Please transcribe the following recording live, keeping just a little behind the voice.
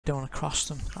Don't want to cross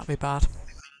them. That'd be bad.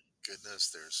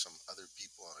 Goodness, there's some other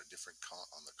people on a different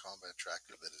on the combat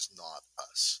tracker that is not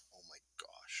us. Oh my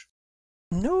gosh.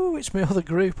 No, it's my other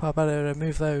group. I better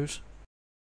remove those.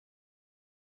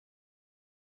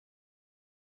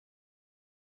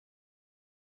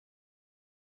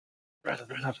 Right, I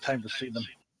don't have time to see them.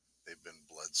 They've been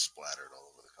blood splattered all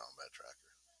over the combat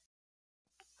tracker,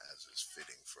 as is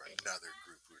fitting for another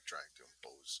group who are trying to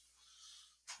impose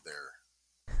their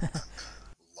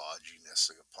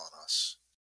lodginess upon us.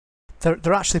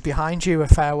 They're actually behind you a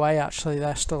fair way. Actually,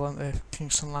 they're still on the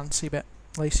Kingston Lacy bit.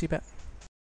 It's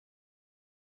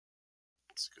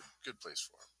a good place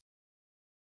for them.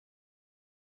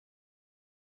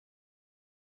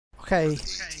 Okay. Or the A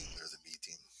team, or the B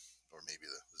team, or maybe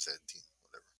the Z team,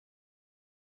 whatever.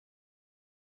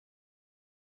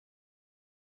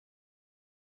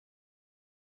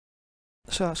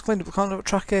 So that's cleaned up the conduct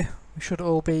tracker. We should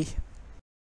all be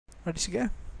ready to go.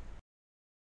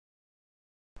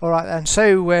 Alright then,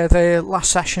 so the last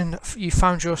session you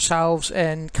found yourselves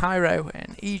in Cairo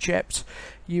in Egypt.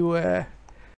 You were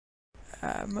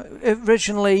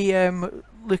originally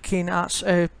looking at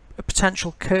a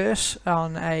potential curse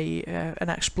on an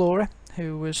explorer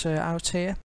who was out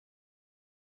here.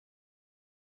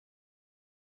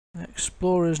 The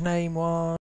explorer's name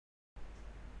was...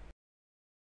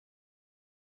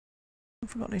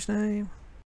 I've forgotten his name.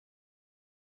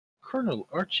 Colonel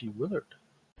Archie Willard.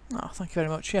 Oh, thank you very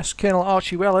much. Yes, Colonel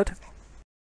Archie Willard.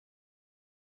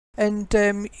 And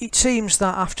it seems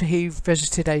that after he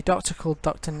visited a doctor called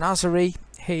Dr. Nazari,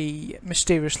 he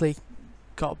mysteriously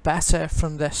got better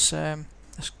from this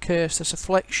curse, this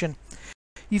affliction.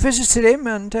 You visited him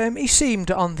and he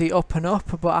seemed on the up and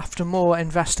up, but after more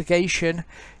investigation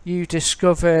you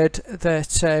discovered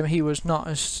that he was not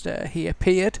as he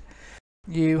appeared.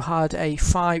 You had a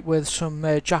fight with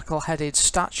some jackal-headed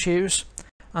statues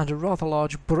and a rather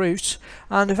large brute,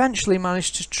 and eventually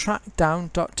managed to track down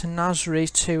Dr.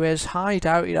 Nazari to his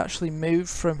hideout. He'd actually moved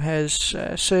from his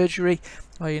surgery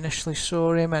where you initially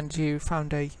saw him, and you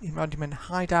found him in a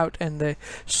hideout in the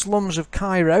slums of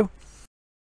Cairo.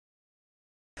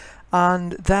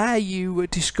 And there you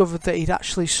discovered that he'd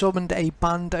actually summoned a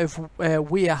band of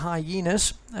weir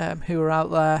hyenas who were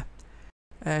out there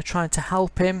trying to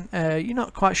help him. You're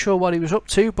not quite sure what he was up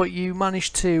to, but you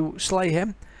managed to slay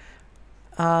him.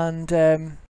 And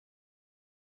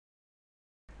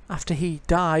after he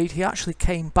died, he actually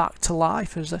came back to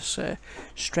life as this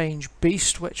strange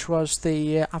beast, which was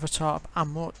the avatar of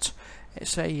Amut.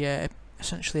 It's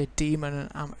essentially a demon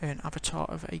and an avatar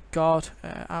of a god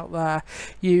out there.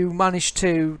 You managed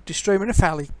to destroy him in a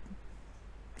fairly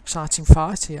exciting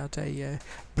fight. He had a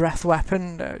breath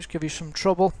weapon which gave you some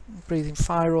trouble, breathing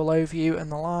fire all over you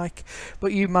and the like,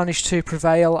 but you managed to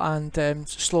prevail and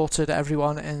slaughtered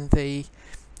everyone in the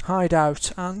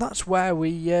hideout, and that's where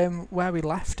we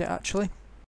left it actually.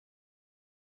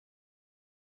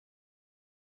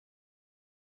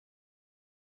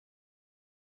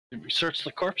 Did we search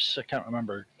the corpse? I can't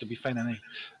remember. Did we find any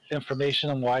information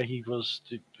on why he was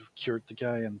cured the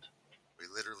guy? And we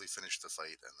literally finished the fight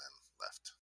and then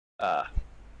left.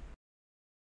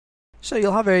 So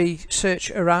you'll have a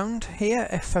search around here.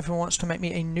 If everyone wants to make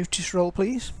me a notice roll,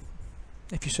 please.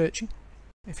 If you're searching.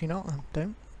 If you're not, then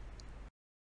don't.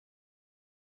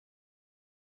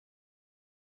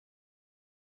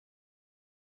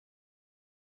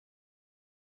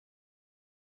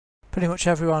 Pretty much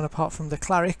everyone apart from the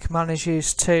cleric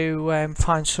manages to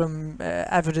find some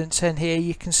evidence in here.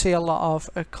 You can see a lot of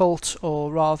occult, or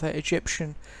rather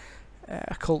Egyptian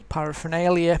occult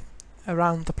paraphernalia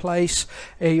around the place.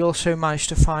 You also managed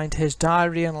to find his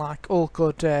diary, and like all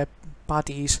good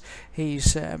baddies,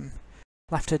 he's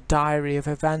left a diary of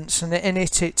events, and in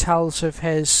it tells of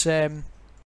his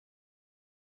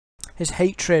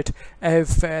hatred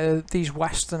of these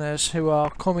Westerners who are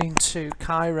coming to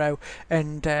Cairo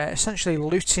and essentially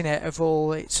looting it of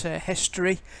all its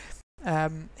history.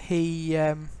 He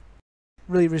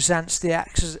really resents the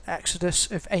exodus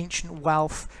of ancient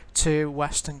wealth to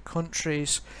Western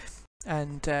countries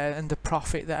and the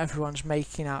profit that everyone's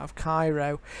making out of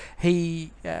Cairo.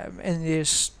 He, in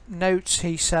his notes,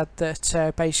 he said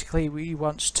that basically he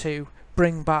wants to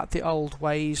bring back the old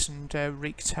ways and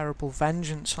wreak terrible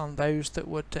vengeance on those that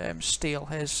would steal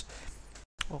his,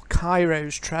 or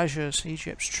Cairo's treasures,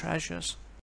 Egypt's treasures.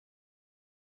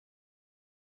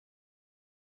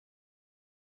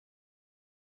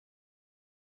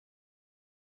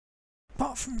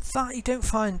 Apart from that, you don't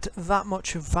find that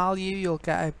much of value. You'll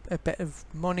get a bit of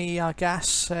money, I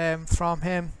guess, from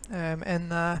him in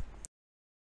there.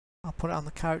 I'll put it on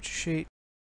the character sheet.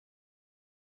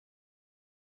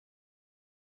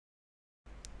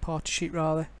 party sheet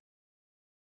rather.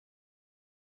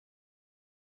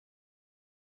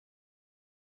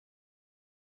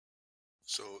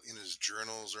 So in his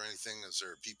journals or anything, is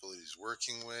there people that he's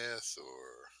working with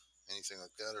or anything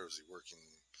like that, or is he working?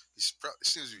 He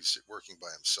seems to be working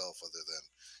by himself, other than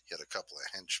he had a couple of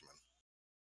henchmen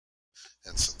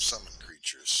and some summon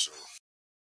creatures. So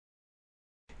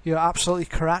You're absolutely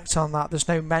correct on that. There's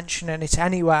no mention in it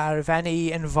anywhere of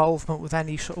any involvement with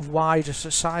any sort of wider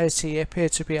society. He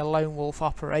appeared to be a lone wolf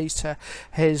operator.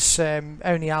 His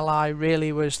only ally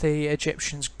really was the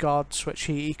Egyptians' gods, which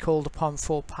he called upon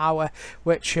for power,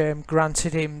 which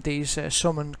granted him these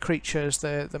summoned creatures,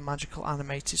 the magical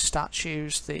animated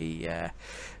statues, the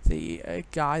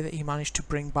guy that he managed to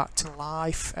bring back to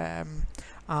life,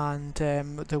 and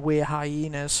the weir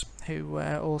hyenas, who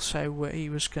also he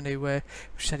was going to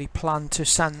said he planned to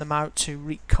send them out to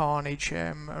wreak carnage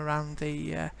around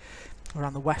the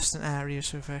western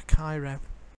areas of Cairo.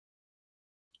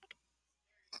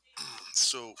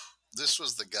 So this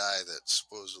was the guy that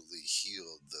supposedly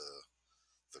healed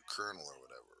the colonel or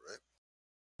whatever, right?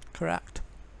 Correct.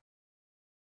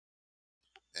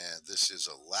 And this is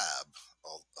a lab,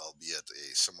 albeit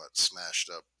a somewhat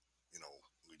smashed up,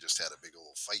 we just had a big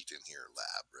old fight in here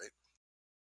lab, right?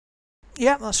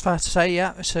 Yeah, that's fair to say.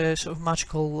 Yeah, it's a sort of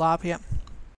magical lab. Yeah.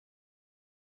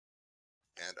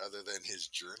 And other than his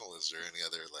journal, is there any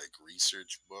other like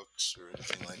research books or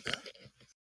anything like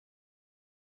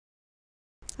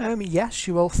that? Yes,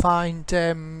 you will find.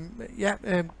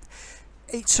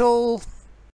 It's all.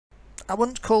 I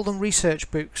wouldn't call them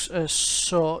research books as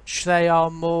such. They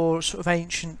are more sort of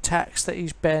ancient texts that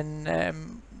he's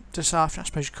been deciphering. I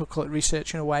suppose you could call it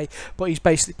research in a way, but he's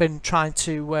basically been trying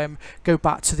to go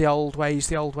back to the old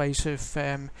ways of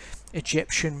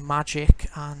Egyptian magic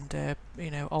and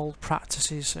old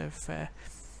practices of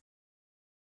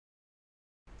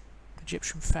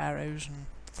Egyptian pharaohs and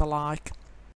the like.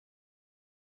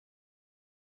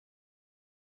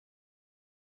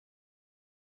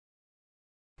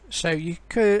 So you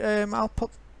could, I'll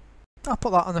put that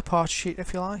on the party sheet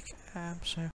if you like.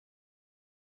 So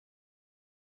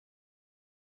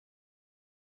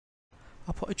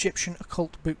I'll put Egyptian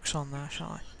occult books on there, shall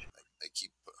I? I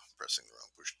keep pressing the wrong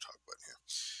push to talk button here.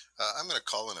 I'm going to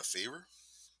call in a favor.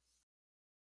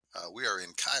 We are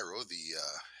in Cairo, the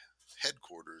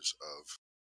headquarters of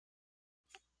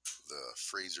the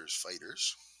Fraser's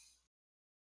Fighters.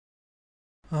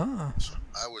 Ah. So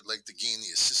I would like to gain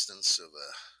the assistance of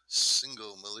a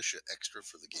single militia extra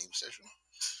for the game session,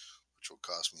 which will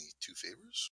cost me 2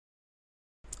 favors.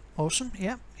 Awesome.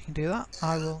 Yeah, you can do that.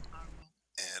 I will.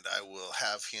 And I will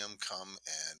have him come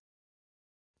and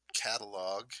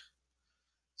catalog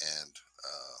and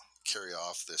carry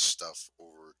off this stuff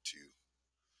over to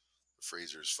the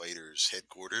Fraser's Fighters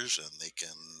headquarters, and they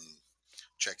can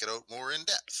check it out more in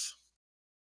depth.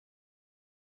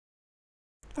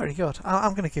 Very good.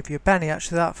 I'm going to give you a penny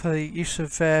actually that for the use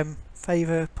of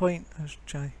favour point.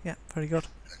 Yeah, very good.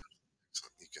 So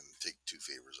you can take 2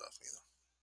 favors off me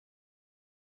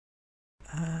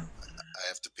though. Um, I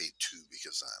have to pay 2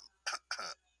 because I'm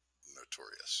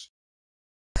notorious.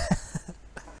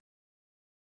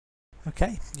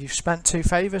 Okay, you've spent 2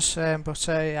 favours, but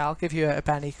I'll give you a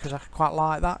penny because I quite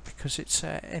like that, because it's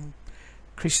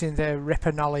increasing the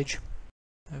Ripper knowledge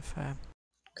of.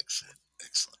 Excellent,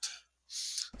 excellent.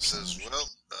 Says, well,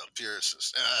 Pierre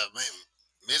says,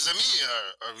 mes amis,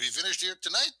 are we finished here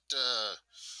tonight?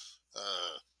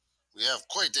 We have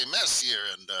quite a mess here,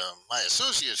 and my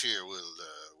associate here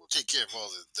will take care of all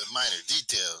the minor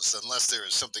details, unless there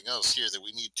is something else here that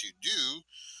we need to do.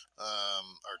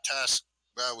 Our task,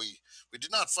 well, we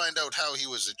did not find out how he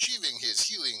was achieving his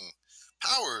healing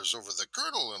powers over the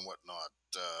colonel and whatnot.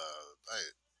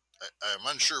 I'm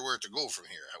unsure where to go from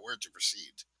here, where to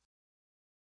proceed.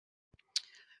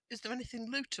 Is there anything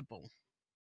lootable?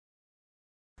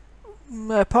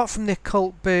 Apart from the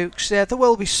occult books, yeah, there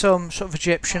will be some sort of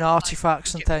Egyptian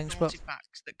artifacts and things, but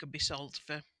artifacts that could be sold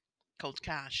for cold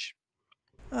cash.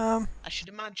 I should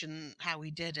imagine how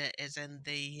he did it is in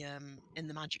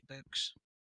the magic books.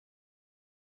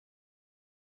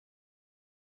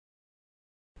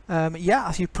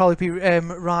 Yeah, you'd probably be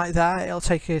right there. It'll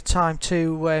take a time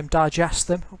to digest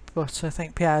them, but I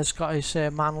think Pierre's got his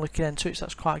man looking into it, so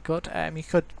that's quite good. You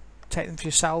could take them for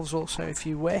yourselves also if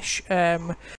you wish.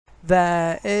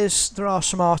 There are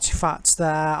some artifacts there.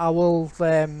 I will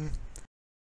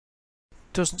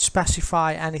doesn't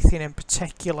specify anything in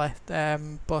particular,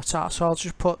 but so I'll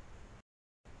just put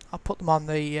them on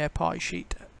the party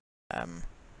sheet.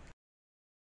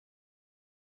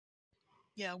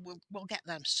 Yeah, we'll get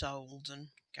them sold and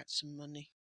get some money.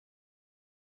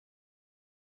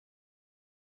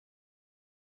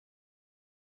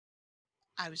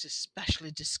 I was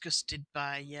especially disgusted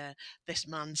by this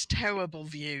man's terrible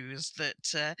views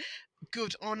that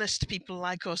good, honest people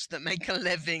like us that make a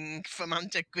living from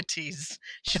antiquities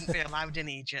shouldn't be allowed in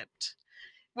Egypt.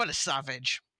 What a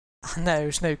savage. No,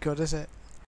 it's no good, is it?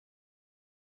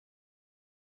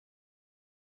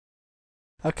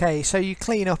 Okay, so you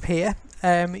clean up here.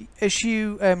 As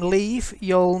you leave,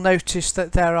 you'll notice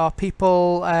that there are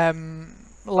people,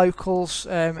 locals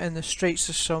in the streets.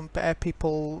 There's some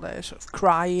people sort of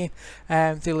crying.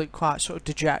 They look quite sort of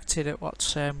dejected at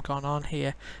what's gone on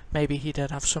here. Maybe he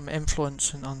did have some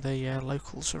influence on the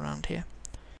locals around here.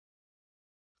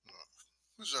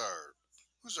 Who's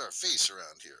our face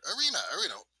around here? Arena,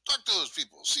 talk to those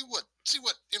people. See what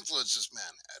influence this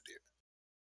man had here.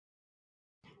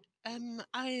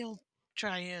 I'll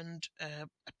try and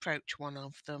approach one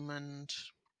of them and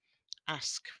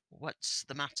ask what's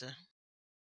the matter.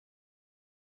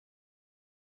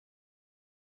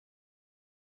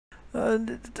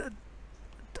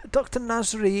 Dr.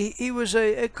 Nasri, he was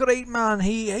a great man.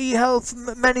 He helped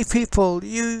many people.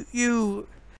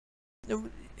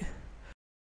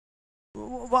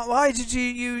 Why did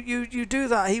you do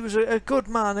that? He was a good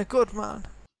man, a good man.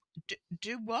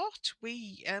 Do what?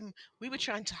 We were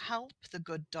trying to help the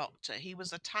good doctor. He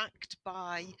was attacked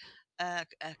by a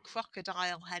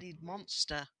crocodile-headed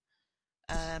monster,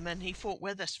 and he fought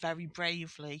with us very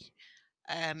bravely.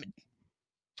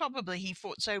 Probably he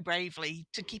fought so bravely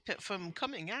to keep it from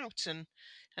coming out and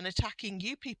attacking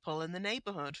you people in the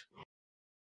neighbourhood.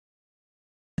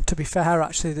 To be fair,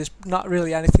 actually, there's not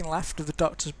really anything left of the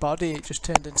doctor's body. It just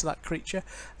turned into that creature.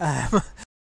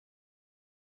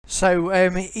 So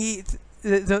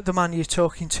the man you're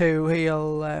talking to,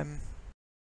 he'll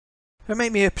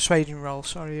make me a persuading roll.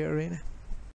 Sorry, Arena.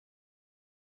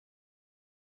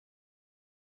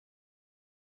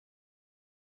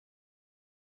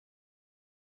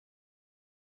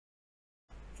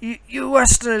 You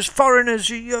Westerners, foreigners,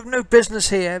 you have no business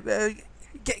here.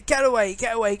 Get away,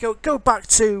 go back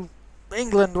to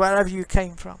England, wherever you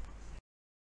came from.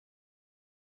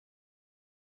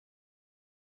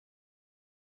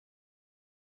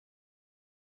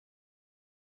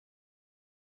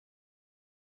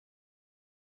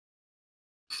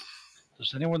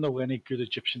 Does anyone know any good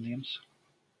Egyptian names?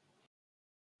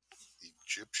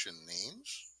 Egyptian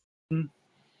names? Hmm.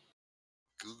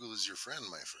 Google is your friend,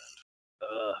 my friend.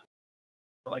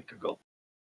 I like Google.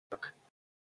 Look.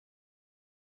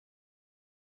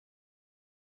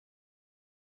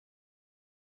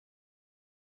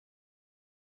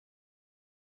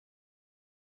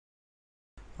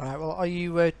 Right, well, are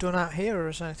you done out here, or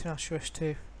is there anything else you wish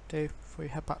to do before you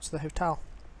head back to the hotel?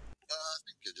 I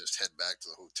think you just head back to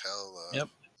the hotel. Yep.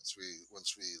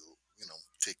 Once we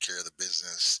take care of the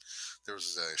business. There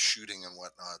was a shooting and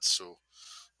whatnot, so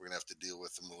we're gonna have to deal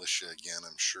with the militia again,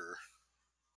 I'm sure.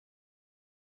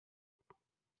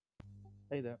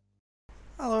 Hey there.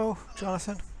 Hello,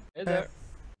 Jonathan. Hey there.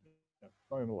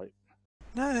 Sorry I'm late.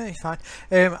 No, you're fine.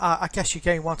 I guess you're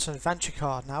going once an adventure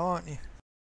card now, aren't you?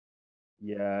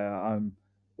 Yeah, I'm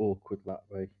awkward that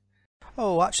way.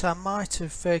 Oh, actually, I might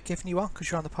have given you one because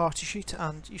you're on the party sheet,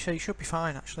 and you say you should be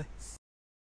fine, actually.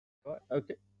 Right,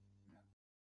 okay.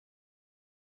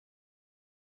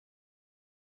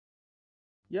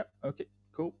 Yep, okay,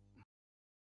 cool.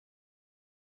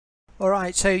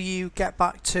 Alright, so you get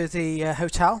back to the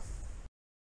hotel,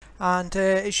 and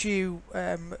as you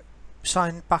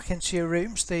sign back into your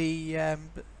rooms,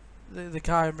 the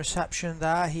guy in reception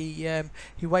there, he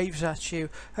waves at you.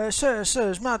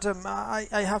 Sirs, madam, I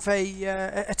have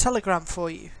a telegram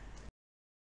for you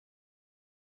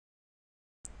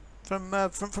from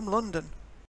London.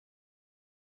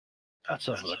 Let's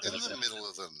have a look at In it. the middle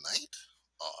of the night?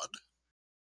 Odd.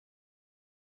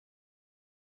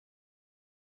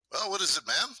 Well, what is it,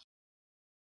 man?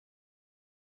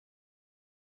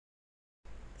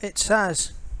 It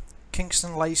says,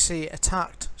 Kingston Lacey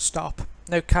attacked, stop.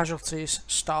 No casualties,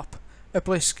 stop.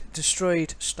 Obelisk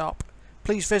destroyed, stop.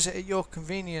 Please visit at your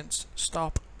convenience,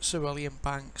 stop. Sir William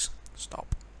Banks,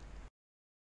 stop.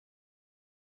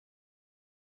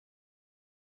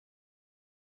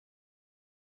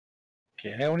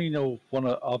 Okay, I only know one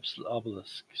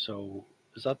obelisk, so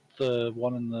is that the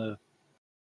one in the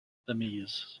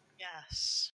maze?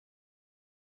 Yes.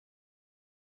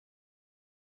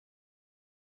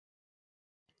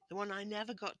 The one I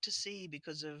never got to see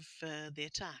because of the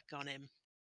attack on him.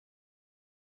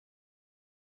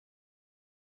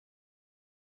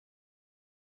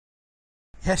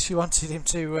 Yes, you wanted him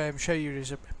to show you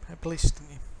his obelisk,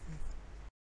 didn't you?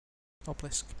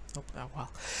 Obelisk. Oh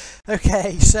well.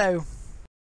 Okay, so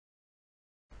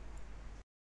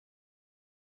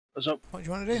So, what do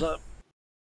you want to do?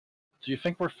 Do you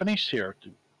think we're finished here?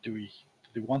 Do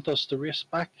they want us to race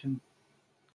back? And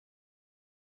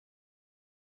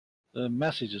the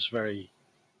message is very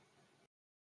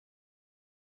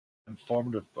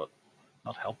informative, but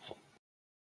not helpful.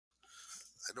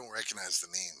 I don't recognize the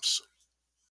names. So.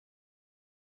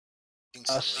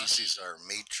 Kingston Lacey's our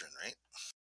matron, right?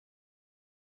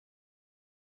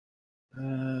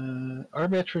 Our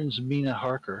matron's Mina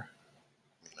Harker.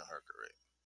 Mina Harker, right?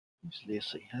 Who's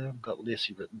Lacey? I haven't got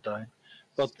Lacey written down.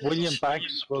 But William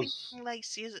Banks was... Kingston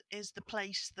Lacey is the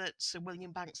place that Sir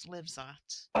William Banks lives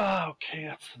at. Ah, okay,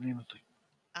 that's the name of the...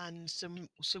 And Sir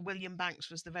William Banks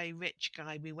was the very rich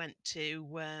guy we went to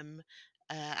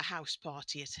a house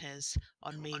party at his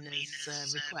on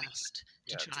Mina's request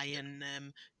to try and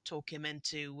talk him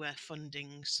into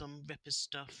funding some Ripper's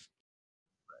stuff.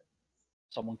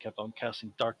 Someone kept on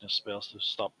casting darkness spells to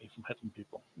stop me from hitting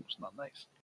people. It was not nice.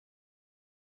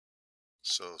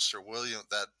 So Sir William,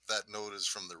 that note is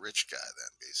from the rich guy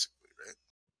then, basically, right?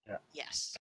 Yeah.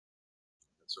 Yes.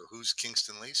 So who's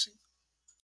Kingston Lacey?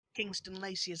 Kingston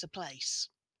Lacey is a place.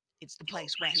 It's the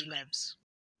place where he lives.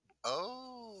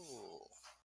 Oh.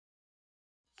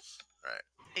 Right.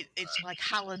 It's like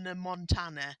Helena,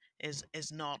 Montana is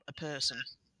not a person.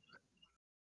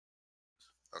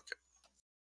 Okay.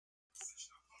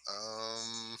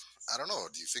 I don't know.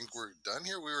 Do you think we're done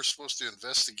here? We were supposed to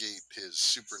investigate his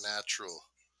supernatural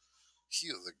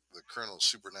the Colonel's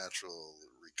supernatural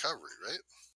recovery, right?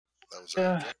 That was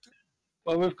our objective.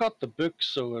 Well, we've got the book,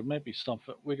 so it might be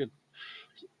something we could.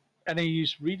 And he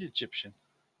read Egyptian,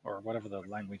 or whatever the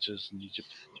language is in Egypt.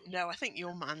 No, I think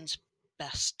your man's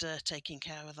best taking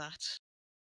care of that.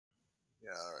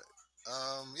 Yeah, all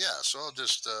right. Yeah, so I'll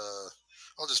just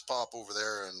pop over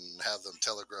there and have them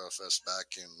telegraph us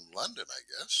back in London, I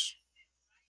guess.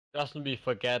 Doesn't we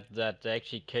forget that they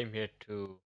actually came here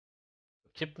to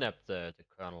kidnap the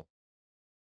colonel?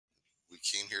 We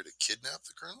came here to kidnap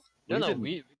the colonel? No,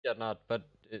 we did not. But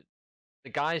the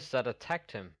guys that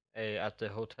attacked him at the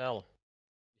hotel,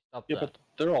 stopped yeah, that. But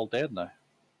they're all dead now.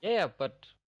 Yeah, but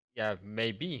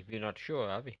maybe we're not sure,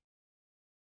 are we?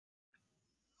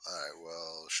 All right.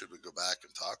 Well, should we go back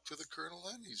and talk to the colonel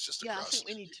then? He's just across. Yeah, I think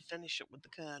we need to finish up with the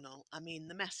colonel. I mean,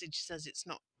 the message says it's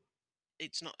not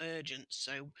urgent,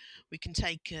 so we can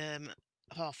take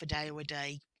half a day or a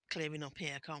day clearing up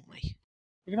here, can't we?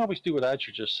 We can always do what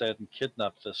Adger just said and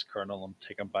kidnap this colonel and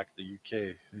take him back to the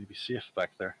UK. He'll be safe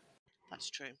back there. That's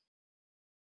true.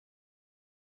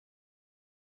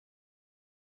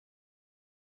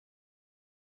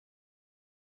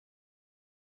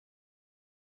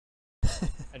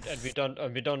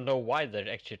 and we don't know why they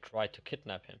actually tried to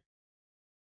kidnap him.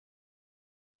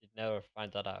 We'd never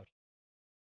find that out.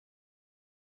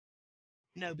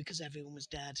 No, because everyone was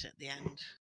dead at the end.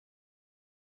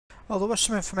 Well, there was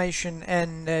some information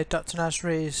in Dr.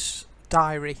 Nasri's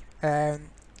diary,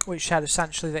 which said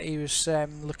essentially that he was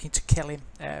looking to kill him,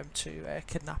 to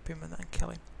kidnap him and then kill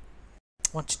him.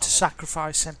 Wanted to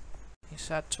sacrifice him, he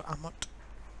said to Amut.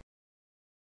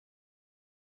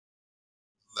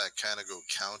 That kind of go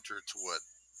counter to what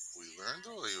we learned,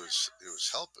 though. He was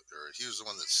helping, or he was the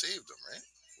one that saved him, right?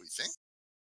 We think.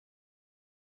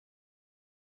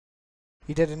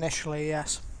 He did initially,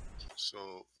 yes.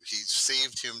 So he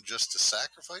saved him just to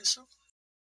sacrifice him?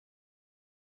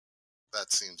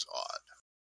 That seems odd.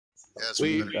 Yes,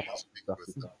 we better go speak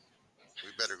with him.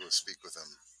 We better go speak with him.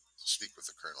 Speak with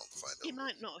the colonel to find out. He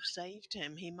might not have saved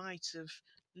him. He might have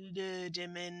lured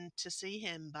him in to see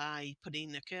him by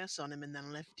putting a curse on him and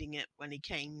then lifting it when he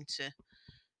came to,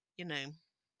 you know.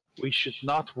 We should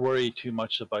not worry too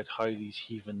much about how these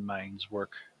heathen minds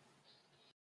work.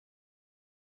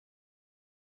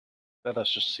 Let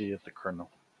us just see if the colonel.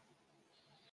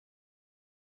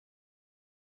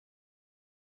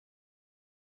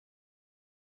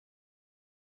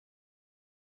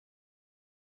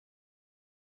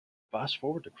 Fast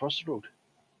forward across the road.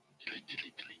 Delete,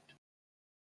 delete, delete.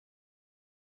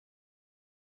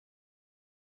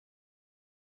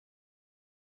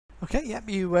 Okay, yep,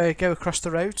 you go across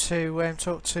the road to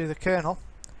talk to the colonel,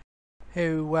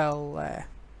 who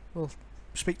will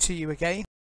speak to you again.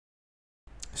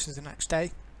 This is the next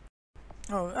day.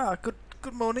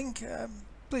 Good morning.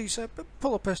 Please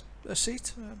pull up a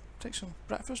seat. Take some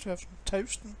breakfast. We have some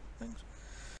toast and things.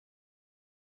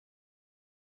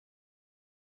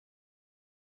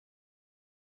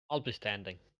 I'll be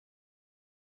standing.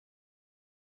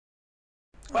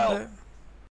 Well,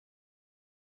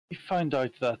 we found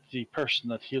out that the person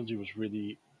that healed you was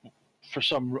really, for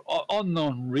some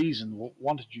unknown reason,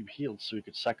 wanted you healed so he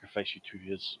could sacrifice you to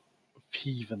his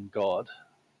heathen god.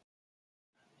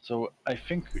 So I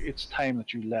think it's time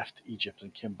that you left Egypt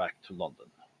and came back to London.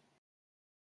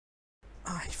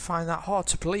 I find that hard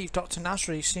to believe. Dr.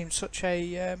 Nasri seems such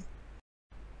a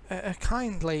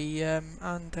kindly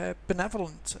and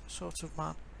benevolent sort of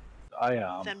man.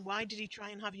 Then why did he try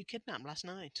and have you kidnapped last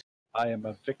night? I am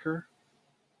a vicar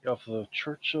of the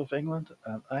Church of England,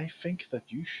 and I think that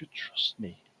you should trust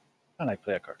me. And I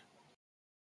play a card.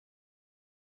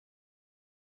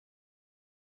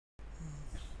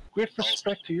 Great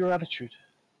respect to your attitude.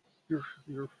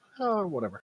 Your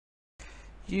whatever.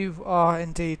 You are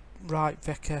indeed right,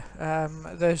 Vicar.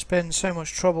 There's been so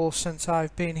much trouble since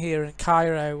I've been here in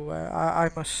Cairo.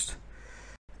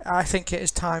 I think it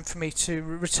is time for me to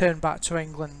return back to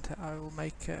England. I will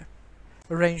make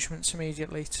arrangements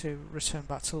immediately to return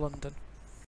back to London.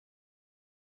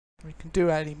 We can do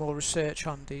any more research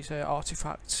on these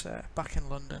artifacts back in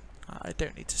London. I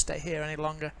don't need to stay here any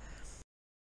longer.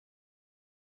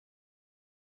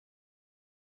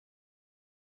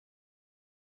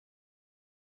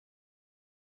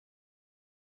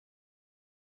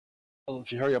 Well,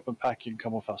 if you hurry up and pack, you can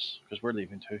come with us, because we're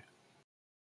leaving too.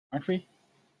 Aren't we?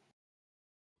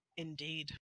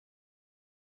 Indeed.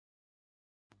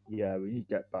 Yeah, we need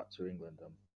to get back to England.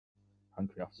 I'm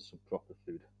hankering after some proper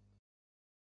food.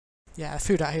 Yeah, the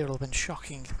food out here will have been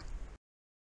shocking.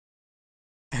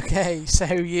 Okay, so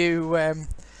you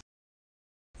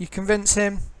convince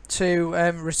him to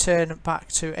return back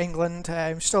to England.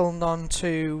 Still none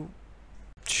too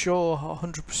sure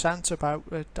 100% about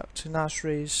Dr.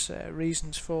 Nasri's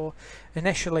reasons for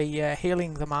initially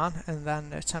healing the man and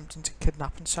then attempting to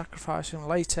kidnap and sacrifice him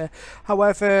later.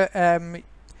 However,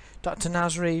 Dr.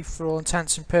 Nasri, for all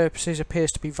intents and purposes,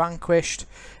 appears to be vanquished,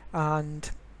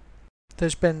 and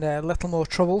there's been little more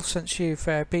trouble since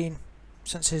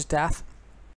since his death.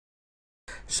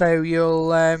 So you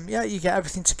get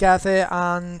everything together,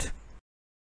 and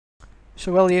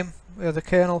Sir William, the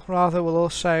Colonel rather, will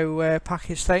also pack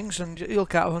his things, and you'll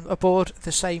get aboard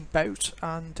the same boat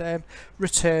and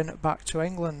return back to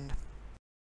England.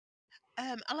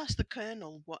 I'll ask the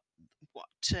Colonel what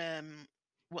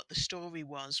the story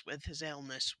was with his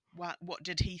illness. What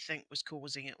did he think was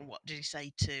causing it, and what did he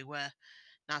say to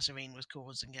Nazarene was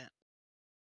causing it?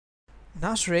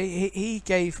 Nasri, he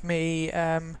gave me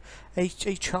a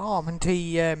charm, and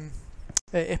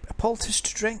a poultice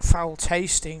to drink, foul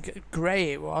tasting,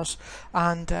 grey it was,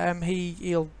 and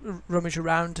he'll rummage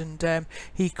around, and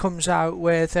he comes out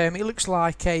with he looks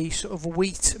like a sort of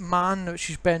wheat man which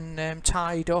has been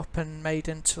tied up and made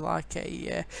into like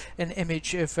an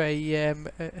image of a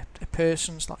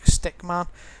person's, like a stick man.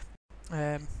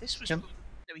 This was so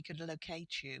we could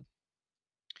locate you.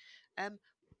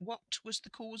 What was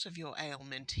the cause of your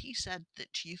ailment? He said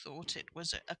that you thought it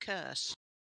was a curse.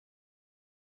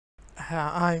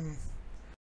 I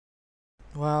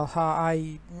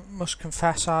must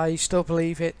confess I still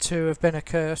believe it to have been a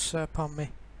curse upon me.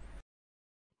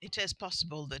 It is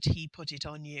possible that he put it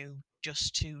on you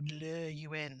just to lure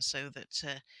you in, so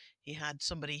that he had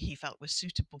somebody he felt was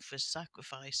suitable for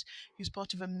sacrifice. He was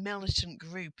part of a militant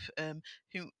group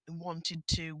who wanted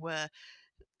to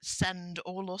send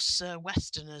all us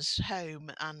Westerners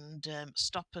home and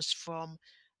stop us from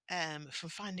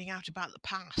finding out about the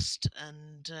past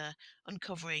and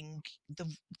uncovering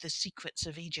the secrets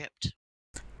of Egypt.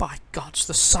 By gods,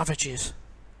 the savages!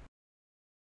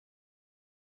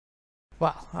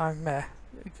 Well, I'm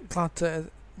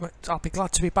I'll be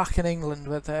glad to be back in England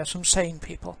with some sane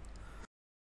people.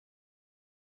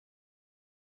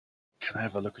 Can I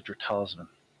have a look at your talisman?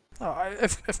 Oh,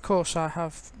 of course, I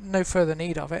have no further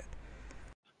need of it.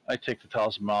 I take the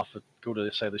talisman off and go to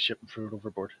the side of the ship and throw it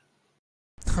overboard.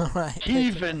 Alright.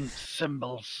 Even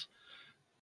symbols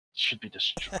should be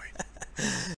destroyed.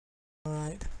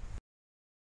 Alright.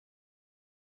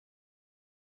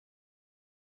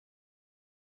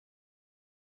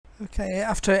 Okay,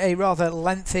 after a rather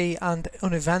lengthy and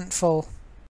uneventful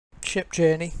ship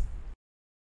journey,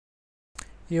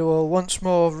 you will once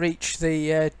more reach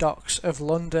the docks of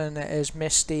London. It is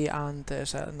misty and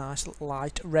there's a nice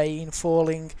light rain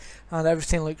falling and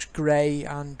everything looks grey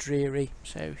and dreary,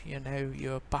 so you know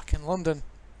you're back in London.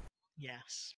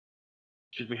 Yes.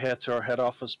 Should we head to our head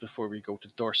office before we go to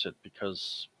Dorset,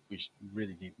 because we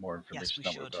really need more information?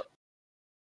 Yes, we should.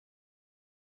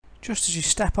 Just as you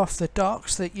step off the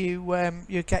docks, that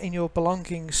you're getting your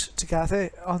belongings together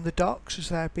on the docks as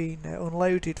they're being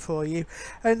unloaded for you,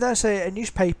 and there's a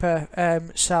newspaper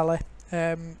seller,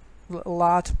 little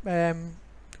lad,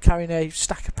 carrying a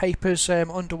stack of papers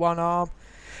under one arm.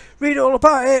 Read all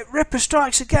about it. Ripper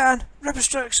strikes again. Ripper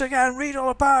strikes again. Read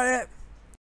all about it.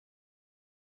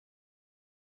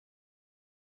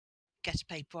 Get a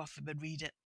paper off him and read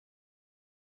it.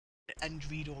 And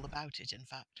read all about it, in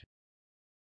fact.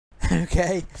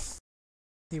 Okay.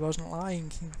 He wasn't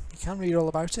lying. You can read all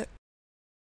about it.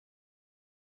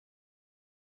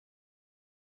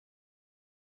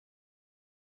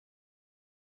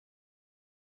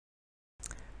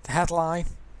 The headline,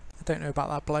 I don't know about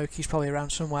that bloke, he's probably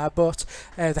around somewhere, but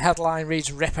the headline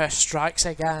reads "Ripper strikes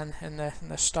again" in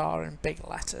the star in big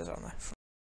letters on the front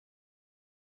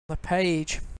of the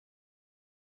page.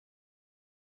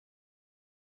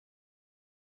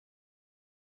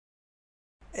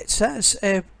 It says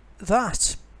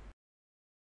that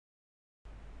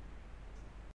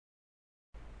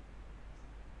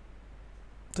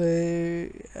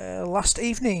the last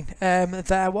evening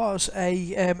there was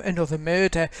another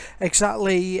murder,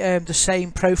 exactly the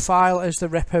same profile as the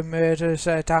Ripper murders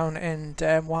down in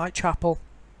Whitechapel.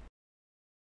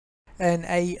 In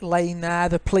a lane there,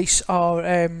 the police are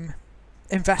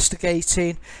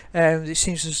investigating. It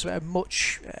seems as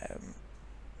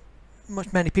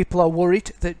many people are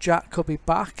worried that Jack could be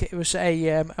back. It was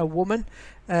a woman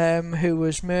who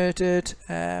was murdered.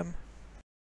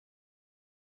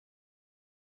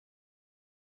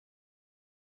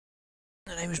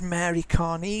 Her name was Mary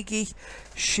Carnegie.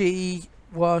 She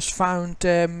was found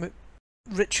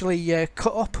ritually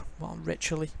cut up. Well,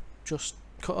 ritually, just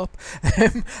cut up,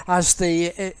 as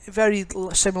the very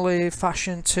similar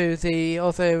fashion to the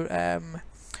other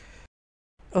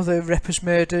Ripper's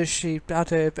murders. She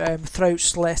had her throat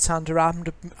slit and her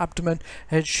abdomen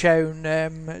had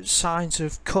shown signs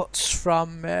of cuts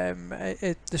from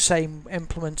the same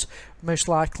implement, most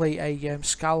likely a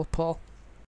scalpel.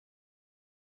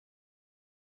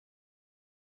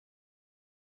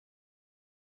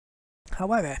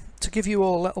 However, to give you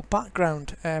all a little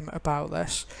background about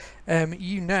this,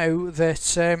 you know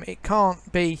that it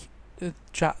can't be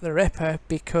Jack the Ripper,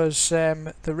 because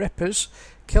the Rippers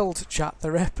killed Jack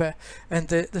the Ripper, and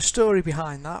the story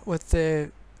behind that with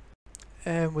the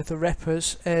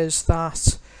Rippers is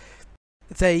that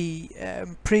they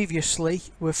previously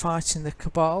were fighting the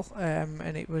Cabal,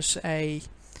 and it was an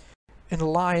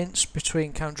alliance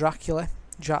between Count Dracula,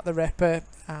 Jack the Ripper,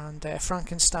 and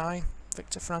Frankenstein.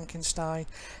 Victor Frankenstein,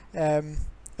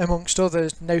 amongst other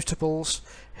notables,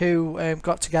 who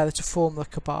got together to form the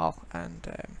Cabal and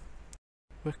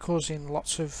were causing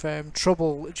lots of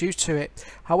trouble due to it.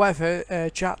 However,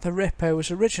 Jack the Ripper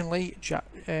was originally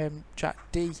John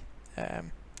Dee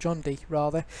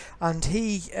rather, and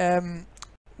he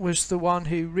was the one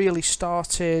who really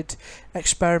started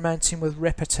experimenting with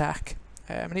Ripper tech,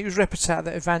 and it was Ripper tech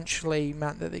that eventually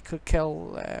meant that they could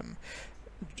kill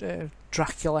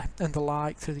Dracula and the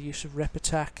like through the use of Ripper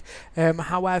tech.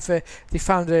 However, they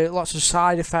found lots of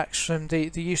side effects from the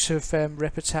use of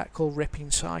Ripper tech, called ripping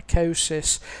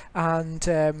psychosis,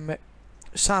 and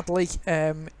sadly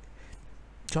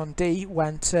John Dee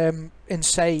went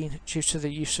insane due to the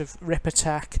use of Ripper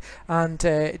tech, and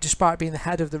despite being the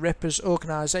head of the Rippers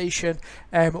organisation,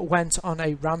 went on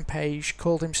a rampage,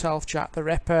 called himself Jack the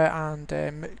Ripper, and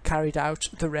carried out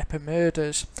the Ripper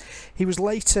murders. He was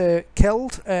later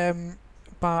killed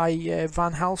by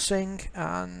Van Helsing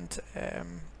and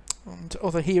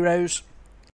other heroes.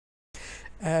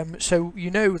 So you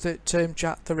know that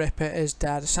Jack the Ripper is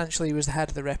dead. Essentially, he was the head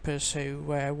of the Rippers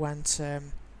who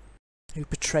who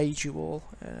betrayed you all,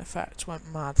 in effect,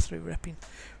 went mad through ripping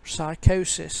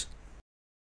psychosis.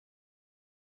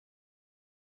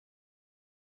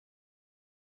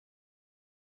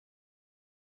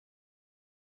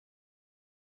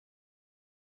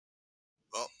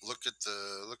 Well, look at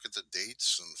the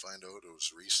dates and find out it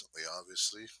was recently,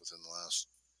 obviously, within the last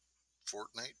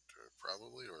fortnight, or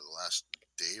probably, or the last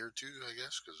day or two, I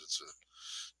guess, because it's a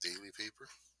daily paper.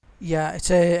 Yeah, it's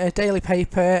a daily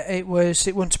paper. It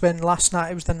wouldn't have been last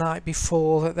night. It was the night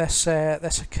before that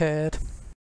this occurred.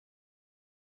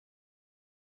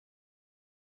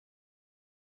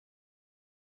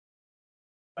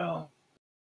 Well,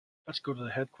 let's go to the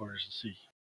headquarters and see.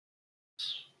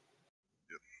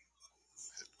 Yep,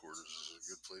 headquarters is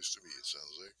a good place to be. It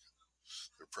sounds like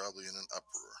they're probably in an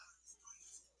uproar.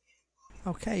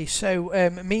 Okay, so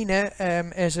Mina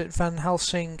is at Van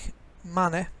Helsing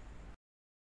Manor.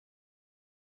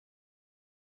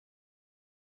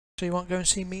 So you want to go and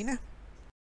see Mina?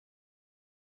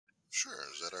 Sure,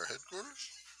 is that our headquarters?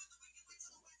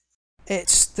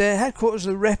 It's the headquarters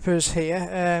of the Rippers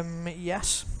here,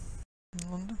 yes, in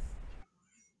London.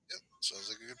 Yep, sounds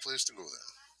like a good place to go then.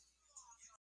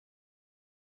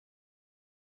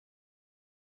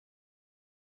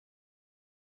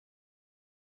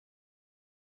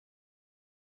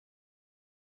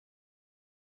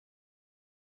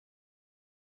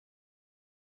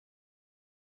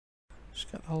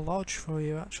 Just get the lodge for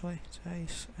you, actually.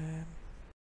 Today's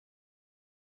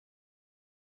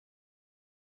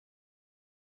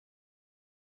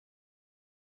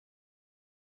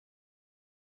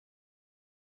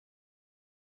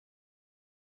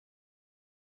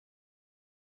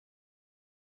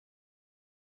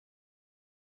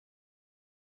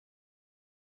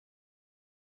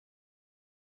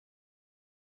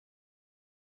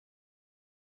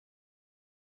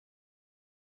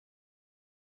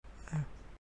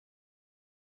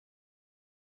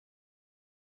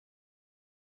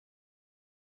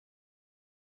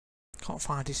Can't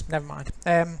find his. Never mind.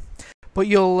 But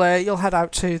you'll head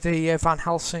out to the Van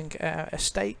Helsing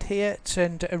estate here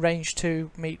and arrange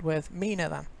to meet with Mina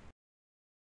then.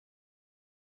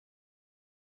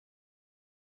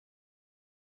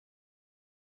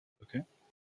 Okay.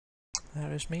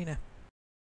 There is Mina.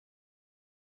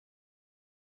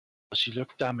 She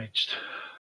looked damaged.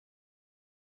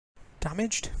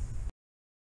 Damaged?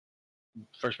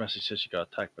 First message says she got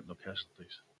attacked, but no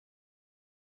casualties.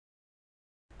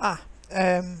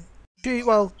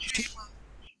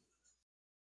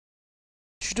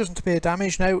 She doesn't appear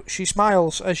damaged. No, she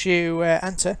smiles as you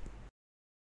enter.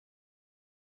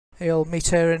 You'll meet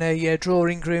her in a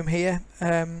drawing room here,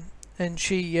 and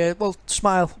she will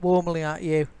smile warmly at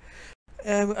you.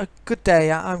 A good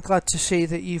day. I'm glad to see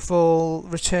that you've all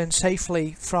returned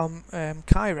safely from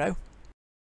Cairo.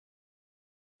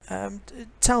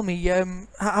 Tell me,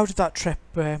 how did that trip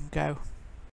go?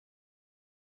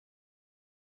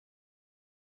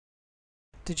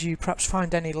 Did you perhaps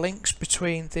find any links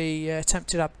between the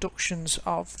attempted abductions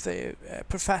of the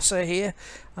professor here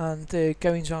and the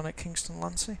goings-on at Kingston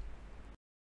Lancy?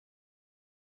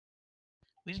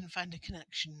 We didn't find a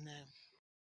connection, no.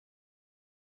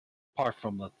 Apart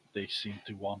from that, they seem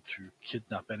to want to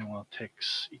kidnap anyone that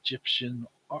takes Egyptian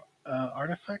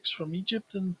artifacts from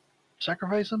Egypt and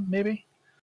sacrifice them, maybe?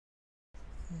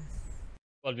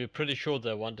 Well, we're pretty sure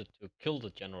they wanted to kill the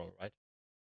general, right?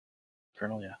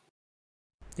 Colonel, yeah.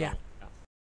 Yeah.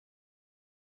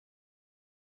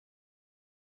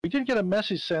 We did get a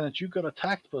message saying that you got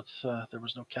attacked, but there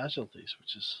was no casualties,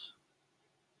 which is...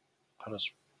 How does...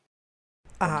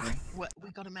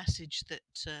 We got a message that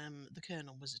the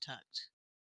colonel was attacked.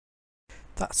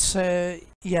 That's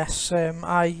yes.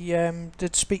 I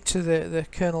did speak to the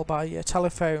colonel by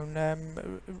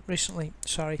telephone recently.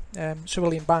 Sorry, Sir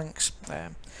William Banks.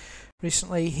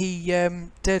 Recently, he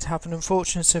did have an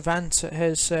unfortunate event at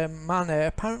his manor.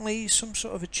 Apparently, some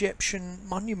sort of Egyptian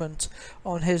monument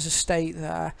on his estate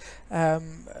there.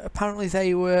 Apparently,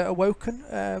 they were awoken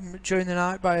during the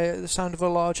night by the sound of a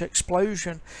large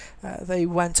explosion. They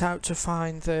went out to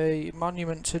find the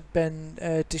monument had been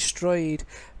destroyed,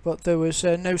 but there was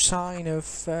no sign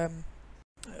of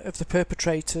the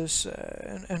perpetrators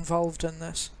involved in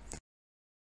this.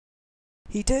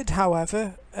 He did,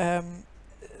 however.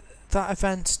 That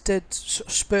event did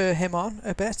spur him on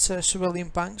a bit, Sir William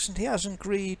Banks, and he has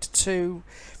agreed to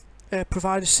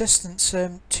provide assistance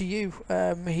to you.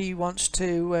 He wants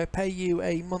to pay you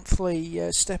a monthly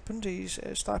stipend. He's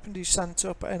sent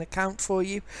up an account for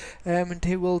you, and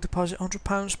he will deposit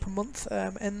 £100 per month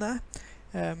in there.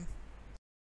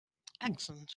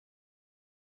 Excellent.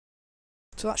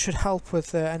 So that should help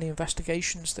with any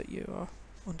investigations that you are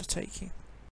undertaking.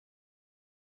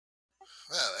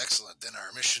 Well, excellent. Then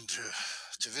our mission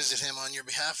to visit him on your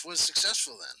behalf was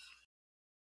successful then.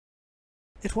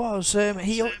 It was.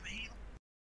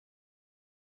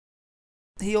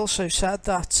 He also said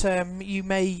that you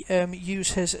may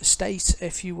use his estate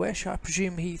if you wish. I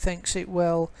presume he thinks it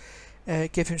will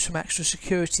give him some extra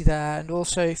security there, and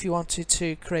also if you wanted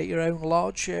to create your own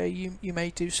lodge, you may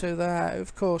do so there.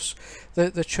 Of course,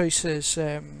 the choice is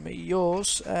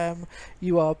yours.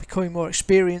 You are becoming more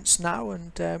experienced now,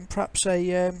 and perhaps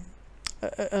a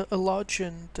lodge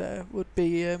and would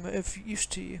be of use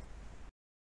to you.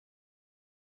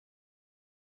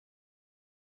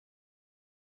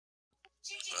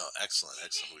 Well, excellent.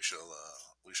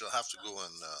 We shall have to go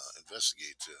and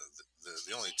investigate.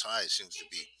 The only tie seems to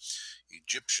be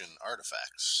Egyptian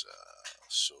artifacts.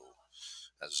 So,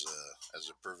 as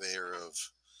a purveyor of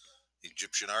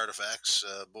Egyptian artifacts,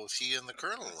 both he and the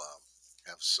colonel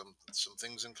have some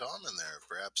things in common there.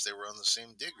 Perhaps they were on the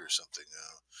same dig or something.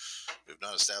 We've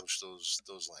not established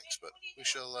those links, but we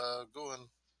shall go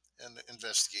and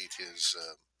investigate his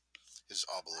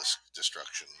obelisk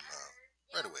destruction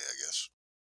right away, I guess.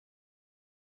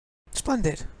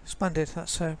 Splendid.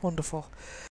 That's wonderful.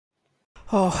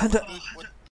 Oh, and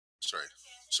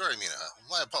sorry, Mina.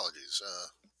 My apologies.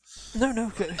 No.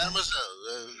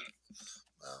 Mademoiselle,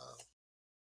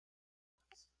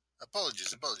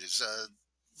 apologies.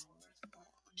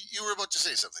 You were about to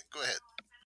say something. Go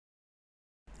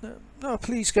ahead. No,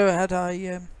 please go ahead.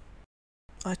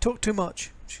 I talk too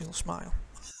much. She'll smile.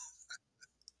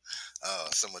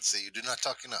 Some would say you do not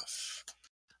talk enough.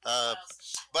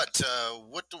 But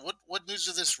what news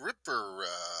of this Ripper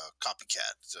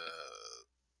copycat?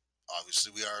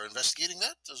 Obviously, we are investigating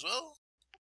that as well.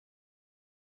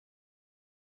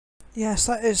 Yes,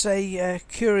 that is a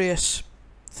curious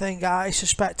thing. I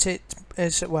suspect it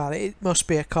is. Well, it must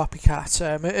be a copycat.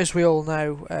 As we all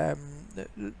know,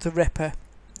 the Ripper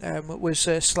was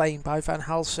slain by Van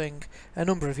Helsing a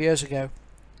number of years ago.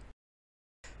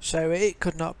 So it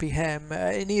could not be him.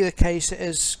 In either case, it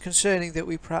is concerning that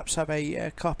we perhaps have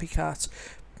a copycat.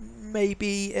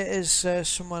 Maybe it is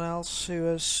someone else who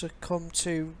has succumbed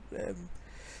to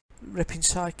ripping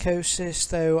psychosis,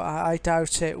 though I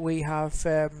doubt it. We have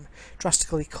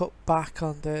drastically cut back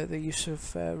on the use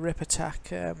of rip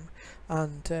attack,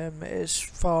 and it is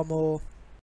far more,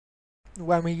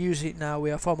 when we use it now, we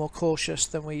are far more cautious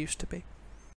than we used to be.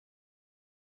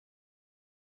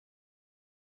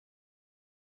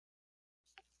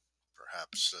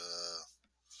 Perhaps,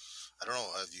 I don't know.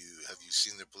 Have you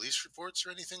seen the police reports or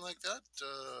anything like that?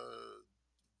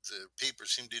 The paper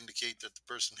seemed to indicate that the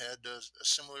person had a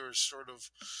similar sort of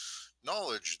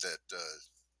knowledge that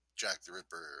Jack the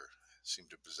Ripper seemed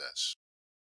to possess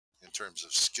in terms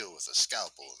of skill with a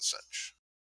scalpel and such.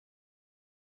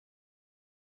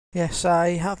 Yes,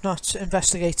 I have not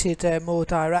investigated more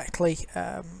directly.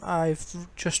 I've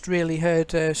just really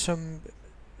heard some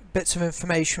bits of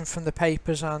information from the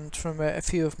papers and from a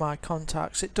few of my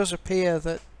contacts. It does appear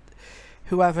that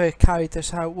whoever carried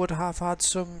this out would have had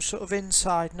some sort of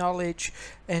inside knowledge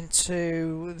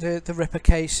into the Ripper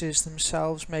cases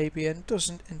themselves, maybe, and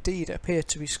doesn't indeed appear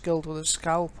to be skilled with a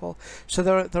scalpel. So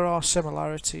there are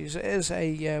similarities. It is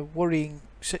a worrying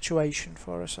situation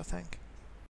for us, I think.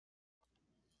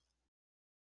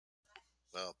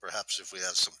 Well, perhaps if we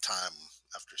have some time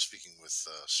after speaking with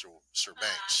Sir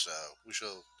Banks, we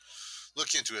shall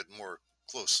look into it more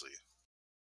closely.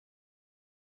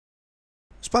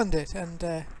 Splendid,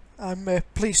 and I'm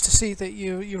pleased to see that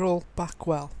you're all back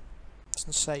well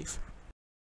and safe.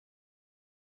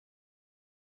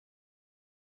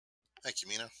 Thank you,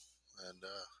 Mina, and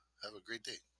have a great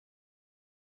day.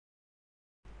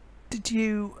 Did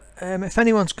you, if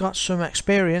anyone's got some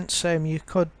experience, you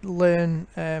could learn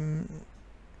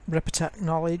Rip Attack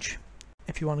knowledge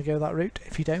if you want to go that route.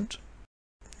 If you don't,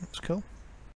 that's cool.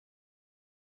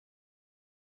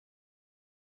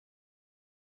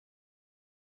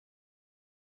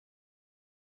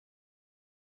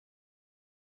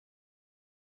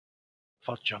 I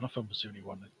thought Jonathan was the only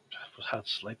one that had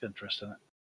slight interest in it.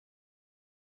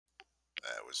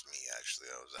 That was me, actually.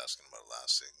 I was asking about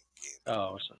last game.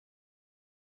 Oh, was it?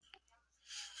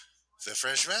 The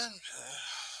Frenchman?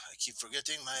 I keep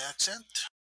forgetting my accent.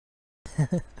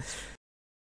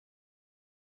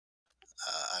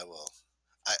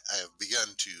 I have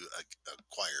begun to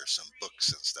acquire some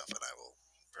books and stuff, and I will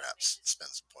perhaps spend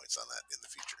some points on that in the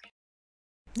future.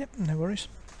 Yep, no worries.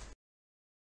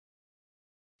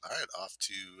 Alright, off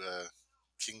to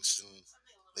Kingston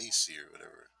Lacey or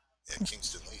whatever. Yeah,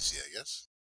 Kingston Lacey, I guess.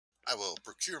 I will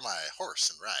procure my horse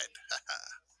and ride.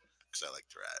 Because I like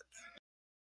to ride.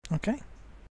 Okay.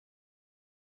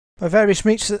 By various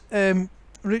routes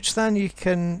then, you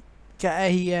can get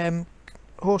a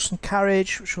horse and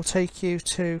carriage which will take you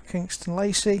to Kingston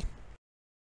Lacey. I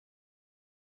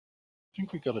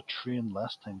think we got a train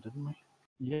last time, didn't we?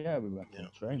 Yeah, we went on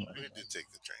a train. We did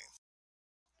take the train.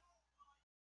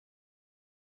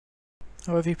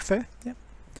 However you prefer. Yep.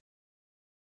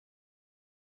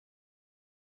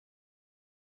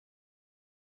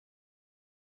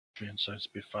 Train sounds to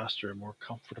be faster and more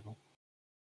comfortable.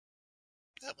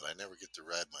 Yeah, but I never get to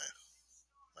ride my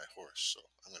horse, so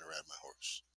I'm going to ride my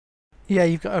horse. Yeah,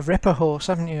 you've got a Ripper horse,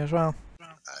 haven't you, as well?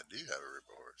 I do have a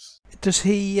Ripper horse. Does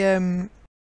he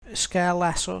scare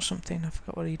less or something? I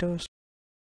forgot what he does.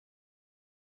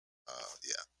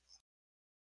 Yeah.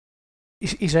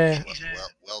 He's a...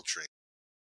 well trained.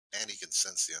 And he can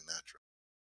sense the unnatural.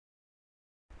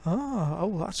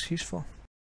 Oh, that's useful.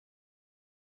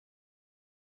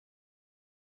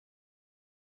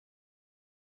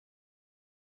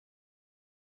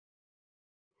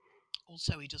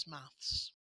 Also, he does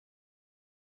maths.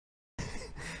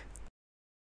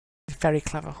 Very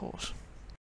clever horse.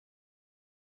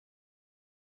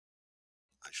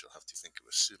 I shall have to think of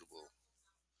a suitable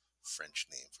French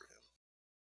name for him.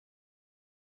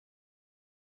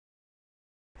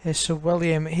 Here's Sir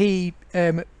William. He,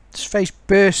 his face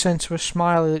bursts into a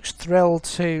smile. He looks thrilled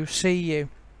to see you.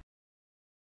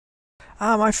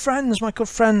 Ah, my friends, my good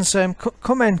friends,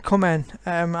 come in.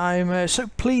 I'm so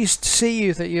pleased to see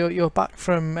you that you're back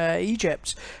from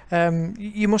Egypt.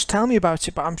 You must tell me about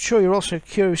it, but I'm sure you're also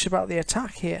curious about the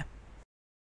attack here.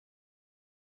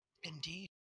 Indeed.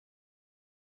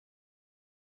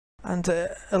 And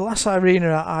alas,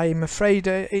 Irina, I'm afraid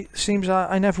it seems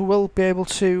I never will be able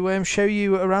to show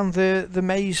you around the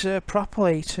maze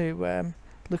properly to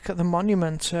look at the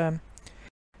monument.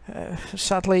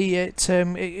 Sadly, it's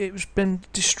been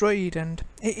destroyed, and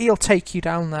he'll take you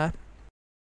down there.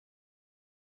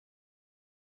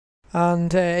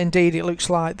 And indeed, it looks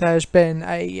like there's been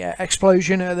a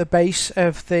explosion at the base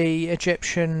of the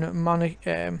Egyptian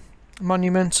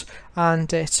monument,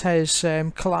 and it has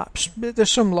collapsed.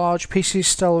 There's some large pieces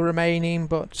still remaining,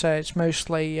 but it's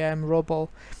mostly rubble.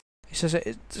 He says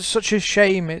it's such a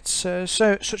shame. It's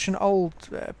such an old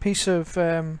piece of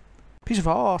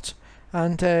art,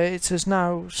 and it is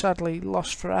now sadly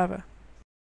lost forever.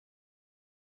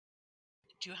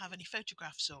 Do you have any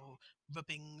photographs or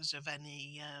rubbings of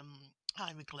any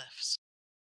hieroglyphs?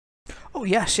 Oh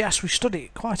yes, we study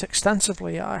it quite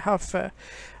extensively. I have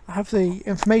the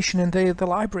information in the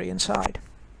library inside.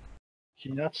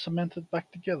 Can you not cement it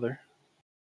back together?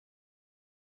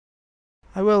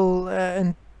 I will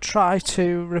and try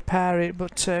to repair it,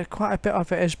 but quite a bit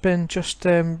of it has been just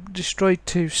destroyed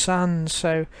to sand,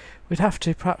 so we'd have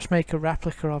to perhaps make a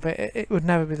replica of it. It would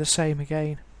never be the same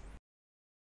again.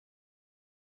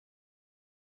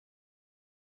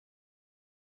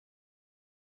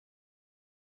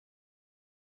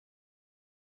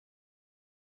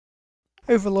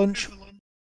 Over lunch.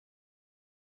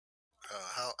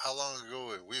 How long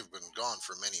ago? We've been gone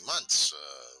for many months.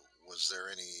 Was there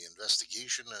any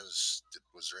investigation? Was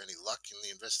there any luck in the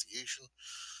investigation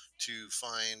to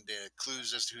find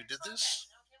clues as to who did this?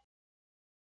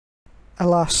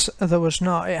 Alas, there was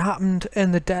not. It happened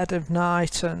in the dead of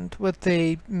night, and with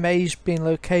the maze being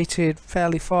located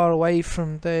fairly far away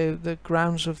from the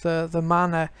grounds of the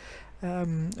manor,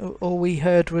 all we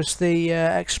heard was the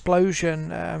explosion.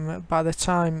 By the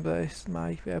time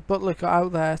my butler got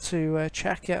out there to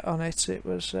check it on it, it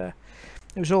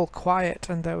was all quiet,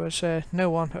 and there was no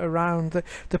one around.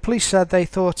 The police said they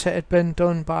thought it had been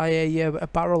done by a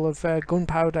barrel of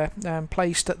gunpowder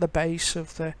placed at the base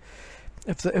of the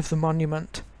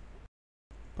monument.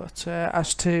 But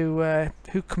as to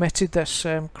who committed this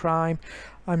crime,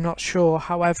 I'm not sure.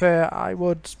 However,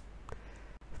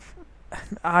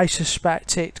 I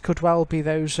suspect it could well be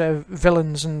those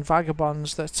villains and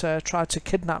vagabonds that tried to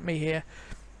kidnap me here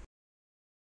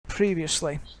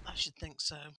previously. I should think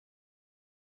so.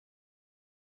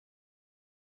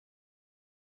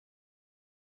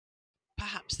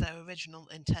 Perhaps their original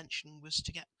intention was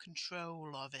to get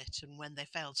control of it, and when they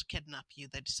failed to kidnap you,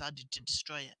 they decided to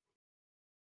destroy it.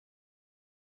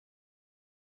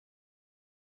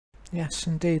 Yes,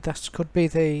 indeed, that could be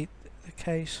the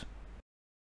case.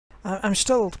 I'm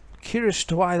still curious as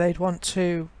to why they'd want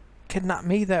to kidnap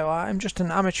me, though. I'm just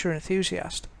an amateur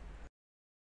enthusiast.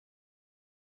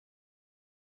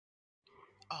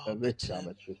 A rich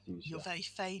amateur enthusiast. You're very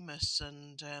famous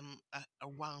and a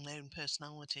well-known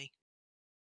personality.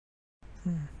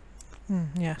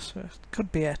 Yes,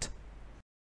 could be it.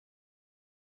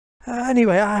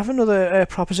 Anyway, I have another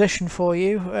proposition for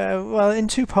you. Well, in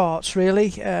two parts,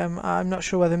 really. I'm not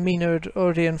sure whether Mina had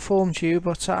already informed you,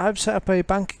 but I've set up a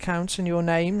bank account in your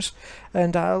names,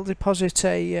 and I'll deposit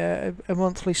a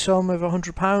monthly sum of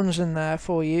 £100 in there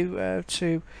for you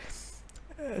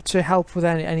to help with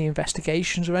any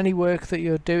investigations or any work that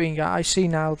you're doing. I see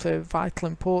now the vital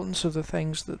importance of the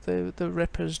things that the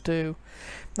Rippers do.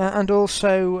 And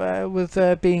also, with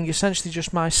being essentially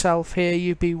just myself here,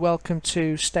 you'd be welcome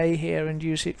to stay here and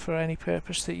use it for any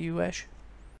purpose that you wish.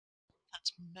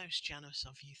 That's most generous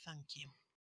of you, thank you.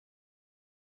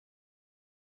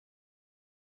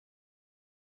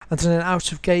 And in an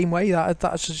out-of-game way,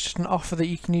 that's just an offer that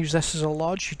you can use this as a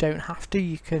lodge. You don't have to.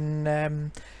 You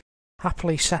can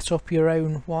happily set up your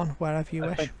own one wherever you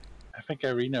wish. I think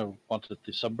Irina wanted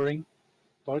the submarine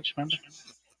lodge, remember?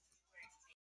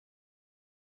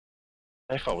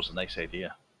 I thought it was a nice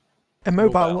idea. A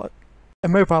mobile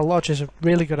lodge is a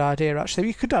really good idea, actually.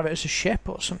 You could have it as a ship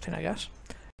or something, I guess.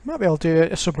 Maybe I'll do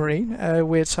a submarine, a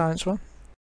weird science one.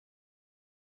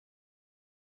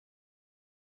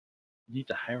 You need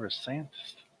to hire a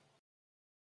scientist.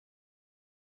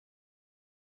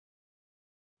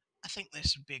 I think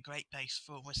this would be a great base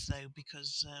for us, though,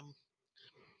 because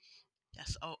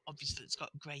yes, obviously it's got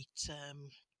great.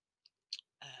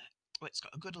 It's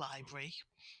got a good library.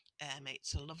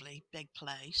 It's a lovely big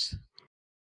place.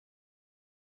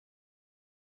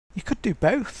 You could do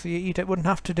both. You wouldn't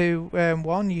have to do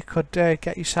one. You could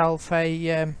get yourself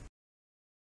a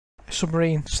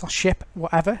submarine / ship,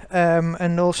 whatever,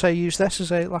 and also use this as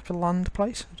like a land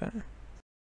place. I don't know.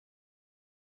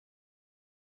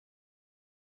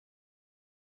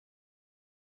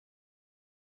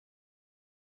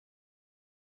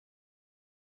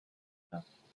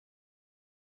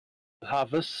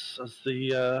 Have this as the.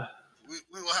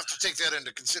 We will have to take that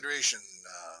into consideration,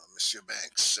 Monsieur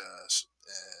Banks.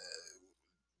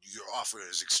 Your offer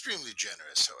is extremely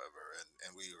generous, however,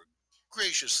 and we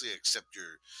graciously accept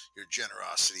your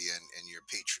generosity and your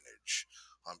patronage.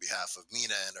 on behalf of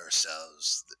Mina and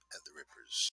ourselves at the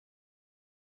Rippers.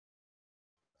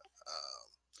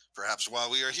 Perhaps while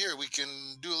we are here, we can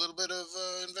do a little bit of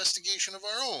investigation of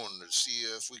our own to see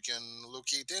if we can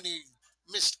locate any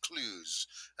missed clues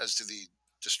as to the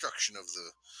destruction of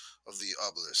the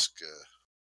obelisk.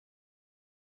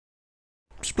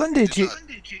 Splendid. Go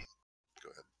ahead.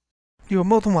 You are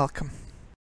more than welcome.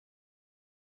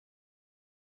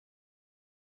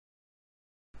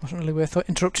 Wasn't really worth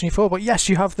interrupting you for, but yes,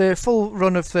 you have the full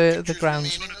run of the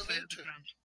grounds.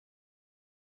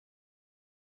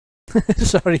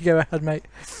 Sorry, go ahead, mate.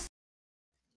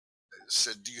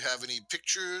 Said, do you have any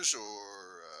pictures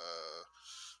or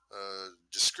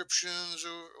descriptions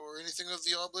or anything of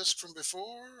the obelisk from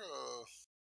before?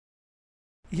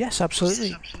 Yes,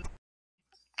 absolutely. And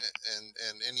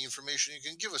any information you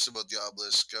can give us about the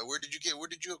obelisk? Where did you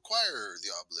acquire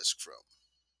the obelisk from?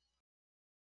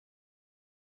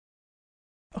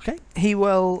 Okay, he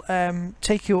will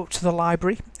take you up to the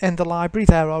library. In the library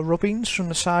there are rubbings from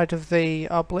the side of the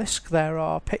obelisk. There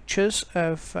are pictures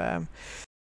of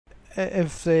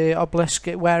the obelisk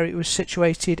where it was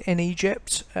situated in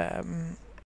Egypt, at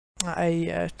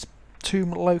a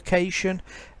tomb location.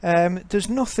 There's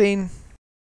nothing...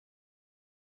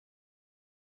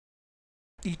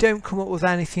 You don't come up with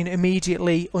anything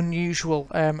immediately unusual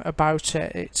about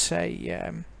it. It's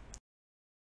a...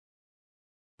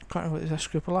 I can't remember if it was this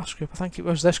group or last group. I think it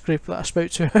was this group that I spoke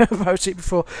to about it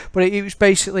before. But it was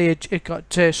basically it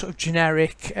got sort of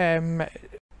generic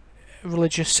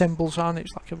religious symbols on. It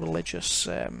was like a religious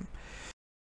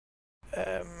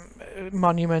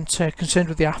monument concerned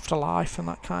with the afterlife and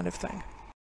that kind of thing.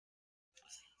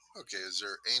 Okay, is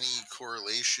there any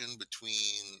correlation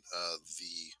between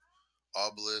the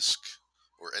obelisk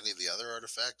or any of the other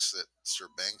artifacts that Sir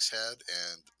Banks had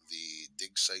and the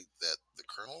dig site that the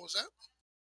Colonel was at?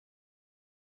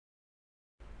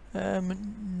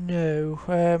 No.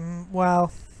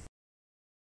 Well,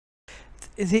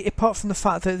 apart from the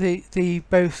fact that they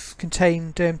both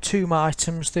contained tomb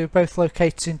items, they were both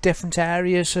located in different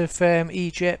areas of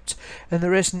Egypt, and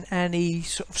there isn't any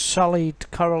sort of solid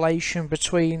correlation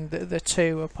between the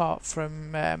two, apart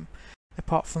from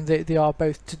they are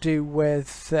both to do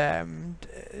with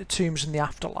tombs in the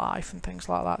afterlife and things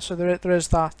like that. So there is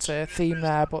that theme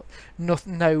there, but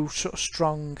no sort of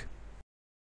strong.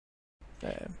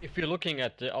 If you're looking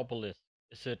at the obelisk,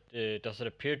 does it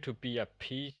appear to be a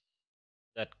piece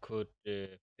that could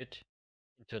fit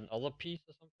into another piece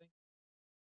or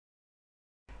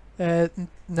something?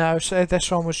 No, so this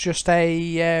one was just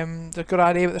a good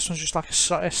idea, but this one's just like a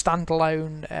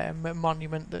standalone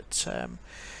monument that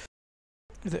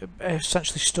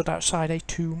essentially stood outside a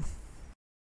tomb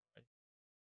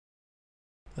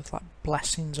with like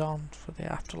blessings on for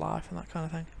the afterlife and that kind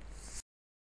of thing.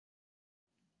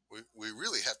 We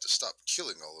really have to stop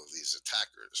killing all of these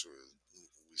attackers.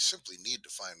 We simply need to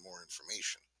find more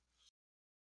information.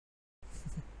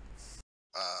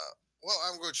 Well,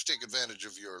 I'm going to take advantage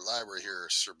of your library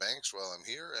here, Sir Banks, while I'm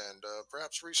here, and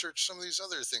perhaps research some of these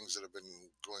other things that have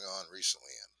been going on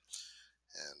recently.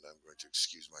 And I'm going to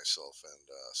excuse myself and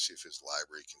see if his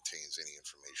library contains any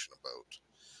information about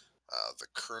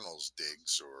the Colonel's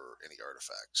digs or any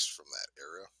artifacts from that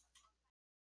era.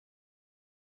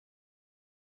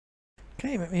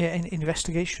 Okay, make me an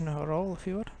investigation or roll if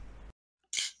you would.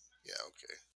 Yeah,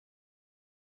 okay.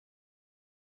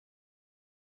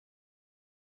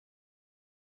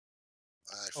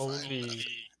 I find nothing,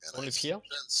 and only I Pierre?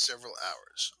 spent several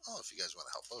hours. Oh, if you guys want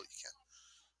to help out, you can.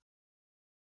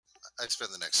 I'd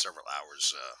spend the next several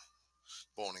hours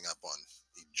boning up on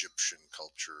Egyptian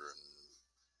culture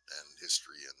and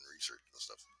history and research and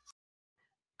stuff.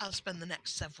 I'll spend the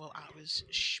next several hours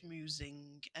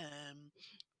schmoozing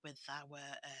with our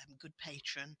good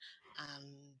patron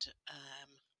and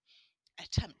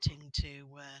attempting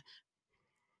to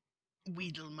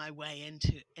wheedle my way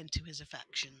into his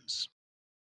affections.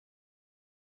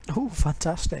 Oh,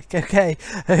 fantastic. Okay,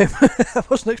 I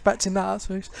wasn't expecting that.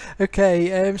 So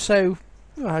okay, so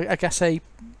I guess a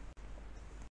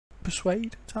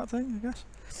persuade type thing, I guess.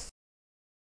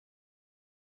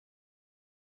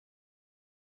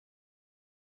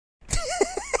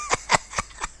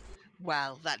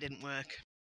 Well, that didn't work.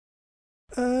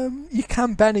 You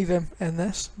can Benny them in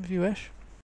this if you wish.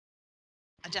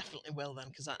 I definitely will then,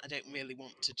 because I don't really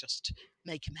want to just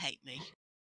make him hate me.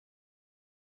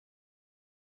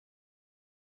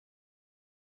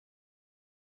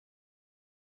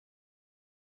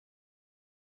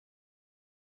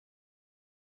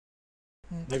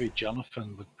 Maybe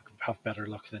Jonathan would have better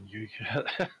luck than you.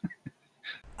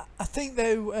 I think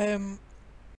though,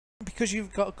 because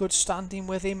you've got a good standing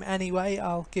with him anyway,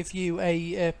 I'll give you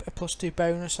a +2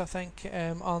 bonus, I think,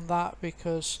 on that,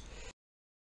 because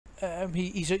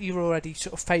you're already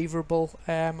sort of favourable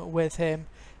with him,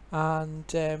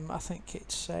 and I think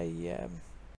it's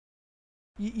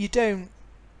you don't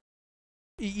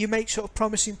you make sort of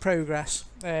promising progress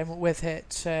with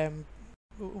it.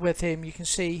 With him, you can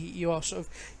see you are sort of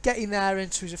getting there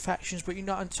into his affections, but you're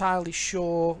not entirely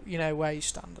sure, where you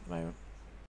stand at the moment.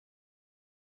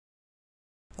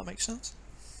 That makes sense.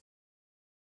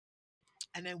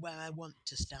 I know where I want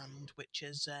to stand, which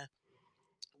is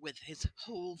with his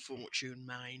whole fortune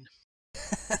mine.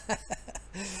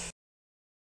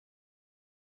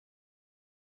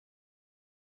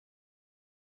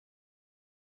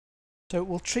 So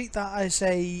we'll treat that as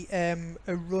a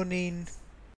running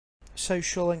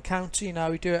social encounter.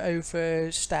 We do it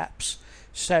over steps.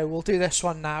 So we'll do this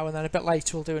one now, and then a bit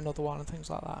later we'll do another one and things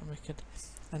like that, and we could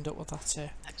end up with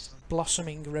that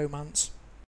blossoming romance.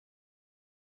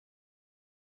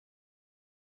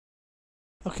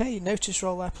 Okay, notice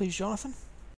roll there, please, Jonathan.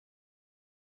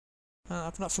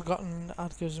 I've not forgotten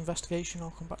Adgar's investigation.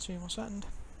 I'll come back to you in a second.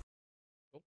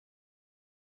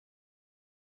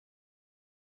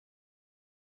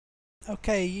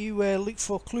 Okay, you look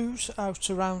for clues out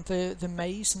around the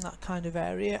maze and that kind of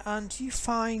area, and you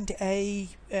find a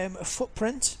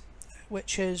footprint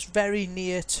which is very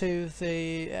near to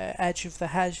the edge of the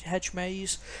hedge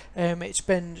maze. It's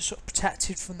been sort of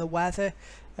protected from the weather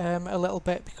a little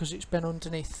bit because it's been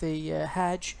underneath the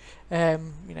hedge.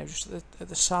 Just at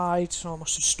the side, so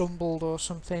almost have stumbled or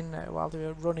something while they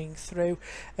were running through.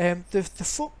 The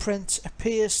footprint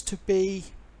appears to be.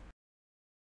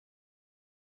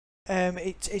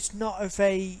 It's not of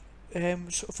a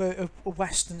sort of a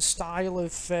Western style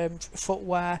of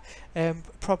footwear,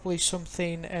 probably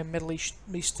something Middle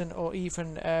Eastern or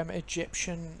even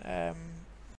Egyptian,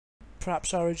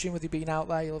 perhaps origin. With you being out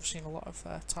there, you'll have seen a lot of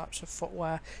types of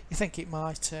footwear. You think it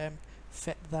might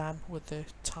fit them with the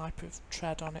type of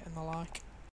tread on it and the like.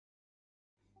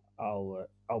 I'll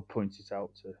point it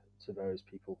out to various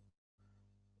people.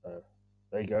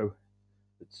 There you go.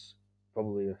 It's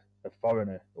probably a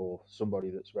foreigner or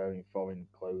somebody that's wearing foreign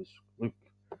clothes. Look,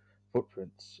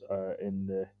 footprints in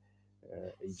the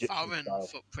Egyptian Foreign style.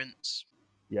 footprints.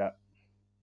 Yeah,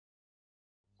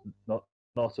 not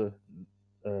a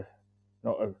uh,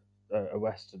 not a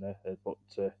Westerner, but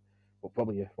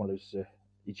probably one of those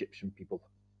Egyptian people.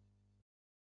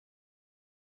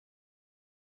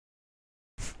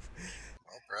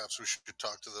 Well, perhaps we should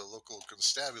talk to the local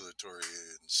constabulary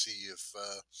and see if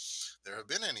there have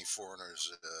been any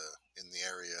foreigners in the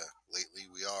area lately.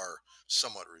 We are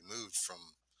somewhat removed from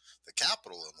the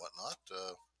capital and whatnot.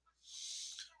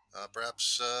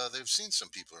 Perhaps they've seen some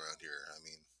people around here. I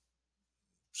mean,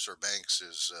 Sir Banks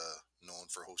is known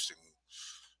for hosting,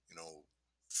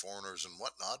 foreigners and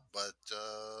whatnot, but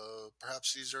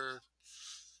perhaps these are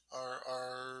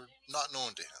not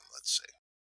known to him. Let's say.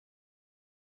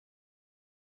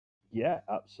 Yeah,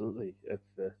 absolutely. If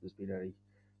there's been any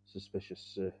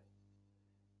suspicious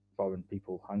foreign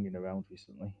people hanging around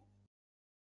recently.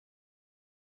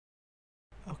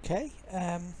 Okay.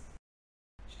 In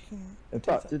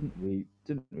fact, didn't we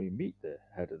meet the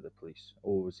head of the police,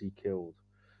 or was he killed?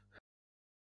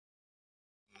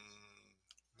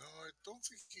 No, I don't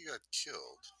think he got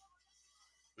killed.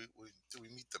 Did we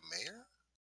meet the mayor?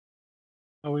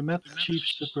 Oh, we met Chief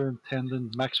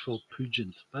Superintendent Maxwell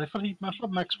Pugent, but I thought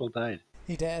Maxwell died.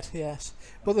 He did, yes.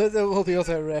 But there will be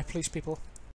other police people.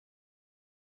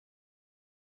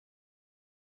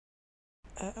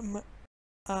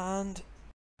 And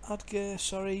Adgar,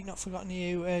 sorry, not forgotten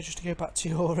you. Just to go back to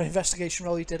your investigation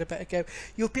role you did a bit ago,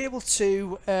 you'll be able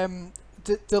to.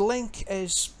 The link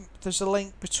is there's a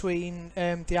link between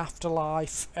the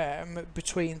afterlife,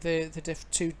 between the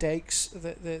two digs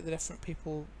that the different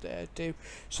people do.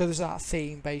 So there's that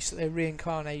theme, basically,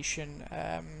 reincarnation,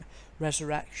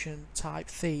 resurrection type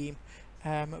theme,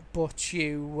 but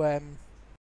you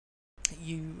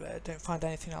don't find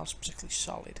anything else particularly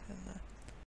solid in there.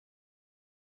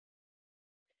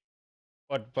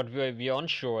 But we're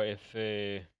unsure if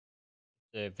the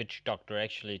witch doctor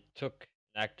actually took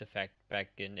an artifact back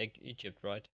in Egypt,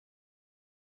 right?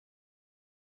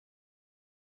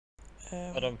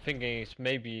 What I'm thinking is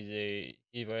maybe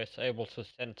he was able to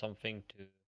send something to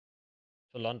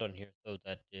London here so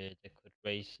that they could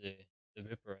raise the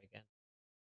Ripper again.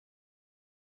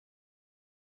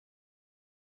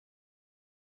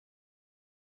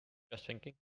 Just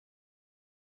thinking.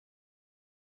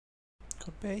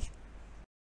 Could be.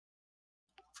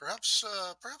 Perhaps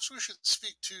we should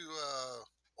speak to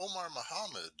Omar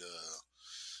Muhammad.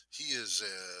 He is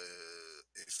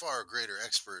a far greater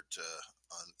expert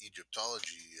on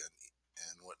Egyptology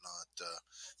and whatnot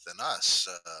than us.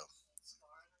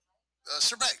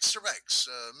 Sir Banks,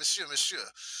 Monsieur,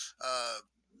 uh,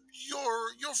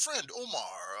 your friend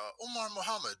Omar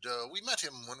Mohammed. We met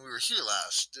him when we were here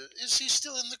last. Is he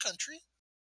still in the country?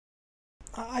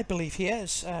 I believe he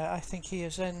is. I think he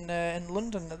is in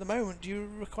London at the moment. Do you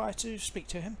require to speak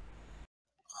to him?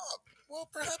 Well,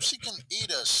 perhaps he can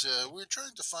aid us. We're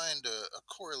trying to find a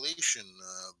correlation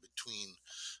between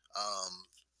um,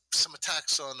 some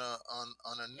attacks on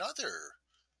another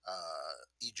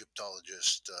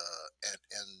Egyptologist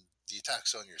and the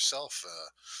attacks on yourself.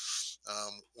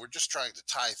 We're just trying to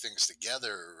tie things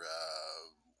together.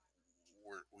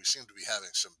 We seem to be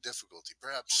having some difficulty.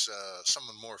 Perhaps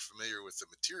someone more familiar with the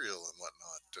material and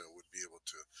whatnot would be able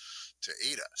to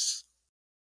aid us.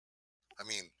 I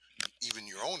mean, even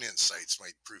your own insights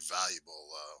might prove valuable.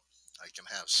 I can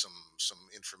have some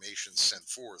information sent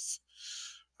forth,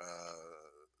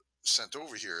 sent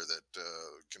over here that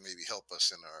can maybe help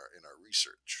us in our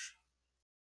research.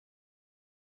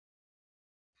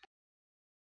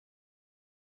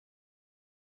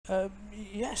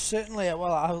 Yes, certainly.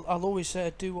 Well, I'll always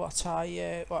do what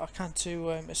I can to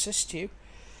assist you.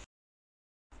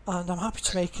 And I'm happy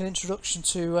to make an introduction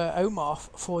to Omar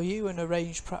for you and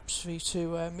arrange perhaps for you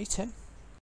to meet him.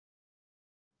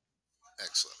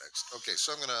 Excellent, excellent. Okay,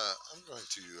 so I'm going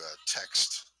to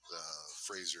text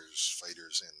Fraser's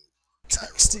fighters in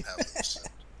Cairo Text and have them send.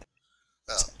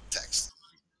 Well, text.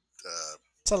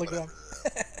 Telegram.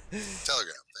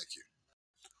 Telegram. Thank you.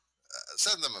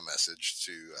 Send them a message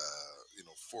to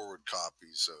forward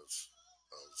copies of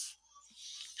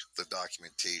the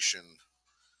documentation,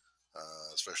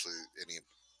 especially any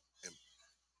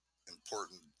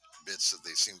important bits that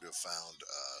they seem to have found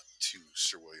to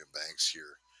Sir William Banks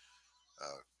here,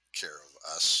 care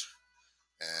of us,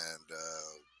 and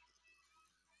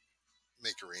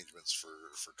make arrangements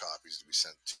for copies to be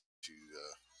sent to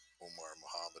Omar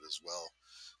Muhammad as well.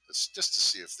 It's just to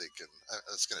see if they can.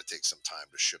 It's going to take some time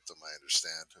to ship them. I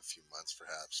understand, a few months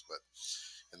perhaps, but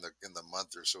in the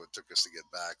month or so it took us to get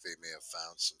back, they may have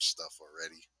found some stuff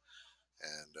already,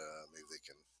 and maybe they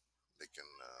can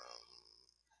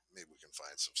maybe we can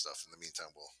find some stuff. In the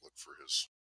meantime, we'll look for his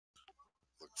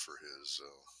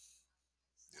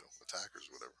attackers,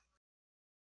 whatever.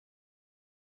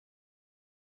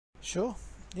 Sure.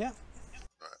 Yeah.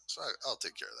 All right, so I'll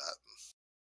take care of that.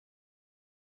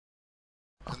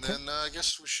 And Okay. then I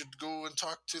guess we should go and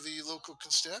talk to the local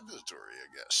constabulary, I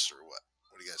guess, or what?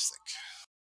 What do you guys think?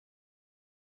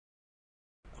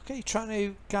 Okay, trying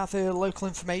to gather local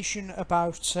information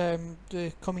about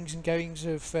the comings and goings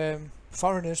of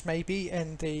foreigners, maybe,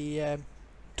 in the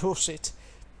Dorset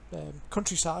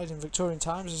countryside in Victorian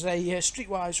times as a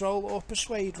streetwise role or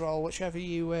persuade role, whichever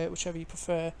you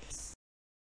prefer.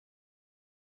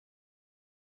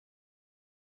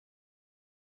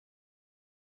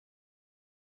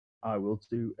 I will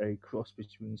do a cross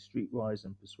between Streetwise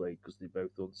and Persuade because they're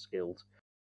both unskilled.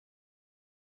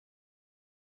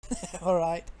 All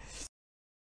right.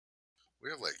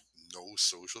 We have like no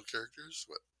social characters.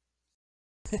 What?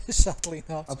 Sadly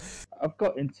not. I've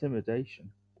got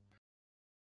intimidation.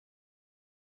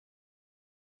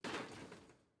 I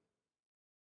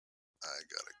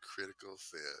got a critical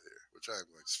failure, which I'm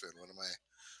going to spend one of my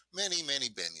many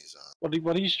bennies on.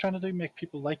 What are you trying to do? Make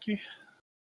people like you?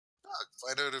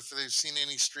 Find out if they've seen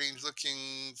any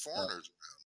strange-looking foreigners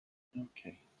around.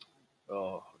 Okay.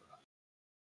 Oh,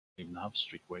 even have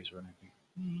streetways or anything.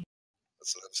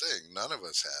 That's what I'm saying. None of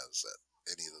us has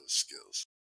any of those skills.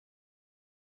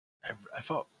 I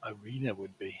thought Arena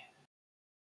would be.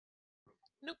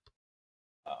 Nope.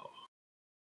 Oh.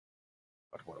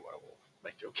 What?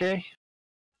 Like, okay.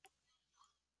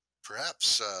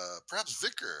 Perhaps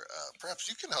Vicar, perhaps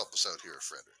you can help us out here,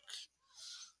 Frederick.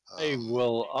 I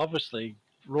will obviously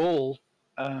roll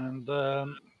and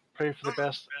pray for the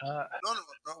best. No.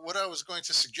 What I was going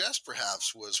to suggest,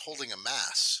 perhaps, was holding a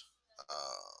mass,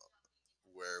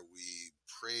 where we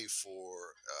pray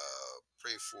for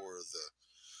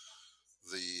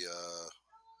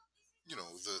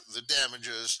the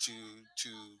damages to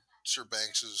Sir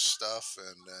Banks's stuff,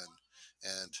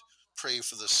 and pray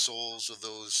for the souls of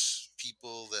those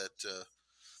people that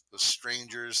those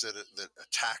strangers that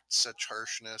attacked such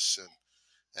harshness,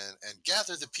 and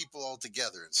gather the people all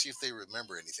together and see if they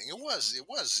remember anything. It was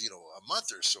a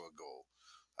month or so ago,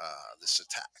 this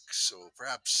attack. So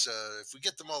perhaps if we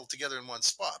get them all together in one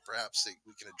spot, perhaps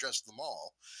we can address them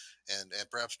all, and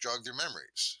perhaps jog their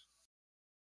memories.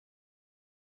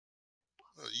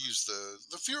 Use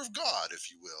the fear of God, if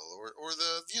you will, or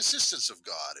the assistance of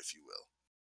God, if you will.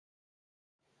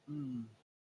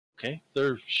 Okay,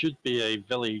 there should be a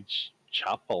village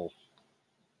chapel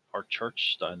or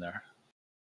church down there.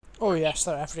 Oh yes,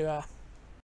 they're everywhere.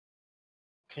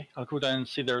 Okay, I'll go down and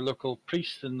see their local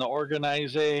priest and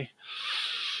organize a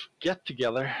get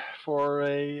together for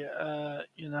a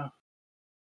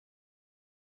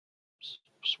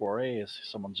soiree, as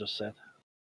someone just said.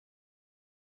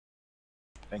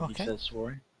 I think he said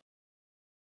soiree. I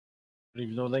don't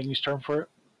even know the English term for it.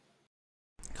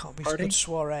 Can't be Party? a good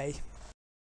soiree.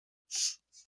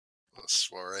 Well,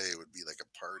 soiree would be like a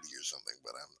party or something,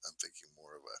 but I'm thinking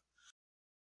more of a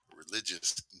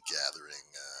religious gathering.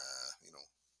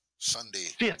 Sunday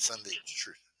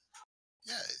church.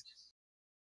 Yeah,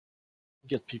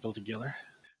 Get people together.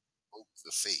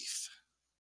 the faith.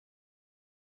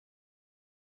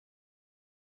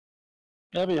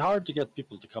 Yeah, it'd be hard to get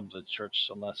people to come to the church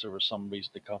unless there was some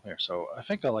reason to come here. So I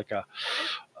think I like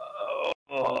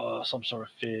some sort of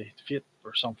faith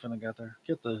or something like that there.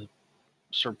 Get the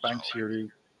Sir Banks here to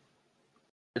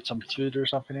get some food or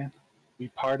something in. We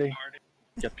party,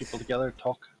 get people together,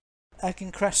 talk. Egg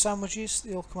and cress sandwiches.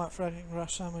 They all come out for egg and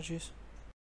cress sandwiches.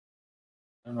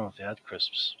 I don't know if they had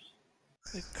crisps.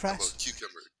 Cress. How about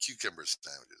cucumber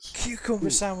sandwiches? Cucumber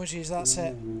sandwiches. That's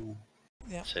it.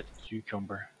 Yeah. Said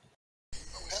cucumber.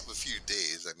 Well, we have a few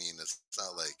days. I mean, it's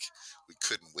not like we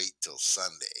couldn't wait till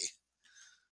Sunday.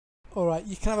 All right,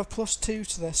 you can have a +2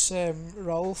 to this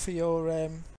roll for your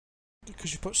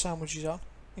because you put sandwiches on.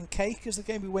 And cake, is there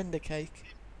going to be window cake?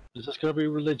 Is this going to be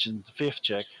religion? The faith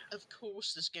check? Of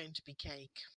course, there's going to be cake.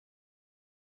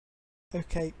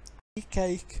 Okay,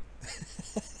 cake.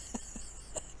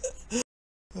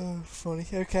 Oh, funny.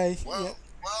 Okay. Well, yeah.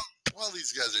 while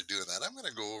these guys are doing that, I'm going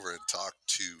to go over and talk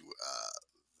to the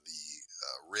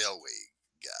railway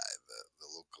guy, the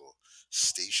local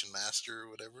station master or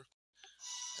whatever,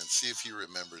 and see if he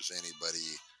remembers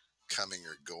anybody coming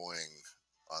or going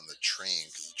on the train,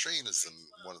 because the train is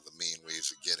one of the main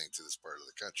ways of getting to this part of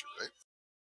the country, right?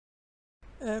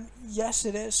 Yes,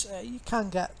 it is. You can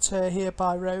get here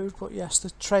by road, but yes, the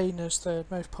train is the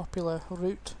most popular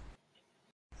route.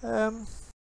 They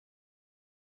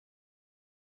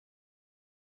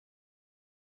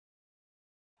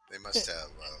must have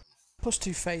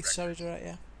 +2 faith, sorry, direct,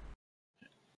 yeah.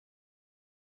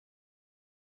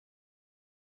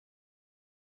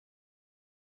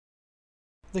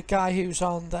 The guy who's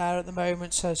on there at the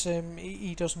moment says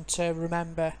he doesn't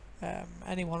remember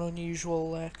anyone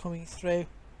unusual coming through.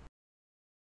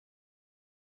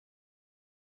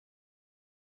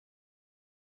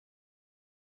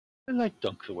 I like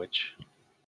Dunk the Witch.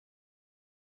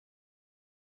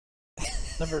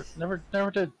 Never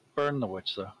did burn the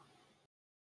witch though.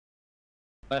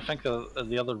 I think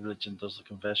the other religion does the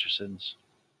confess your sins.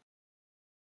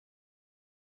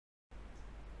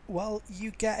 Well,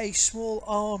 you get a small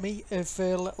army of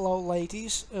little old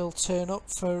ladies who'll turn up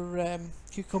for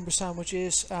cucumber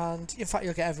sandwiches, and in fact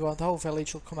you'll get everyone, the whole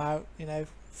village will come out,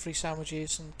 free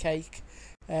sandwiches and cake,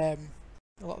 a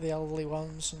lot of the elderly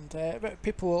ones, and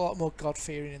people were a lot more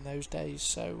God-fearing in those days,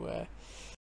 so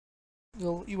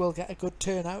you will get a good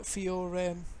turnout for your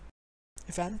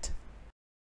event.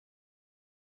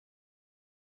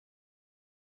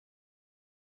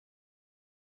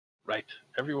 Right,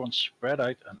 everyone spread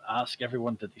out and ask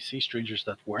everyone did they see strangers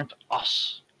that weren't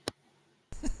us.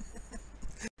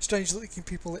 Strange looking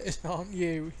people that aren't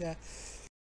you, yeah.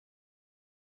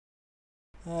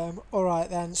 Alright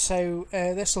then, so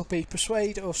this will be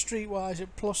Persuade or Streetwise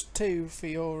at +2 for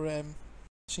your,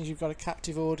 since you've got a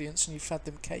captive audience and you've fed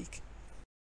them cake.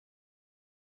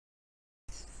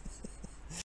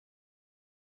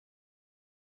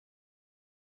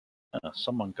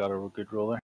 Someone got a good roll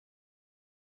there.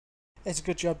 It's a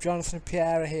good job Jonathan and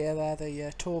Pierre are here, they're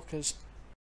the talkers.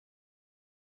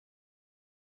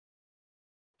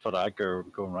 Thought Edgar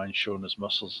going around showing his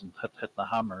muscles and hitting a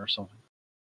hammer or something.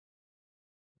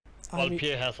 Well,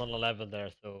 Pierre has an 11 there,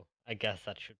 so I guess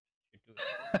that should do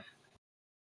it.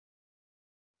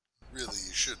 Really,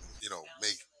 you shouldn't,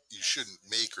 you shouldn't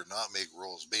make or not make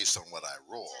rolls based on what I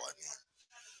roll. I mean,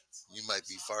 you might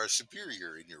be far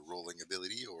superior in your rolling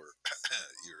ability or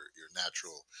your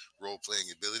natural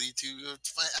role-playing ability to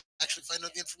actually find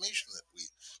out the information that we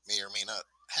may or may not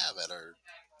have at our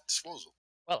disposal.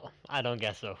 Well, I don't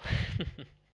guess so. You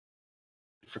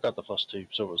forgot the +2,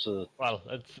 so it was a... Well,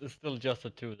 it's still just a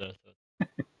 2 there. So.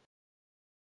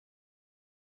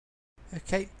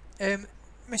 Okay,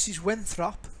 Mrs.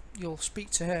 Winthrop, you'll speak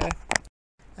to her.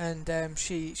 And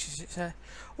she said,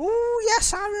 "Oh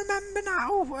yes, I remember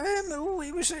now.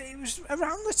 It was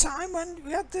around the time when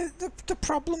we had the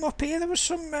problem up here. There was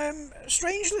some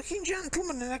strange-looking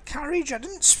gentlemen in a carriage. I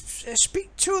didn't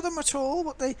speak to them at all,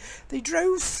 but they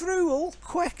drove through all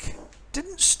quick.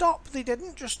 Didn't stop. They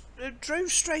didn't just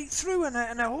drove straight through in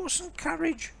a horse and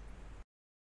carriage."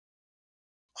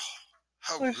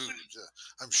 How rude!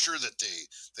 I'm sure that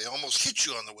they almost hit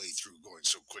you on the way through, going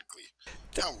so quickly.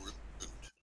 How rude!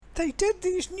 They did.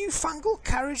 These newfangled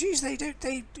carriages. They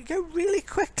go really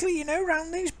quickly, you know,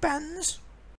 round these bends.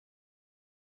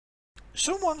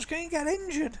 Someone's going to get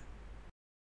injured.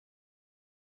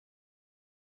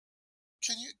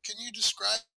 Can you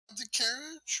describe the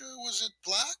carriage? Was it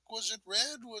black? Was it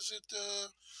red?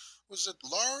 Was it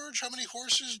large? How many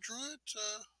horses drew it?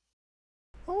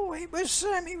 Oh, it was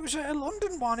a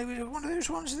London one. It was one of those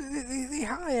ones that they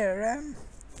hire.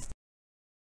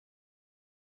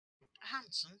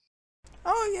 Handsome.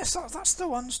 Oh yes, that's the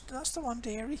one. That's the one,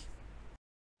 dearie.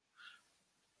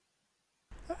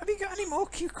 Have you got any more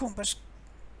cucumbers?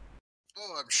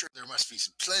 Oh, I'm sure there must be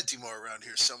plenty more around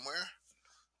here somewhere.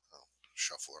 I'll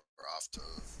shuffle her off to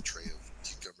a tray of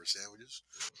cucumber sandwiches.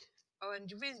 Oh, and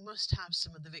you really must have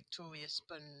some of the Victoria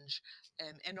sponge,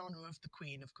 in honour of the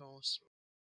Queen, of course.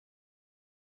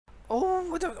 Oh,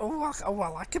 I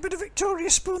like a bit of Victoria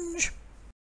sponge.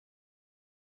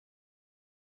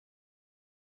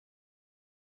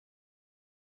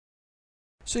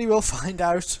 So you will find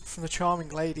out from the charming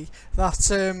lady that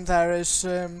there is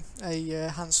a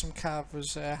hansom cab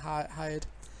was hired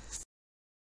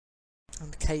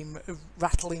and came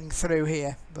rattling through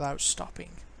here without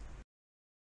stopping.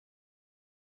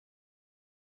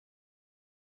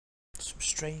 Some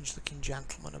strange-looking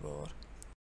gentleman aboard.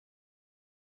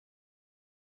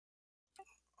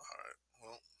 Alright,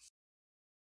 well.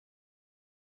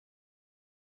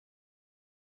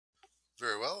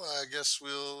 Very well, I guess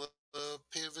we'll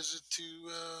pay a visit to,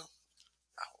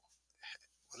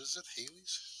 what is it,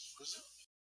 Haley's? What is it?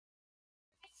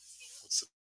 What's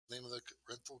the name of the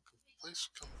rental place?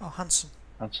 Oh, handsome.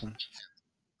 Hanson.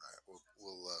 Alright,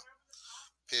 we'll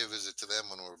pay a visit to them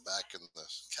when we're back in the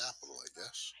capital, I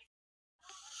guess.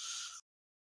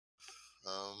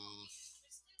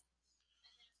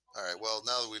 Alright, well,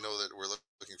 now that we know that we're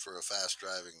looking for a fast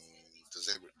driving,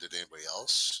 did anybody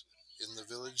else in the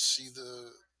village see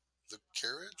the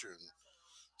carriage and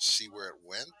see where it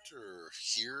went, or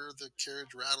hear the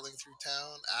carriage rattling through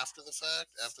town after the fact,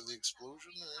 after the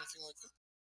explosion, or anything like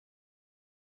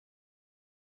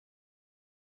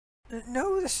that?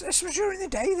 No, this was during the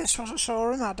day. This was I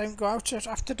saw him. I don't go out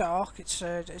after dark. It's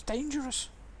dangerous.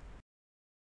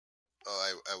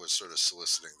 Oh, I was sort of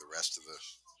soliciting the rest of the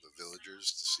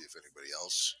villagers to see if anybody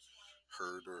else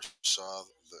heard or saw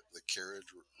the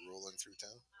carriage rolling through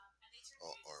town,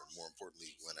 or more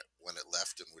importantly, when it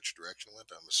left and which direction it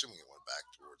went. I'm assuming it went back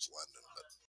towards London, but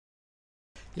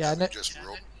Yeah, having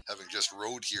just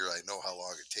rode here, I know how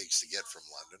long it takes to get from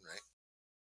London, right?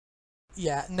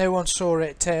 yeah. No one saw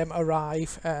it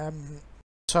arrive.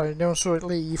 Sorry, no one saw it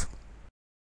leave.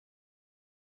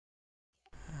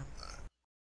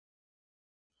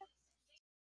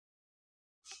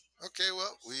 Okay,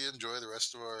 well, we enjoy the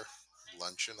rest of our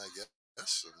luncheon, I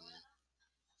guess,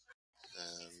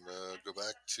 and go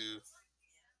back to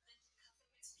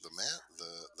the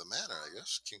manor, I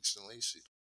guess, Kingston Lacey.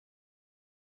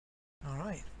 All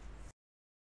right.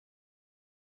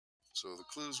 So the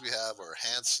clues we have are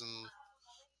Hanson,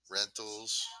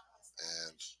 rentals,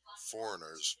 and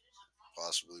foreigners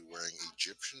possibly wearing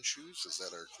Egyptian shoes. Is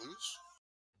that our clues?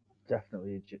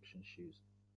 Definitely Egyptian shoes.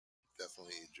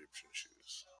 Definitely Egyptian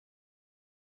shoes.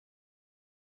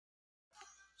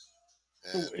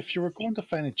 So, And if you were going to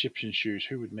find Egyptian shoes,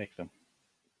 who would make them?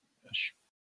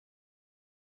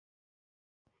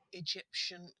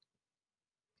 Egyptian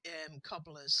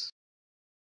cobblers.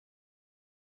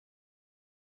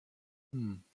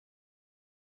 Hmm.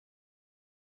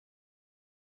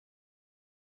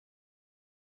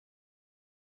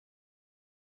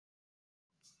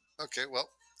 okay, well,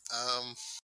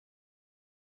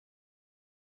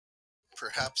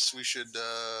 perhaps we should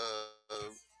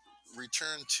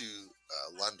return to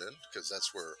London, because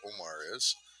that's where Omar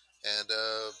is, and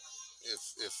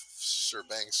if Sir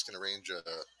Banks can arrange an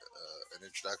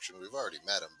introduction, we've already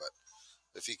met him, but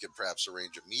if he could perhaps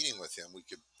arrange a meeting with him, we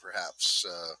could perhaps.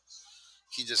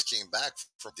 He just came back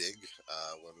from Dig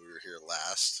when we were here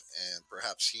last, and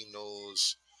perhaps he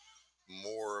knows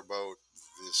more about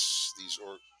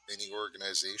any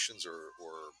organizations or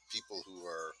people who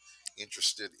are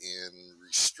interested in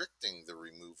restricting the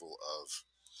removal of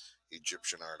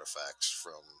Egyptian artifacts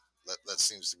from. That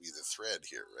seems to be the thread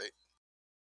here, right?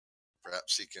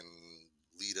 perhaps he can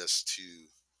lead us to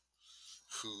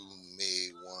who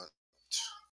may want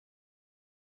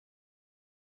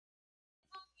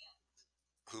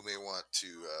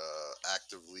to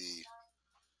actively,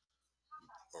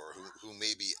 or who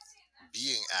may be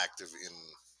being active in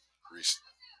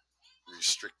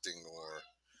restricting or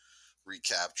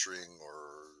recapturing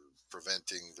or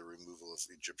preventing the removal of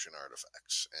Egyptian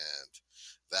artifacts. And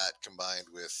that, combined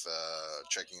with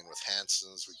checking in with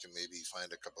Hanson's, we can maybe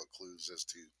find a couple of clues as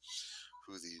to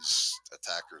who these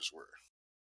attackers were.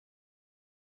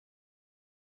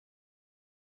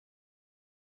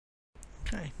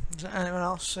 Okay. Is there anyone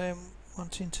else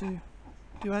wanting to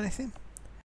do anything?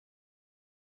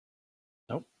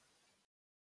 Nope.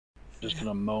 Just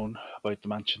gonna moan about the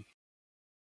mansion.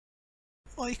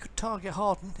 Well, you could target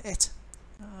Harden,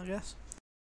 I guess.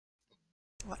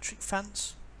 Electric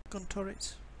fence, gun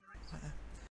turrets. Alright.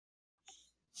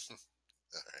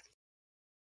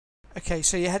 Okay,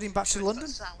 so you're heading back to London?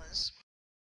 Sellers.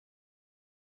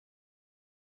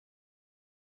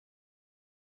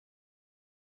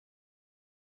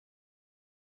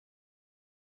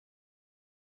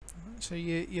 So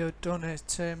you're done at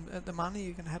the manor,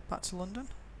 you're going to head back to London?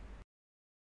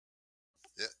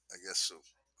 Yeah, I guess so.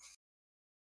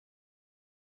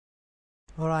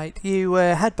 Alright, you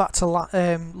head back to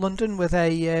London with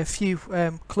a few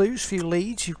clues, few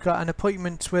leads. You've got an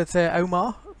appointment with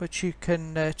Omar, which you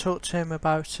can talk to him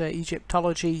about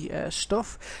Egyptology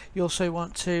stuff. You also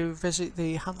want to visit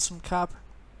the Hansom Cab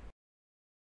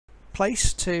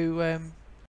place to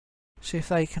see if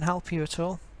they can help you at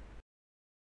all.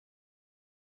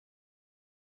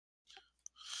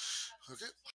 Okay.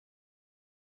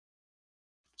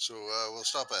 So we'll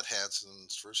stop at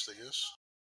Hanson's first, I guess.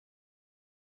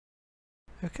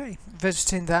 Okay,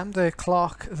 visiting them, the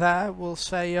clerk there will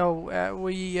say, oh,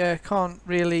 we can't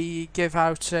really give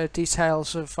out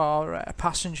details of our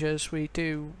passengers. We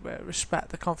do respect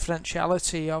the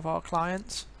confidentiality of our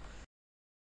clients.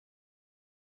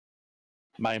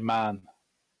 My man,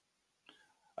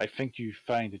 I think you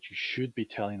find that you should be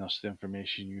telling us the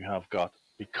information you have got,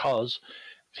 because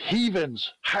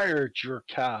heathens hired your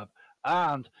cab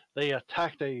and they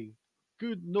attacked a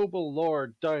good noble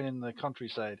lord down in the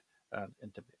countryside and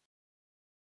intimidated.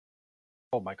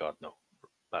 Oh my god, no,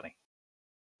 Benny.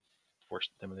 Worst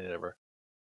intimidated ever.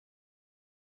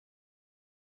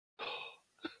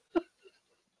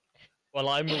 Well,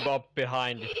 I move up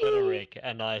behind Frederick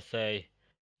and I say,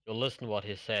 "You listen what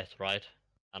he says, right?"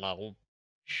 And I'll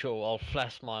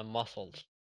flash my muscles.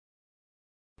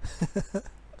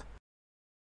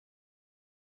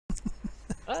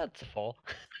 That's a fall.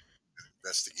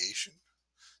 Investigation?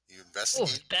 You Oh,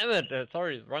 investigate? damn it!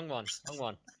 Sorry, wrong one.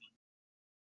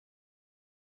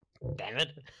 Damn it!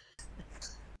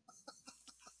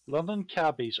 London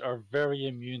cabbies are very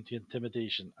immune to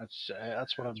intimidation.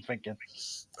 That's what I'm thinking.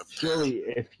 Surely,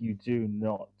 if you do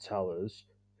not tell us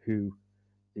who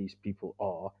these people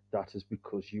are, that is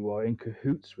because you are in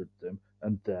cahoots with them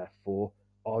and therefore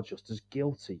are just as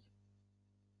guilty.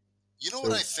 You know So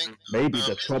what I think? maybe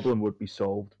the problem would be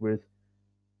solved with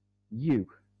you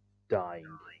dying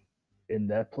in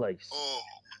their place. Oh,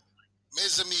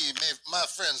 mes amis, my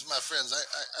friends,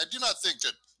 I do not think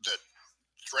that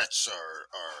threats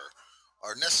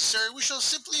are necessary. We shall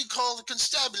simply call the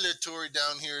constabulary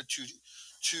down here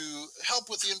to help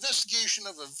with the investigation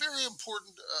of a very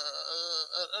important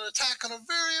an attack on a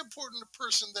very important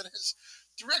person that has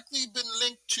directly been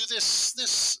linked to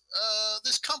this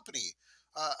company.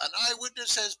 An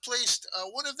eyewitness has placed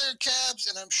one of their cabs,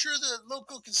 and I'm sure the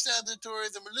local constabulary,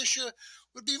 the militia,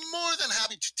 would be more than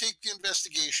happy to take the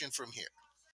investigation from here.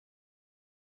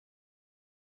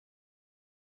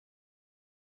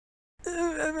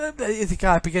 The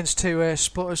guy begins to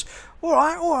sputters. All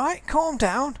right, calm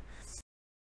down.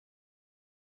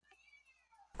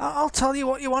 I'll tell you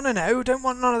what you want to know. Don't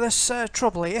want none of this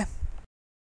trouble here.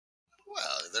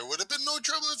 Well, there would have been no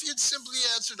trouble if you'd simply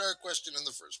answered our question in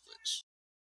the first place.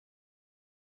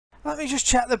 Let me just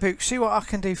check the book, see what I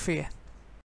can do for you.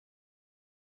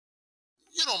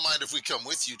 You don't mind if we come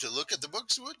with you to look at the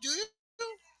books, do you?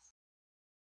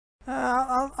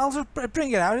 I'll just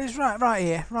bring it out. It's right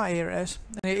here. Right here it is.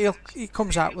 And he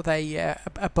comes out with a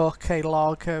book, a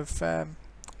log of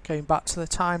going back to the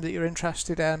time that you're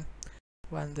interested in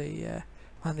when the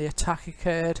attack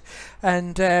occurred,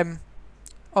 and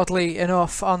oddly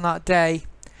enough, on that day,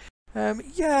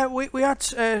 Yeah, we had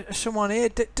someone here.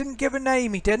 Didn't give a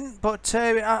name, he didn't, but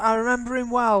I remember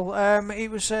him well. He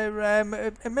was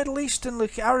a Middle Eastern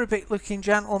looking, Arabic looking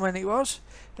gentleman. He was.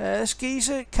 This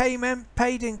geezer came in,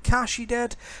 paid in cash. He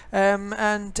did, and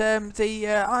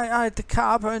I had the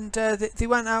cab, and they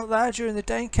went out there during the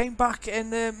day and came back in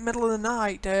the middle of the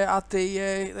night. Had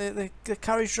the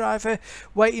carriage driver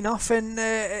waiting off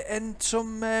in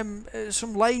some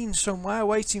lane somewhere,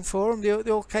 waiting for them. They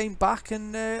all came back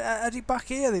and headed back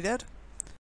here. They did.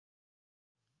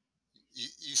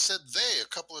 You said they a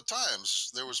couple of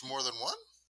times. There was more than one?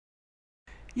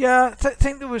 Yeah, I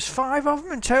think there was 5 of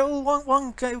them in total.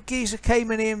 One geezer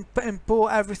came in here and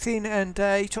bought everything, and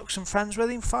he took some friends with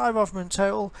him. 5 of them in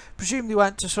total. Presume they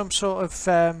went to some sort of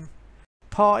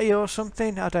party or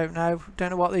something. I don't know. Don't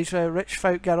know what these rich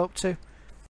folk get up to.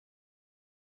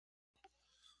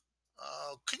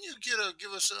 Can you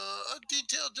give us a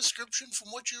detailed description from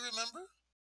what you remember?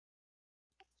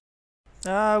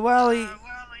 Well,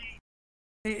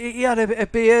 he had a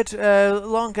beard,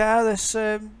 long hair. This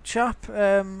chap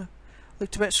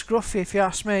looked a bit scruffy, if you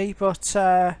ask me, but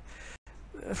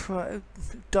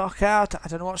dark hair. I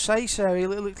don't know what to say. So he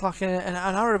looked like an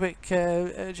Arabic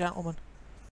gentleman.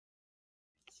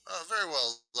 Very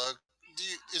well.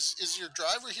 Is your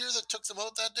driver here that took them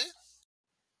out that day?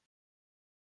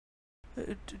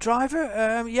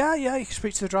 Driver? Yeah, you can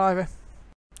speak to the driver.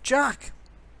 Jack!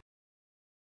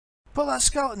 Put that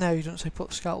scalpel. No, he doesn't say put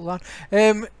the scalpel down.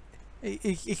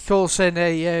 He calls in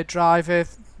a driver,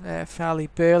 fairly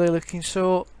burly looking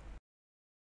sort.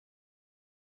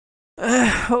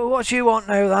 What do you want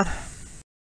now then?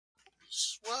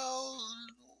 Well,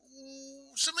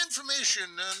 some information,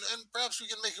 and perhaps we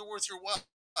can make it worth your while.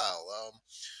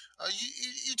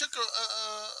 You took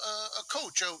a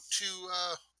coach out to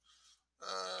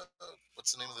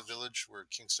what's the name of the village where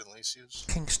Kingston Lacey is?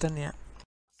 Kingston, yeah.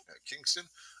 Kingston.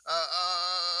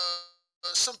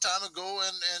 Some time ago,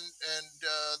 and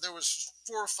there was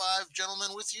 4 or 5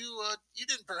 gentlemen with you. You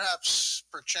didn't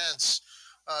perchance,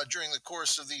 during the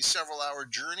course of the several-hour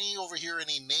journey, overhear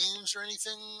any names or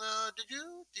anything? Did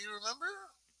you? Do you remember?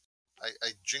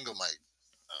 I jingle my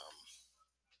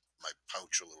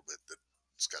pouch a little bit.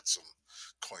 That's got some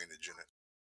coinage in it.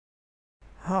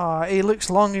 Oh, he looks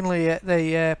longingly at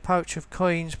the pouch of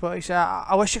coins, but he said,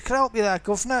 I wish I could help you there,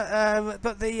 Governor,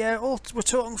 but they all were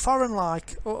talking foreign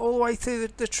like, all the way through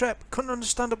the trip. Couldn't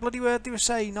understand a bloody word they were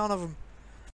saying, none of them.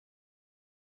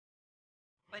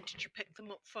 When did you pick them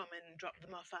up from and drop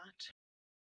them off at?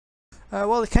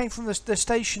 Well, they came from the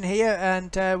station here,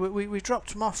 and we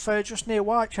dropped them off just near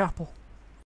Whitechapel.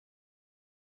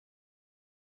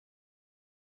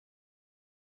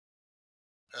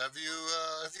 Have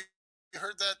you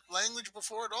heard that language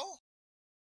before at all?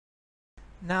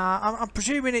 Nah, I'm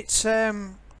presuming it's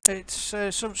some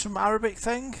Arabic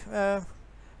thing.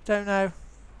 Don't know.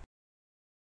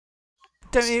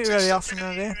 Don't hear it very often,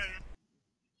 do you?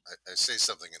 I say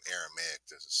something in Aramaic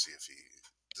to see if he.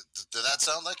 Did that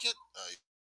sound like it?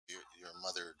 Your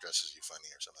mother addresses you funny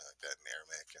or something like that in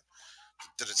Aramaic.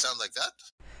 Did it sound like that?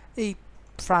 He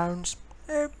frowns.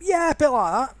 Yeah, a bit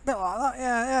like that.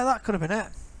 Yeah, that could have been it.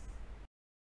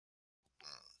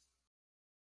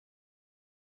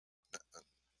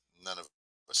 None of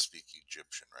us speak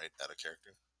Egyptian, right? Out of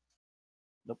character.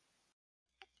 Nope.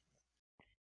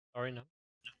 Sorry, no.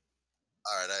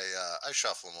 All right, I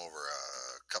shuffle him over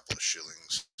a couple of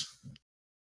shillings.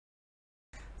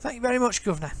 Thank you very much,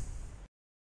 Governor.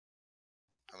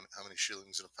 How many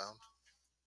shillings in a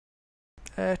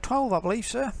pound? 12, I believe,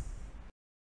 sir.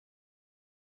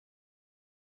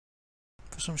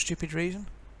 For some stupid reason.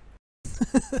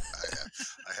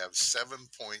 I have 7.6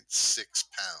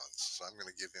 pounds, so I'm going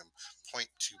to give him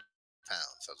 0.2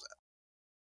 pounds.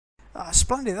 How's that?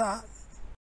 Splendid, that.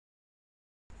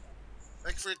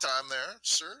 Thank you for your time there,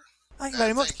 sir. Thank you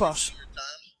very much, boss.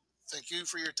 Thank you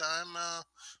for your time,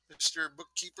 Mr.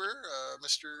 Bookkeeper,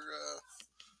 Mr.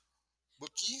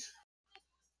 Bookie.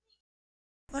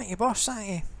 Thank you, boss. Thank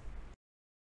you.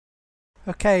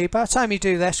 Okay, by the time you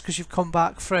do this, because you've come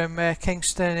back from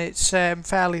Kingston, it's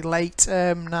fairly late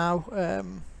now.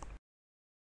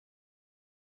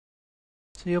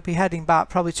 So you'll be heading back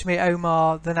probably to meet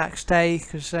Omar the next day,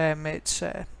 because it's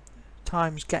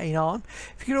time's getting on.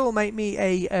 If you could all make me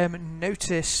a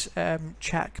notice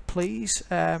check, please.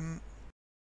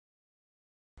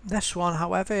 This one,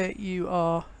 however, you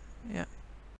are... Yeah.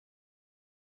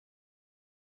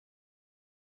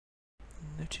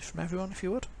 Notice from everyone, if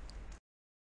you would.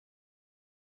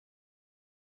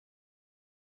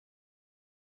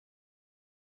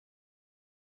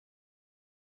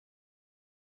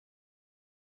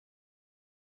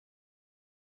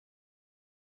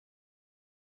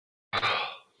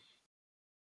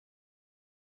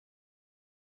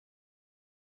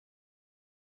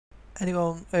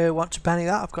 Anyone want to Benny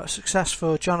that? I've got a success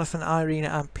for Jonathan, Irina,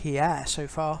 and Pierre so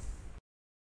far.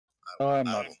 Oh, I'm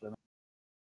I not. will.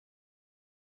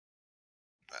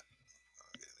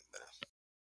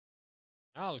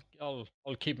 I'll get it better.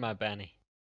 I'll keep my Benny.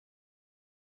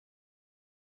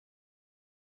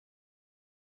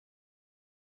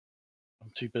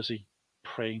 I'm too busy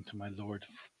praying to my Lord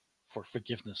for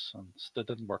forgiveness, and that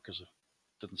didn't work as a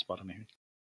didn't spot anything.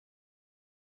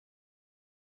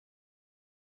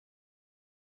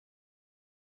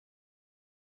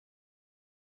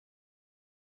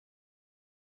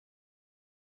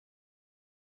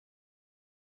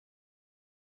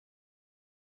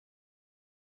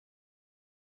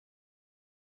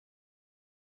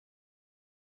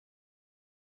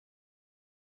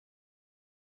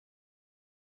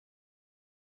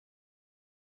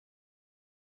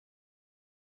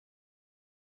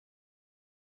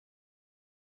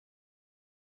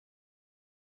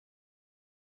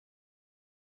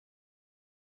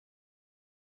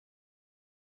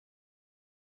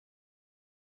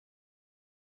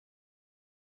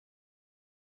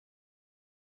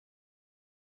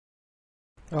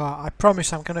 Oh, I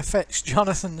promise I'm going to fetch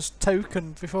Jonathan's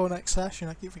token before next session.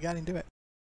 I keep forgetting to do it.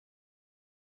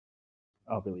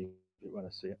 I'll believe it when I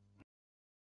see it.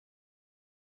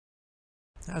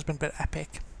 That has been a bit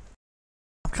epic.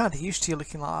 I'm kind of used to you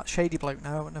looking like that shady bloke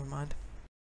now, but never mind.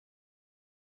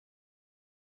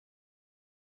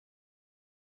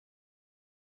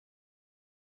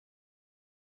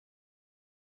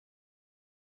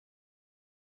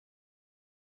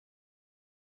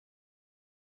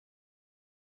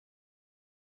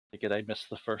 Did I miss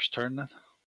the first turn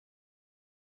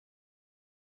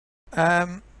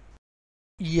then?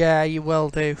 Yeah, you will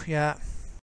do, yeah.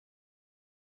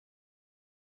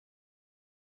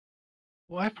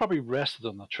 Well, I probably rested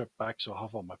on the trip back, so I'll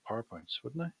have all my PowerPoints,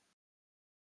 wouldn't I?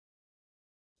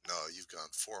 No, you've gone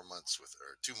 4 months or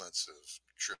 2 months of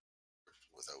trip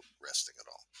without resting at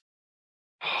all.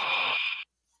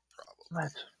 Probably.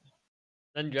 Right.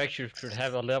 Then you actually should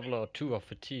have a level or 2 of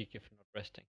fatigue if you're not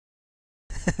resting.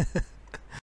 I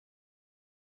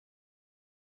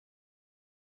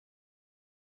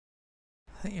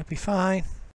think you'll be fine.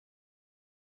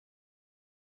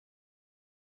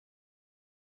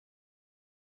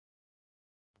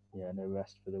 Yeah, no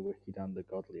rest for the wicked and the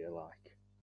godly alike.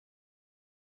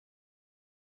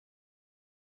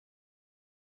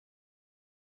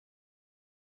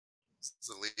 What's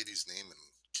the lady's name in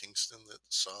Kingston that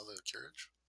saw the carriage?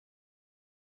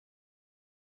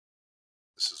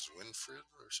 Mrs. Winfred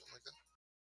or something like that?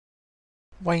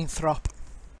 Wainthrop.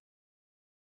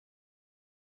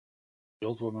 The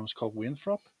old woman was called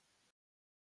Winthrop?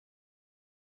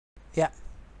 Yeah.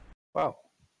 Wow,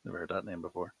 never heard that name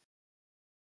before.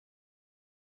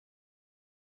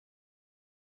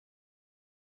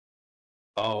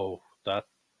 Oh, that.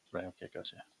 Right, okay,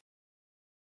 gotcha.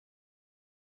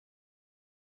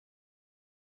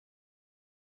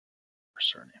 Her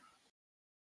surname.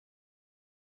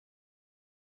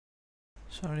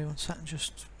 Sorry, one second,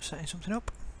 just setting something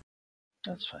up.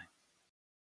 That's fine.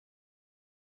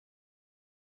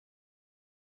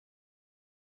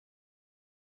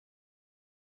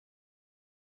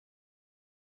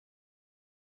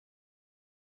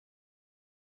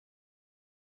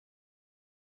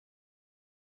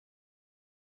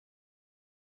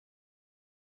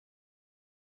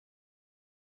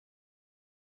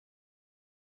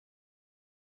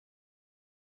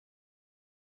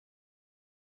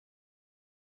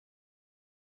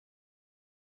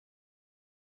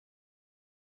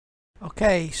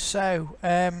 Okay, so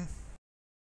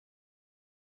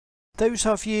those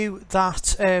of you that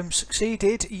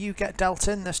succeeded, you get dealt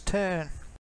in this turn.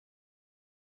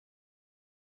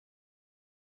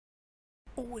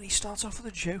 Oh, and he starts off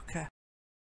with a joker.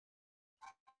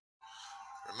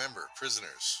 Remember,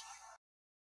 prisoners.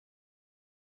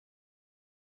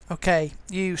 Okay,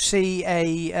 you see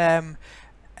a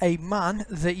man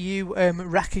that you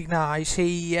recognise.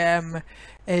 He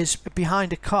is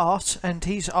behind a cart and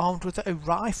he's armed with a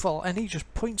rifle, and he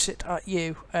just points it at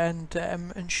you and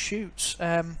shoots.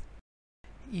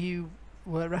 You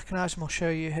will recognise him. I'll show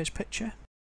you his picture.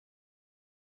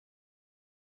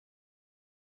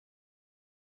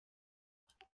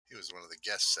 He was one of the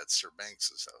guests at Sir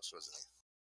Banks's house, wasn't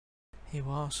he? He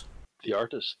was. The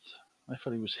artist. I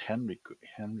thought he was Henrico.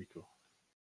 Enrico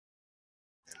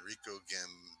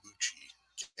Gambuccini.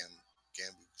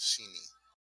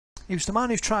 He was the man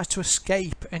who tries to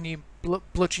escape, and you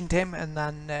bludgeoned him, and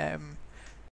then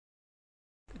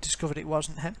discovered it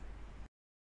wasn't him.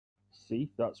 See,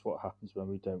 that's what happens when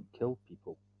we don't kill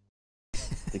people.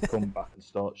 They come back and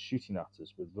start shooting at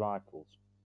us with rifles.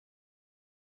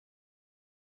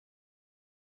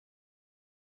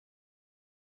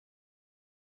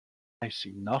 I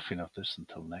see nothing of this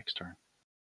until next turn.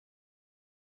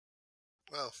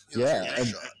 Well, Yeah, if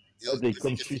and you're they shot,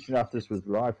 come shooting at us with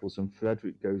rifles, and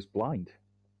Frederick goes blind.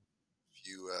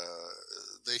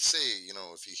 they say,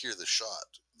 if you hear the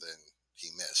shot, then he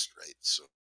missed, right? So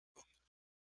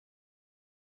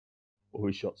Or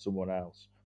he shot someone else.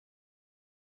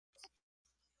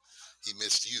 he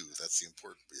missed you. That's the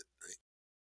important bit, right?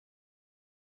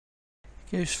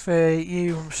 Goes for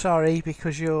you, I'm sorry,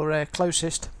 because you're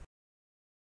closest.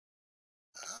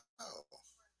 Oh.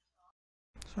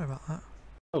 Sorry about that.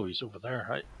 Oh, he's over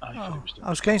there. I thought he was doing I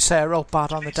was going to say I rolled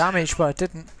bad on the damage, but I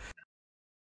didn't.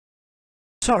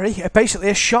 Sorry, basically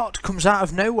a shot comes out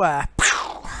of nowhere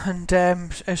and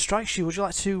strikes you. Would you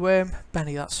like to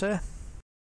Benny that, sir?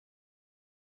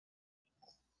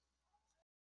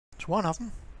 It's one of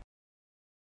them.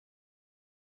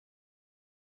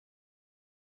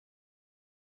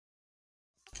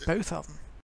 Okay. Both of them.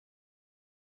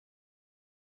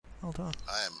 Hold on.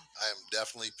 I am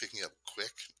definitely picking up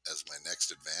quick as my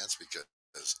next advance because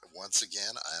once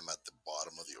again I am at the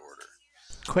bottom of the order.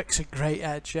 Quick's a great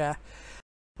edge, yeah.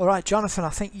 Alright, Jonathan, I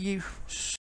think you...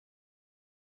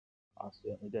 I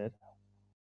certainly did.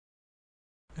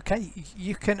 Okay,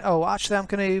 you can... Oh, actually I'm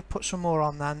going to put some more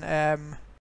on then.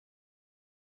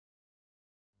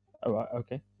 Alright,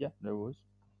 okay. Yeah, no worries.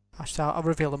 Actually, I'll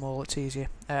reveal them all, it's easier.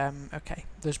 Okay,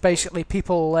 there's basically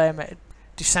people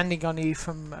descending on you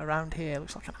from around here.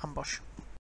 Looks like an ambush.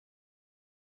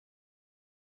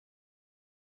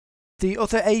 The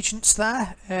other agents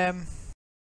there,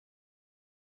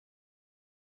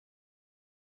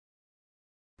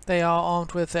 they are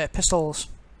armed with pistols.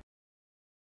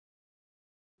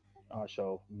 I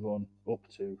shall run up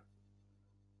to...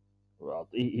 Well,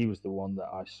 he was the one that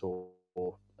I saw.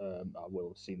 I will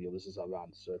have seen the others as I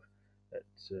ran, so it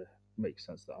makes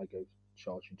sense that I go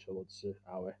charging towards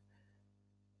our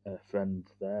friend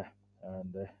there,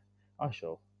 and I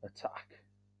shall attack.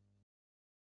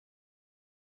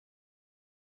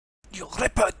 You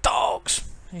ripper dogs!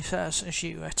 He says as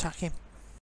you attack him.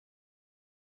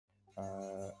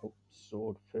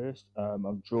 Sword first.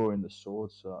 I'm drawing the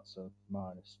sword, so that's a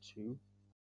 -2.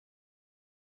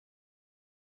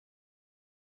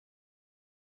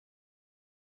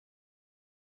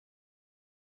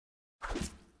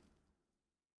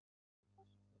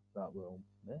 That will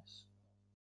miss.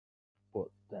 But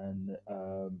then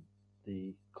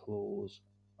the claws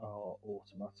are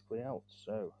automatically out,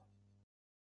 so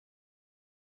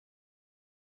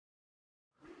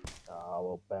I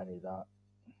will Benny that.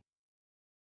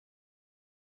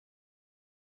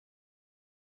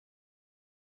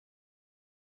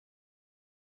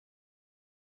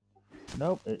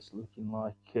 Nope, it's looking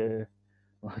like a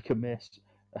miss.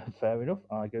 Fair enough.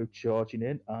 I go charging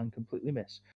in and completely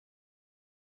miss.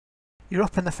 You're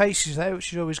up in the faces though,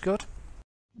 which is always good.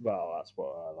 Well, that's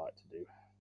what I like to do.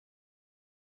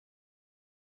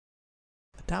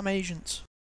 The damn agents.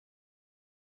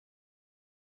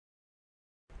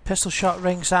 Pistol shot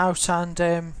rings out and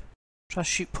tries to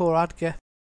shoot poor Adger.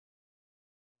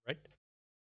 Right.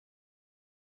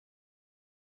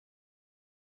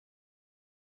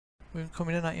 We're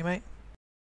coming in at you, mate.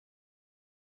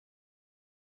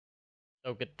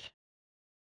 So good.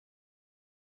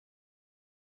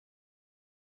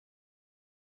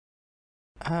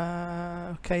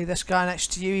 Okay, this guy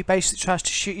next to you, he basically tries to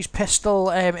shoot his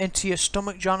pistol into your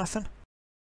stomach, Jonathan.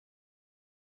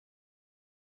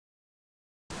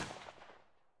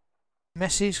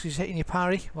 Misses because he's hitting your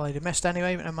parry. Well, he'd have missed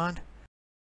anyway, but never mind.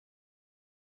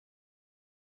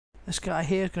 This guy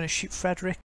here is going to shoot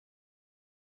Frederick.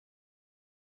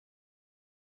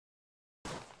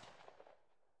 Is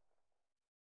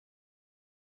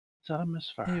that a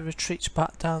misfire? He retreats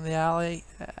back down the alley.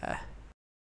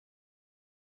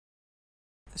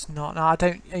 It's not. No,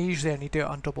 I usually only do it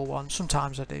on double one.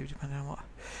 Sometimes I do, depending on what.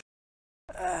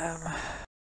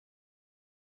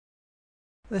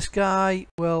 This guy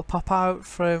will pop out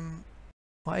from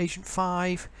Agent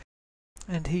 5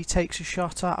 and he takes a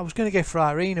shot at... I was going to go for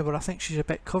Irina, but I think she's a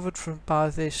bit covered by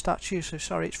the statue, so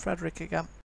sorry, it's Frederick again.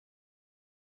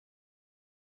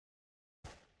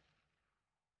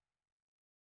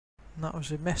 And that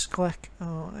was a misclick.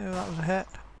 Oh no, that was a hit.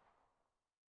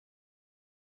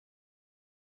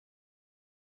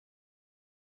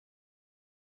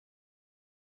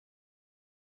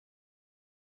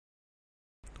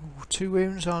 Ooh, 2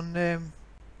 wounds on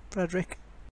Frederick.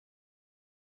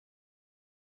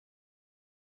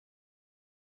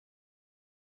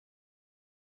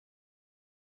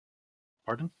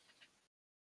 Pardon?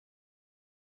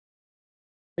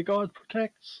 My God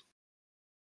protects.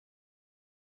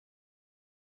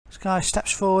 This guy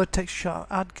steps forward, takes a shot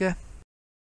at Adger.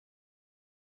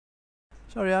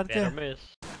 Sorry, Better Adgar. miss.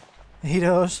 He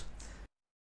does.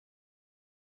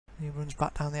 He runs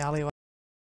back down the alleyway.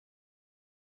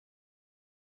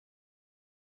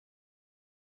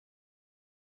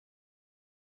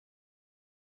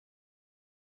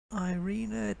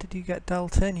 Irina, did you get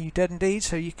dealt in? You did indeed,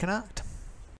 so you can act.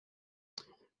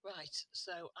 Right,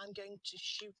 so I'm going to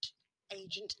shoot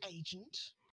Agent.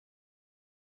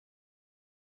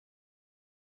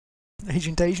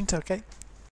 Agent, okay.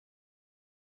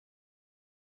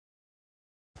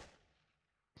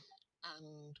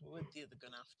 And with the other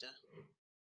gun after.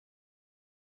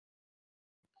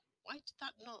 Why did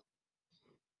that not...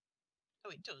 Oh,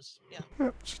 it does, yeah.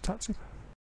 Yep, it's a taxi.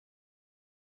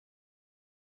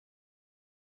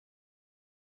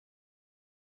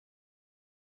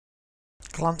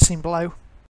 Glancing blow.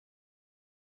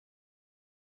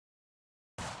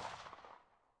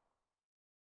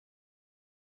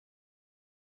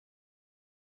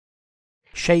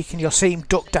 Shaking, you'll see him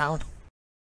duck down.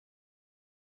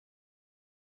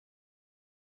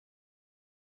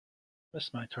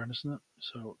 That's my turn, isn't it?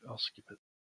 So I'll skip it.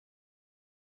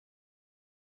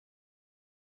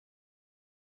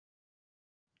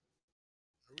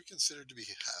 Are we considered to be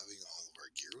having all of our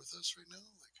gear with us right now?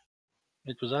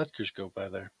 It was Adker's go by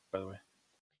there, by the way.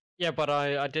 Yeah, but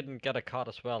I didn't get a card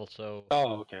as well, so...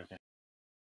 Oh, okay.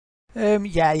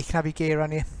 Yeah, you can have your gear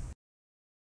on you.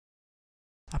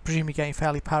 I presume you're getting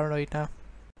fairly paranoid now.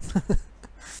 I'm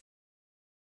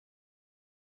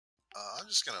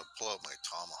just gonna pull out my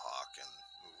tomahawk and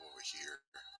move over here.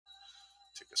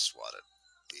 Take a swat at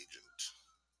that agent.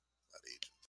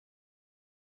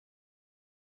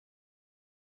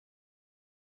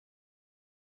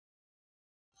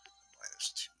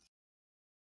 -2.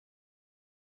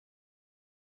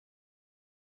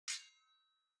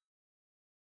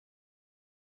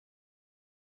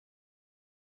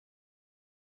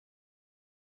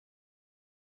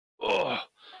 Oh,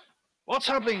 what's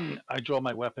happening? I draw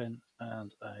my weapon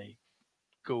and I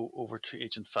go over to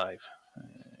Agent 5. 1,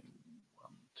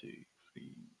 2,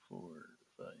 3, 4,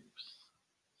 5,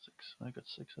 6. I got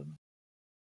 6 of them.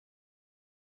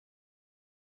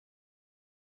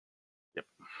 Yep.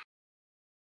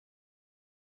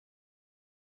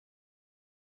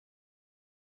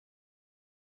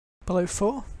 Below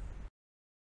 4?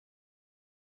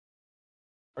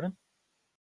 Pardon?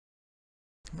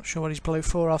 I'm not sure what he's below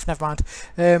 4 off, never mind.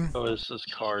 Oh, this is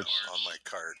cards. On my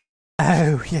card.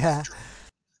 Oh, yeah.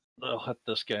 I'll hit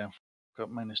this guy. I've got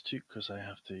 -2 because I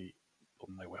have to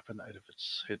pull my weapon out of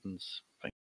its hidden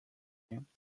thing.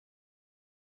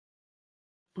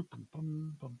 Boom, boom,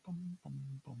 boom, boom, boom,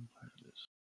 boom, boom. There it is.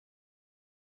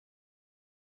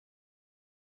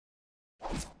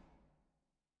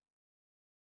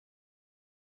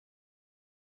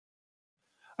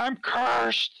 I'm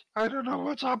cursed! I don't know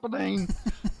what's happening!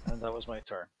 And that was my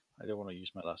turn. I don't want to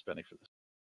use my last penny for this.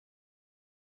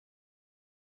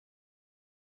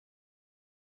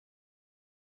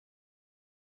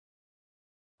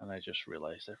 And I just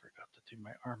realized I forgot to do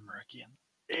my armor again.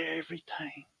 Every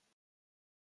time.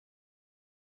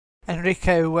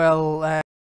 Enrico will...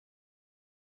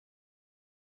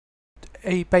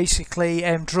 he basically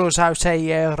draws out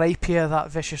a rapier,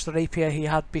 that vicious rapier he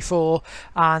had before,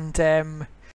 and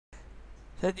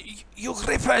said, "You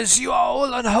grippers, you are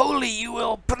all unholy, you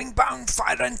will bring down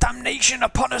fire and damnation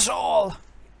upon us all."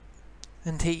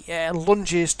 And he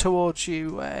lunges towards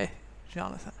you,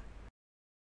 Jonathan.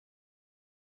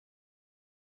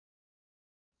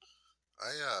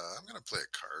 I'm gonna play a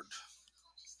card.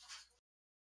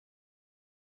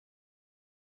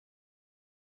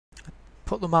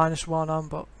 Put the -1 on,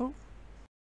 but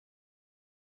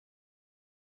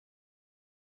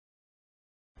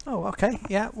oh, okay,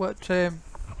 yeah. What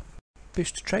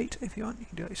boost a trait if you want? You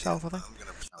can do it yourself, I think.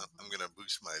 I'm gonna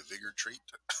boost my vigor trait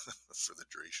for the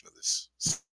duration of this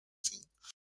scene.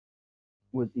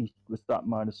 Was that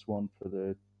 -1 for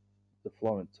the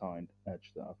Florentine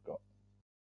edge that I've got?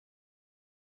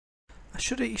 You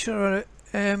should have he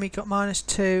got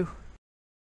 -2.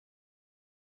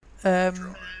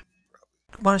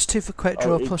 -2 for quick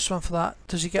draw, +1 for that.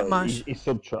 Does he get minus? He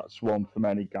subtracts 1 from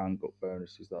any gang up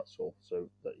bonuses, that's all, so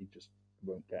that he just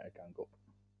won't get a gang up.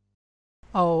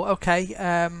 Oh, okay.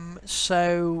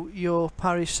 So your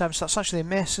parry is 7, so that's actually a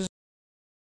miss, isn't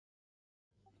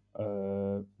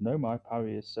it? No, my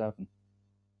parry is 7.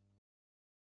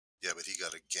 Yeah, but he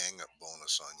got a gang up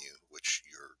bonus on you, which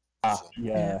you're...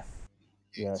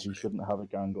 Yeah, he shouldn't have a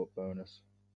gang up bonus.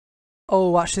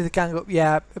 Oh, actually the gang up,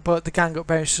 yeah, but the gang up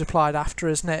bonus is applied after,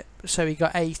 isn't it? So he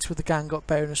got 8 with the gang up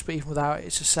bonus, but even without it,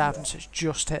 it's a 7, so it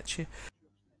just hits you.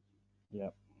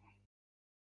 Yeah.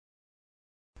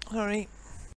 Alright.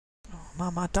 Oh,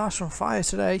 my dice are on fire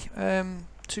today.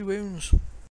 2 wounds.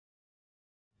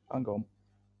 Hang on.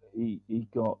 He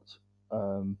got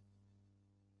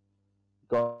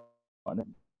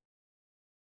an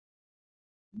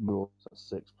roll, so that's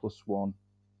 6 plus 1.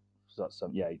 So that's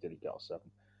 7. Yeah, he did. He got a 7.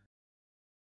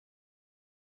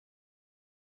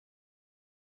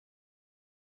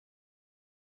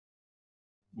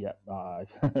 Yeah, I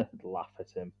laugh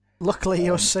at him. Luckily,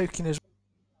 you're soaking as.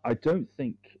 I don't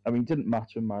think. I mean, it didn't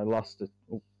matter in my last.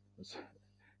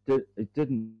 It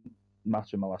didn't matter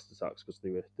in my last attacks because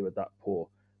they were that poor.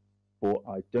 But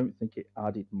I don't think it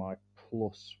added my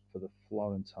plus for the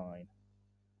Florentine.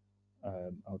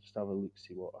 I'll just have a look,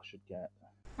 see what I should get.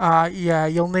 Yeah,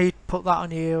 you'll need put that on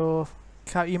your.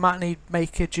 You might need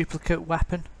make a duplicate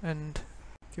weapon and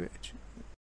give it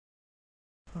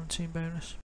a quarantine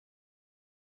bonus.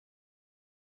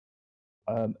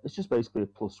 It's just basically a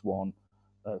 +1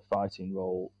 fighting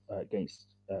roll against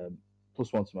 +1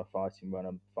 to my fighting when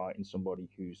I'm fighting somebody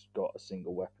who's got a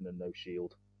single weapon and no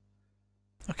shield.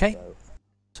 Okay.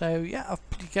 So yeah,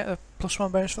 you get a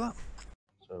 +1 bonus for that.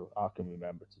 So I can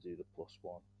remember to do the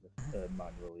 +1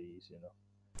 manually easy enough.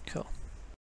 Cool.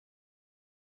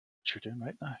 What you're doing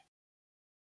right now.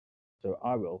 So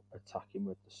I will attack him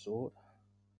with the sword.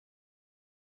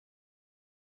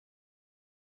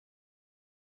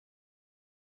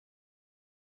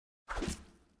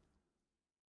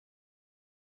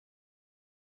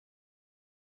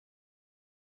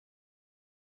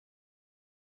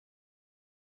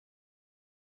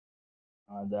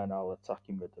 And then I'll attack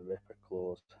him with the Ripper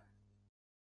Claws.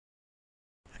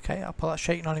 Okay, I'll pull that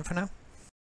shaking on him for now.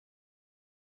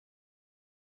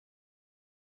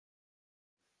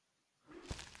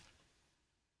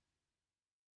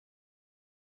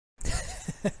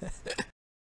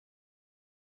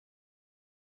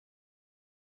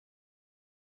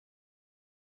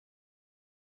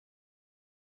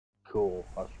 Cool.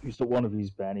 I've used up one of his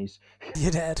bennies.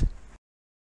 You're dead.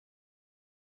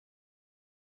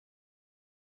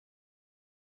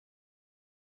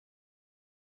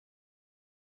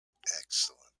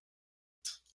 Excellent.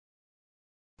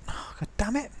 Oh, God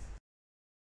damn it.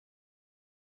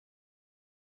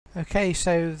 Okay,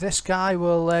 so this guy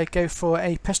will go for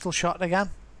a pistol shot again.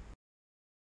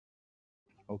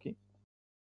 Okay.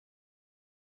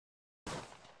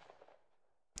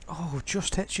 Oh,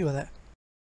 just hits you with it.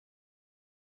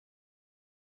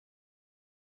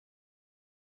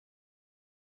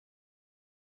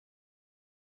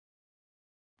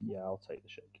 Yeah, I'll take the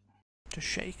shake. Just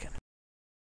shaking.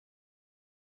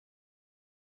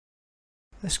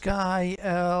 This guy,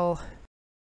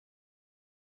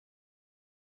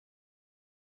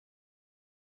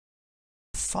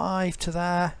 5 to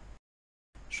there.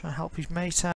 Try to help his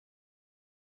mate out.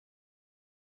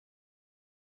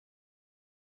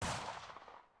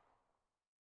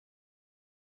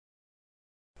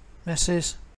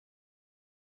 Misses.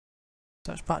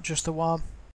 That's back just the one.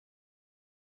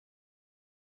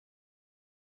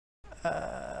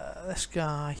 This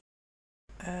guy.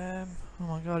 Oh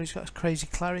my god, he's got a crazy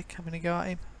cleric having a go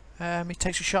at him. He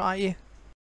takes a shot at you.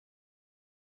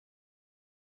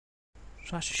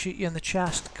 Tries to shoot you in the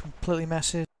chest, completely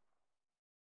misses.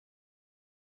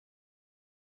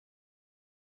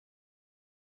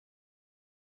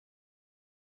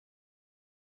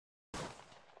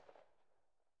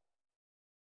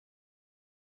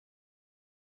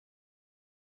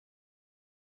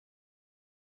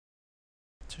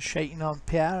 So shaking on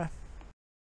Pierre.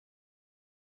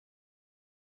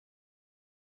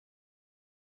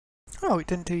 Oh, it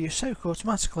didn't do your soak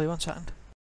automatically, 1 second.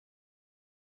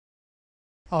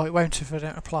 Oh, it won't if I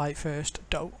don't apply it first.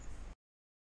 Don't.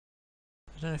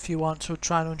 I don't know if you want to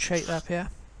try and unshake there,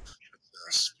 Pierre.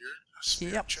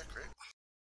 Spirit Yep. check, right?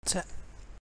 That's it.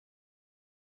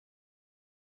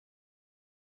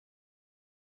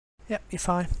 Yep, you're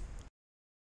fine.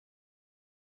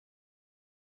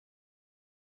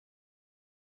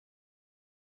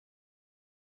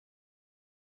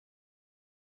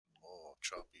 Oh,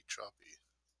 choppy, choppy.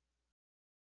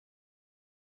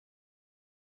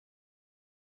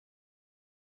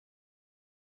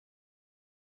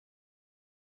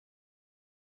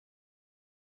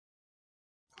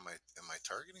 Am I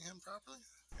targeting him properly?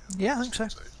 Yeah, I think so.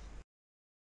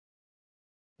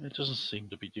 It doesn't seem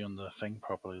to be doing the thing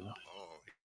properly, though. Oh,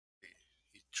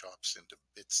 he chops into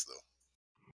bits, though.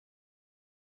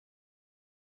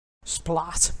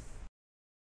 Splat.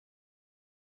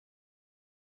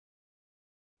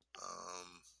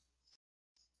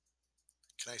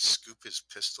 Can I scoop his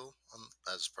pistol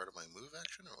as part of my move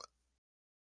action, or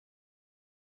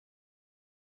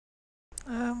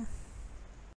what?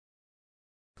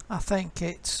 I think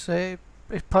it's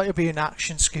it'd probably be an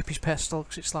action, scoop his pistol,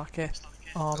 because it's like a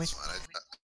army. That's fine.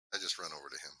 I just run over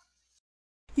to him.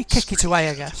 You kick it away,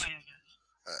 I guess.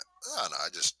 Oh no, I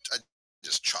just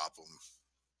chop him,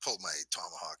 pull my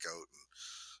tomahawk out,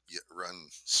 and run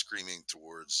screaming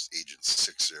towards Agent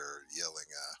Six there, yelling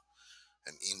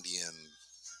an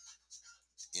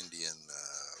Indian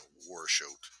war shout.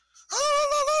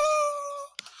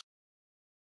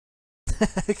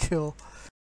 Cool.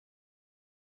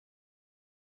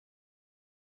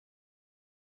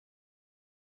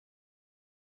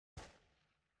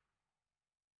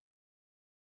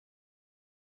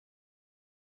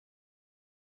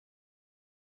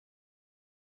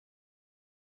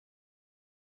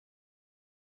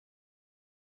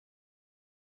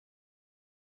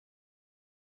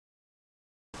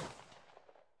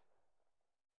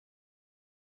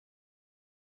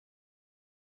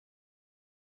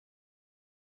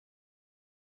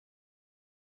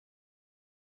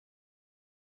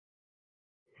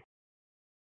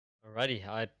 Alrighty,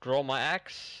 I draw my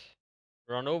axe,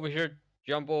 run over here,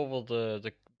 jump over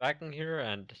the wagon here,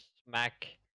 and smack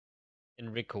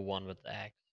Enrico one with the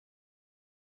axe.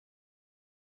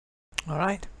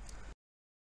 Alright.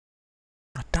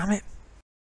 Oh, damn it.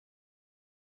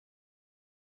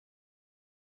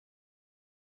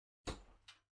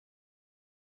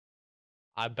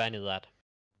 I banny that.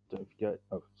 Don't forget.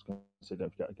 Oh, I was going to say,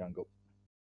 don't forget to gang up.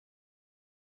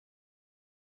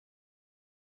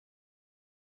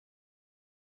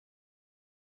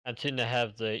 And since I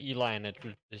have the E-line, it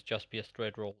will just be a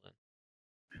straight roll then.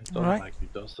 It doesn't Alright. actually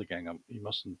does the gang up. You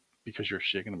mustn't, because you're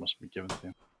shaking, it must be given to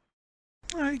you.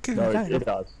 Alright, give No, him a gang it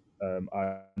up. does.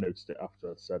 I noticed it after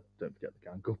I said, don't forget the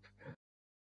gang up.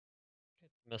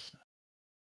 Miss.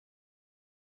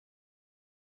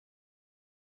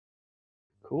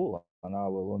 Cool. And I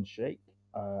will unshake.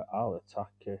 I'll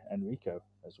attack Enrico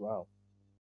as well.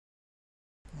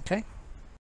 Okay.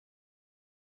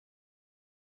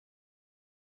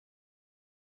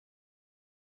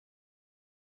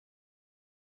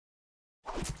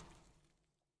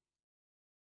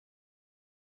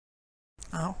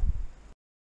 Ow.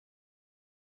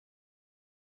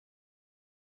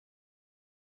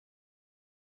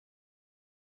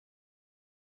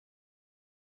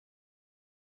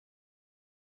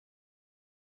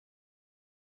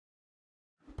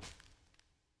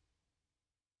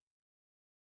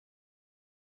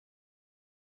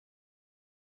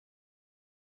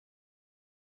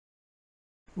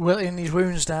 Wilting his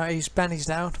wounds down, his bennies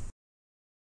down.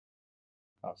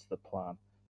 That's the plan.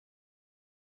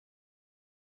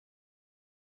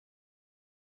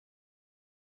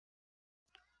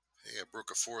 Hey, I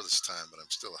broke a 4 this time, but I'm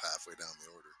still halfway down the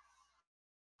order.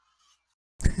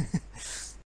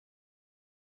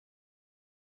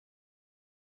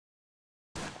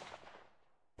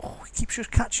 Oh, he keeps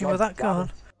just catching with that God damn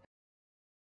gun.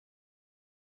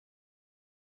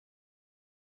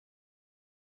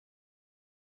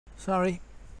 Sorry.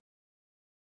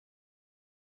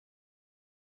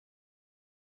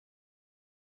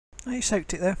 Oh, you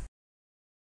soaked it though.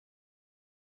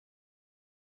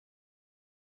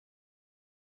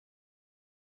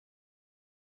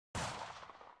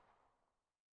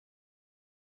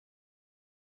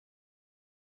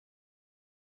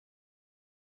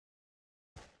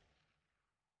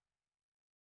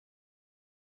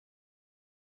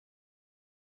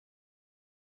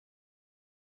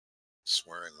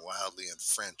 Swearing wildly in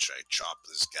French, I chop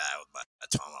this guy with my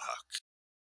tomahawk.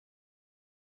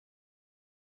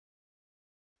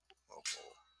 Oh,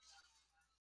 oh.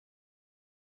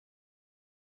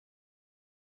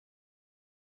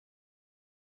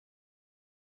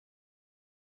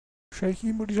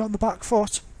 Shaking, but he's on the back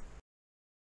foot.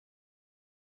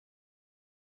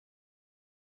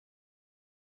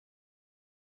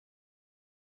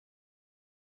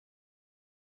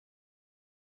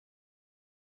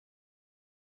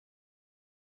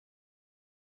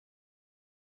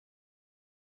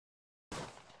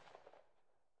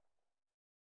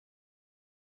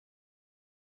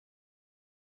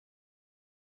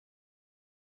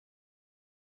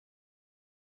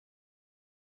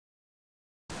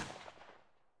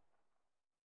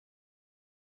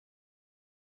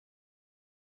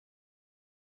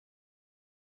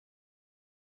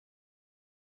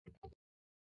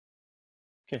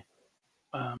 Okay.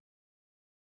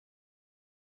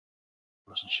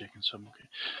 Wasn't shaking, so I'm okay.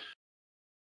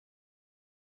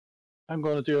 I'm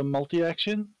going to do a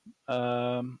multi-action.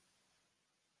 My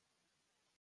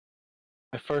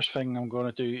first thing I'm going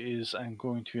to do is I'm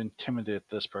going to intimidate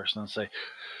this person and say,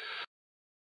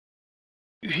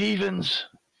 "You heathens,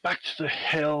 back to the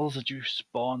hells that you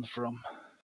spawned from."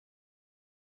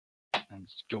 And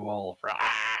go all, "Rah!"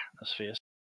 in his face.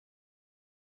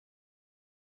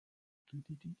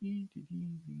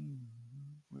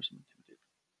 Where's my intimidate?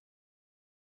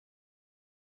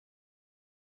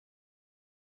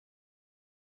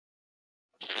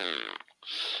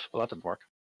 Well, that didn't work.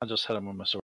 I just hit him with my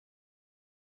sword.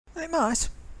 It might.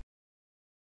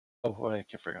 Oh, I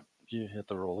keep forgetting. You hit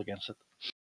the roll against it.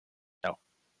 No.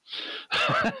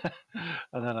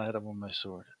 And then I hit him with my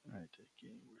sword. Right,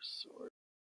 again, where's sword?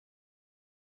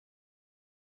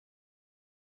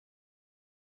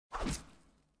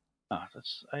 Ah,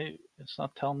 it's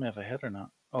not telling me if I hit or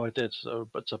not. Oh, I did, so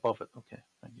but it's above it. Okay,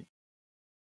 thank you.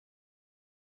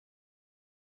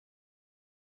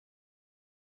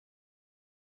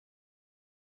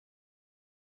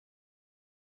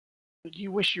 But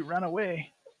you wish you ran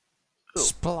away. Oh.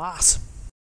 Splat.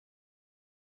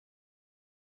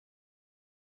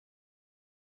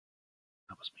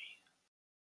 That was me.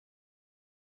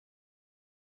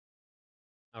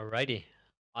 Alrighty,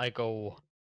 I go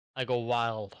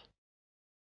wild.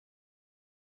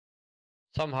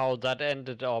 Somehow that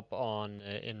ended up on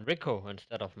in Rico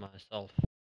instead of myself.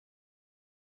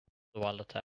 The wild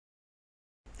attack.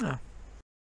 Oh.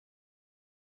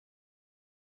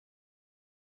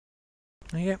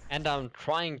 There you go. And I'm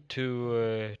trying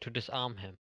to disarm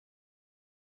him.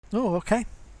 Oh, okay.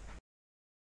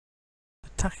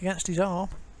 Attack against his arm.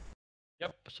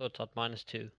 Yep, so it's at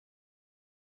 -2.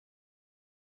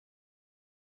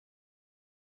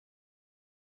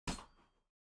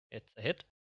 It's a hit.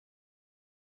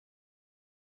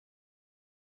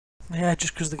 Yeah,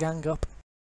 just because the gang up.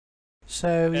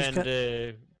 So he's And got...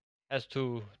 has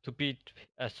to beat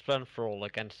a strength roll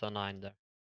against a 9 there.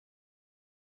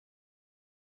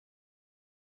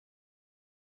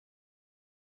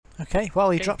 Okay,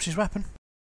 well, he Okay. drops his weapon.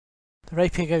 The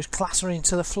rapier goes clattering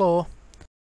to the floor.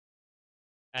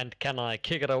 And can I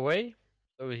kick it away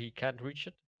so he can't reach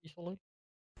it easily?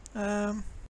 Um,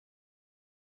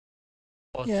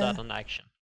 Or is yeah. that an action?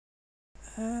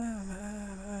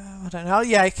 I don't know.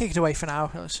 Yeah, he kicked it away for now.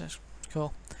 That's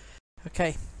cool.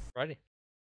 Okay. Righty.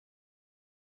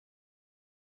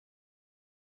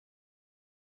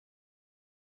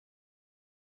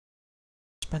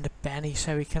 Spend a penny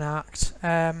so he can act.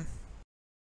 I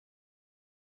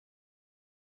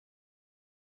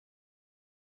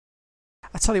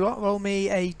tell you what, roll me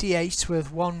a d8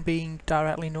 with 1 being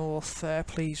directly north,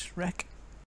 please, Rick.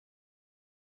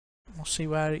 We'll see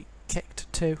where he kicked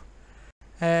to.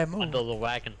 Under the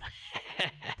wagon.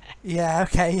 Yeah,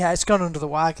 okay, yeah, it's gone under the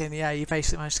wagon. Yeah, you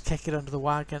basically managed to kick it under the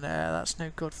wagon. That's no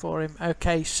good for him.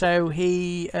 Okay, so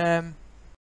he said,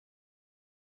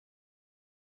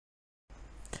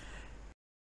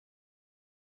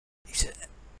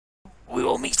 "We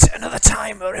will meet at another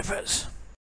time, Rivers."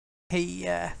 He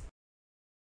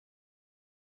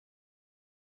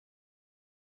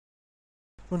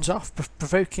runs off,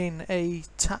 provoking a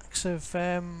tax of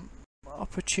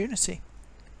opportunity.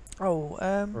 Oh,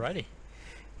 Righty.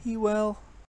 he will.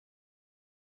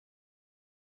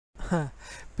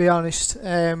 Be honest.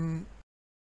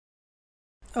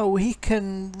 Oh, he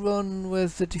can run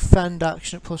with the defend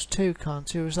action at +2, can't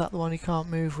he? Or is that the one he can't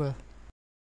move with?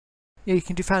 Yeah, he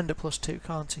can defend at +2,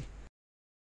 can't he?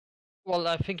 Well,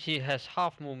 I think he has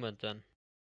half movement then.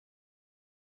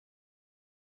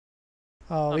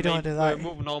 Oh, we don't want to do that.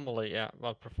 Move normally, yeah,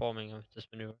 while performing this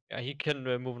maneuver. Yeah, he can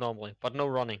move normally, but no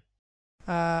running.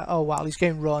 Oh well, he's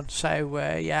going run, so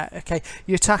yeah, okay.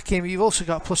 You attack him, you've also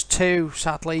got +2,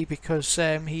 sadly, because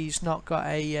he's not got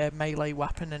a melee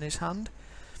weapon in his hand.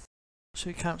 So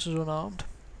he counts as unarmed.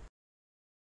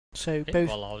 So Okay,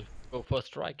 well, I'll go for a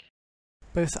strike.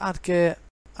 both Adger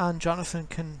and Jonathan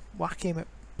can whack him at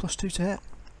 +2 to hit.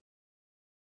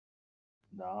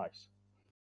 Nice.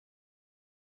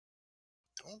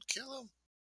 Don't kill him.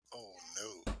 Oh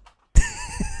no.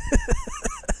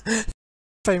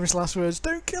 Famous last words,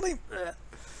 don't kill him!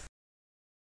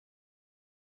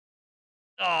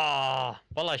 Ah,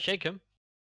 well, I shake him.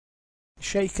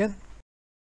 Shaken.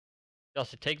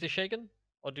 Does he take the shaken?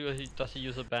 Or does he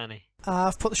use a banny?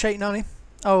 I've put the shaking on him.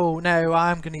 Oh no,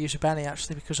 I'm going to use a Benny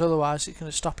actually, because otherwise it's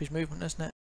going to stop his movement, isn't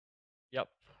it? Yep.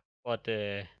 But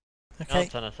Okay.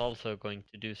 Nelson is also going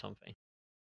to do something.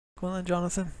 Go on then,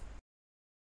 Jonathan.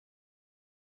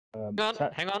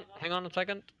 Hang on a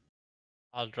second.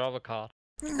 I'll draw a card.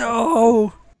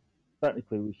 No!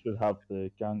 Technically, we should have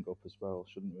the gang up as well,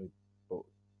 shouldn't we? But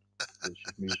we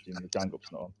should move in the gang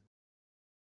up's not on.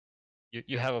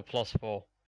 You have a +4.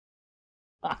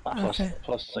 Okay.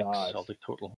 Plus 6 Nice. of the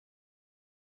total.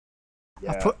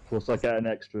 Yeah, plus I get an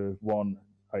extra 1.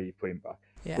 How you put him back?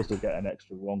 Yeah. Plus I get an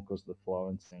extra 1 because of the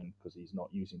Florentine, because he's not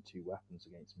using 2 weapons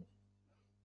against me.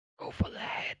 Go for the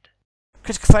head.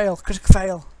 Critical fail. Critical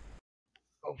fail.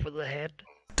 Go for the head.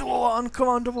 Double one. Come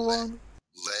on, double one.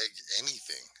 Leg,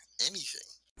 anything. Anything.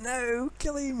 No,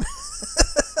 kill him.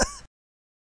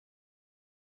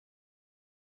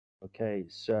 Okay,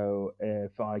 so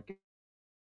if I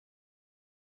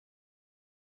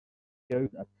go,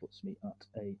 that puts me at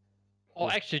a.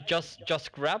 Or actually,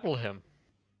 just grapple him.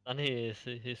 And he's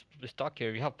stuck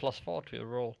here. You have +4 to your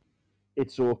roll.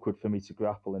 It's awkward for me to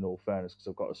grapple in all fairness because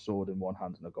I've got a sword in one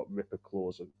hand and I've got ripper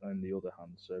claws in the other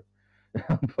hand, so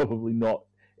I'm probably not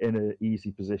in an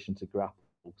easy position to grapple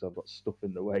because I've got stuff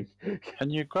in the way. Can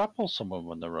you grapple someone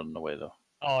when they're running away, though?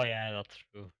 Oh yeah, that's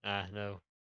true. No.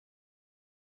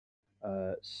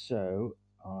 So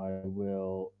I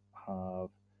will have.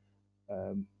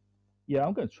 Yeah,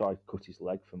 I'm going to try cut his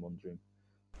leg from under him.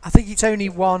 I think it's only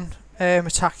one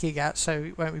attack you get, so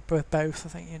it won't be both. I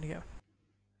think you only get.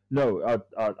 No,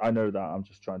 I know that. I'm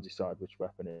just trying to decide which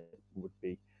weapon it would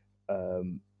be.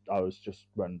 I was just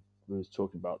when we was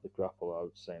talking about the grapple, I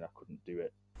was saying I couldn't do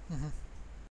it. Mm-hmm.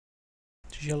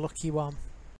 This is your lucky one.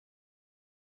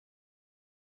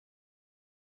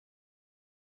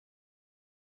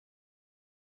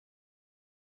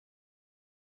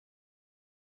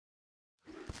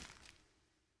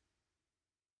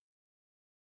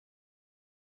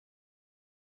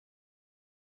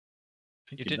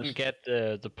 You didn't get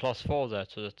the +4 there,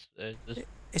 so that's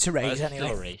it's a raise it's anyway.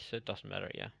 Still a raise, so it doesn't matter.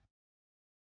 Yeah.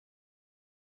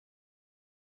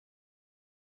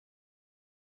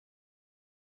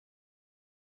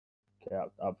 Okay,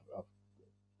 I've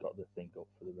got the thing up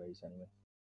for the raise anyway.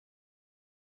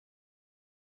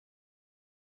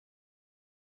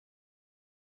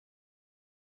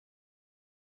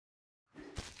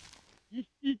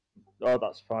 Oh,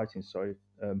 that's fighting. Sorry.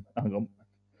 Hang on.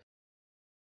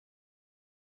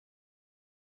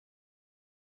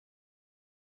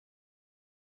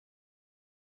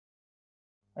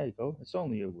 There you go. It's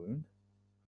only a wound.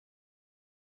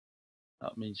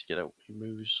 That means you get out. He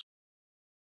moves.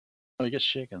 Oh, he gets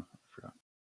shaken. I forgot.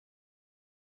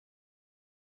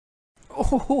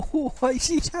 Oh,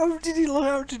 how did he look?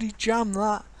 How did he jam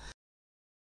that?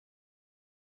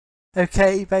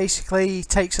 Okay, basically he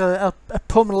takes a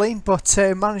pummeling, but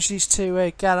manages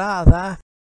to get out of there.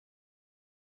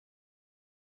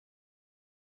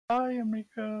 Hi,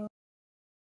 Enrico.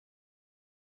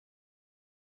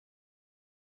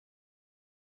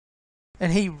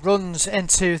 And he runs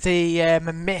into the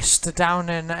mist down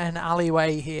an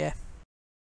alleyway here.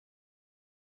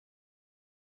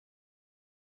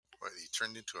 What, he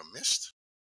turned into a mist?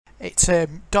 It's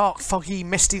dark, foggy,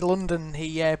 misty London.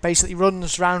 He basically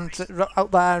runs round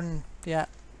out there and yeah.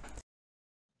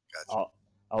 Gotcha.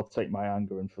 I'll take my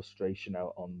anger and frustration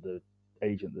out on the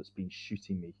agent that's been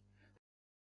shooting me.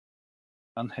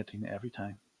 And hitting every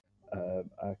time.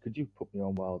 Could you put me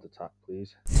on wild attack,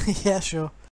 please? Yeah,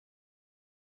 sure.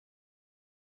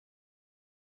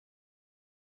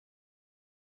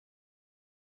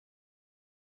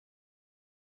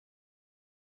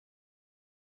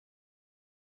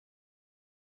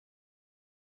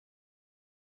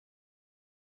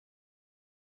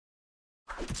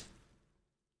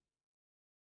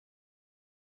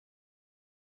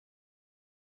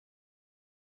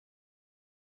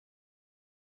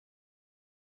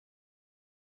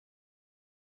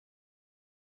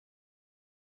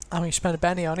 I'm going to spend a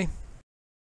penny on him.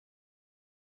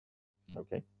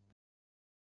 Okay.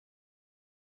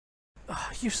 Oh,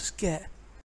 useless git.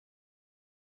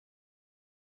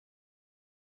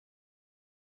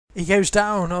 He goes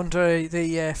down under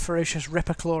the ferocious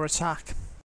Ripper Claw attack.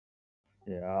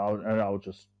 Yeah, I'll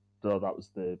just. Oh, that was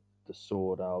the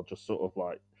sword. I'll just sort of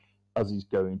like, as he's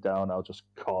going down, I'll just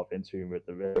carve into him with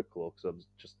the ripper claw because I'm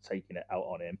just taking it out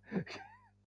on him.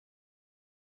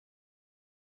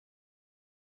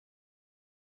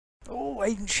 Oh,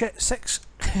 Agent Shit 6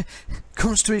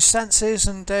 comes to his senses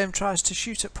and tries to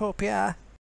shoot at poor Pierre.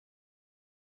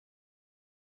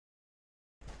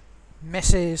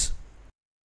 Misses.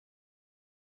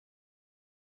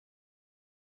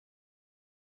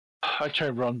 I try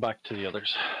to run back to the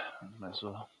others. Might as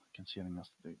well. I can't see anything else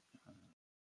to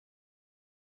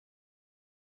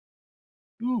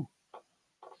do. Ooh.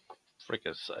 Frick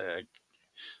is a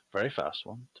very fast.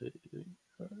 1, 2, 3,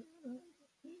 4.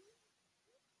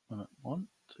 1,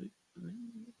 2, 3.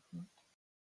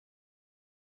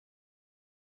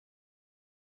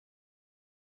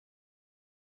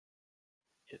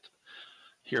 Hit.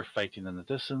 Here fighting in the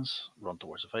distance. Run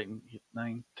towards the fighting. Hit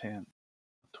 9, 10,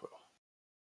 12.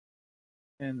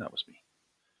 And that was me.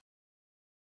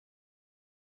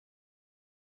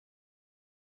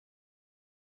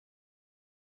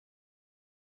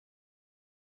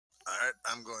 Alright,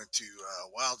 I'm going to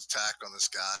wild attack on this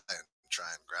guy and try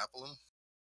and grapple him.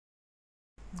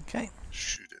 Okay.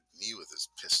 Shoot at me with his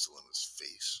pistol in his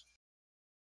face.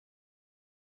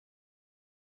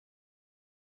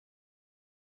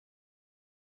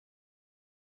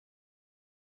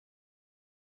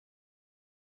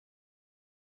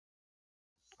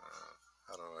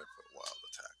 How do I put wild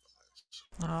attack on this?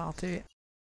 I'll do it.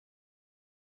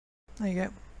 There you go.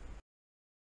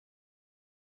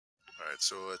 Alright,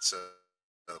 so it's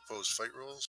opposed fight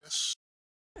rolls. Yes.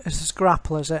 Is this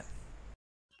grapple, is it?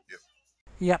 Yep.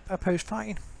 Yep, opposed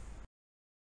fighting.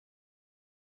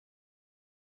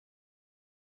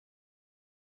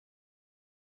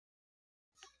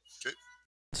 Okay.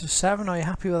 It's a 7, are you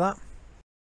happy with that?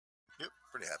 Yep,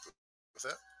 pretty happy with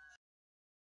that.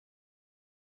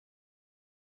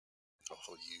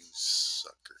 Oh, you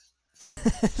sucker.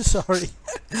 Sorry.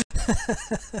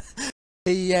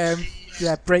 He yeah,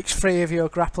 breaks free of your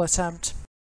grapple attempt.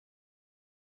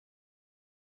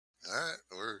 Alright,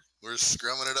 we're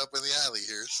scrumming it up in the alley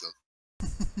here, so.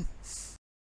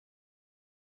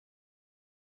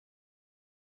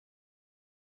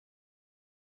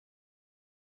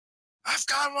 I've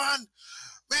got one!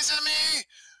 Miss me!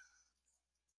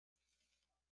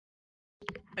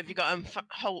 Have you got him?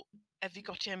 Have you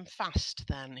got him fast?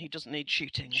 Then he doesn't need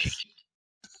shooting.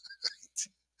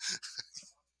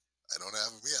 I don't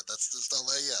have him yet. That's just all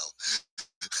I yell.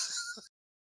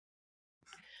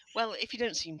 Well, if you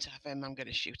don't seem to have him, I'm going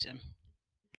to shoot him.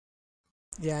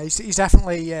 Yeah, he's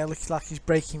definitely looking like he's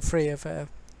breaking free of the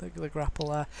grapple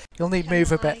there. You'll need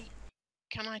move a bit.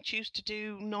 Can I choose to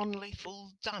do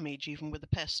non-lethal damage even with a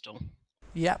pistol?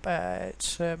 Yep,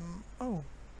 it's can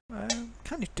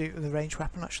you do it with a ranged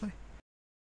weapon actually?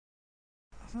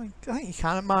 I think you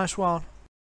can at -1.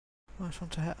 -1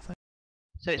 to hit, I think.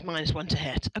 So it's -1 to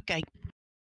hit. Okay.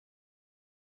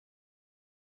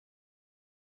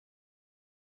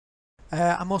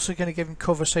 I'm also going to give him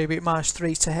cover, so you'll be at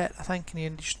 -3 to hit, I think, and you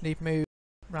just need to move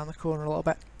around the corner a little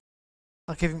bit.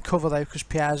 I'll give him cover though, because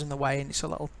Pierre's in the way and it's a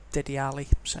little diddy alley,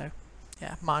 so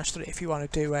yeah, -3 if you want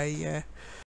to do a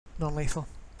non-lethal.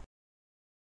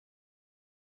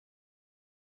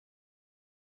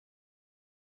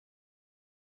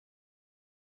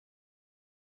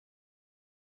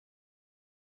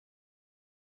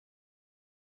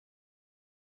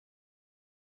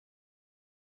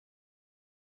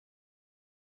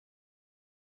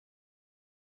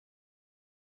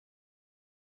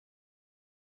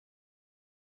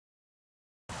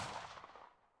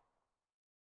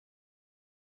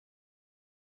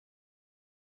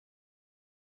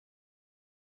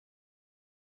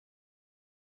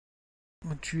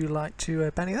 Would you like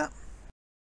to Benny that?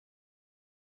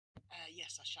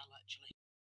 Yes, I shall actually.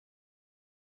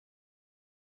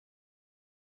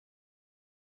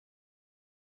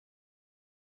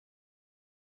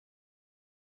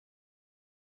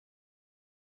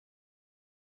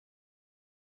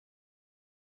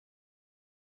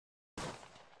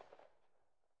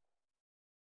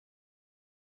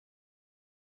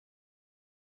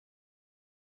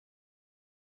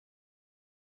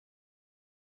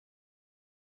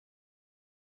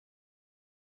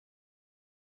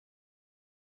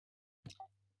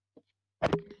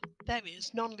 There he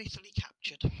is, non-lethally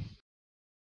captured.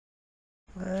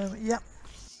 Yep.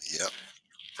 Yep.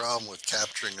 Problem with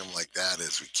capturing him like that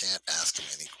is we can't ask him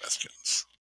any questions.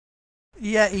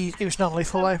 Yeah, he was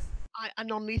non-lethal though. I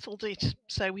non-lethaled it,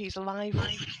 so he's alive.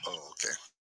 Oh, okay.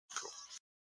 Cool.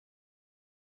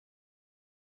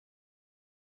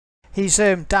 He's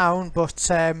down, but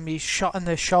he's shot in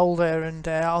the shoulder and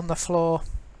on the floor.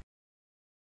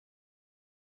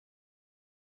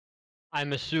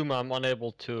 I'm assuming I'm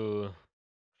unable to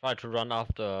try to run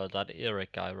after that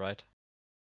Eric guy, right?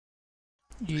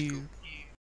 You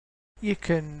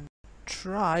can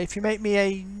try. If you make me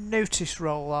a notice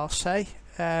roll, I'll say.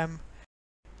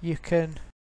 You can.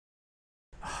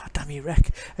 Oh, damn you,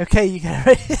 Rick. Okay, you get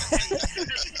it.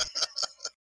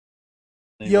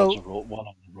 You'll one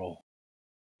on the roll.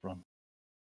 Run.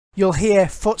 You'll hear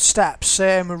footsteps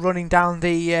running down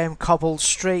the cobbled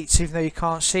streets, even though you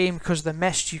can't see him because of the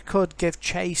mist. You could give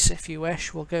chase if you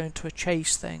wish. We'll go into a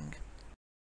chase thing.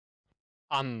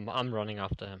 I'm running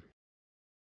after him.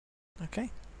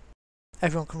 Okay.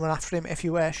 Everyone can run after him if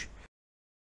you wish.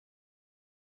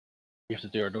 We have to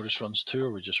do our notice runs too,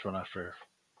 or we just run after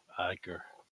Edgar?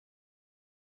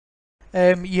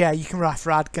 Yeah, you can run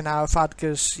after Adgar now. If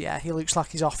Adgar's, yeah, he looks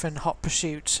like he's off in hot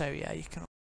pursuit, so yeah, you can.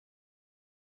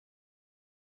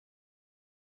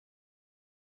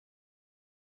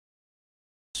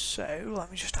 So let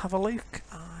me just have a look.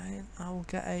 I will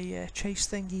get a chase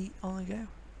thingy on the go.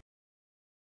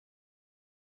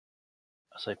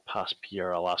 As I pass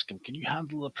Pierre, I'll ask him, "Can you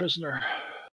handle the prisoner?"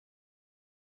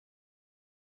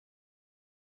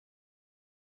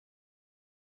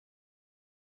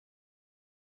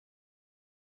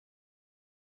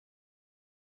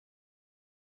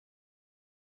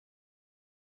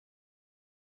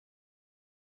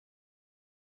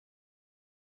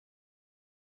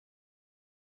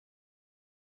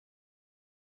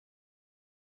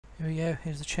 Here we go,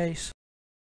 here's the chase.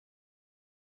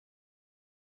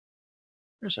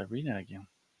 There's Irina again.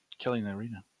 Killing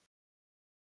Irina.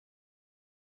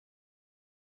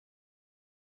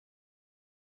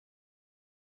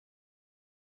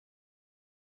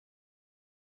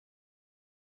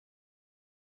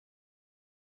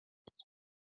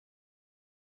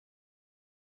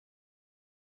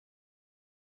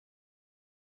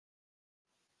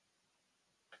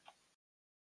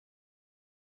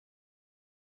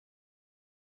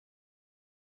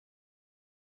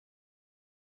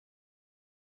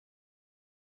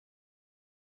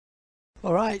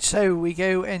 Alright, so we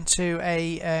go into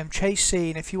a chase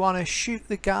scene. If you want to shoot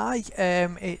the guy,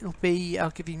 it'll be, I'll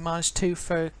give you -2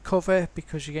 for cover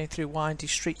because you're going through windy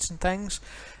streets and things.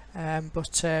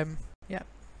 Yeah,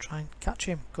 try and catch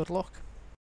him. Good luck.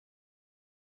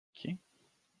 Okay.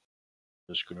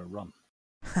 Just gonna run.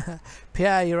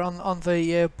 Pierre, you're on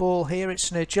the ball here.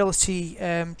 It's an agility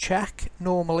check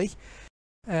normally.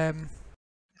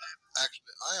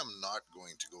 Actually, I am not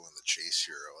going to go in the chase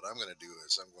here. What I'm going to do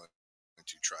is I'm going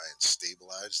to try and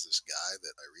stabilize this guy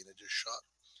that Irina just shot.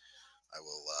 I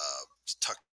will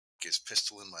tuck his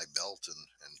pistol in my belt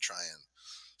and try and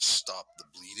stop the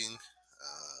bleeding.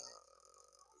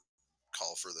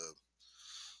 Call for the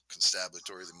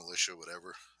constabulary, the militia,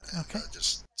 whatever, and Okay.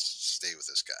 just stay with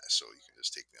this guy. So you can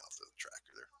just take me off the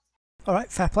tractor there. All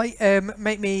right, fair play.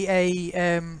 Make me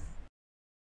a.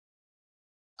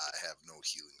 I have no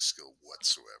healing skill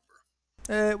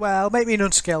whatsoever. Well, make me an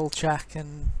unskilled check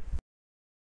and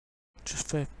just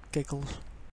for giggles.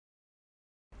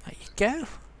 There you go.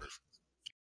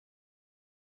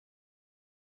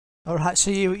 Alright, so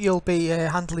you'll be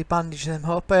handily bandaging them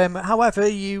up. However,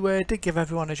 you did give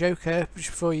everyone a joker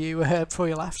before you left,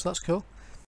 so that's cool.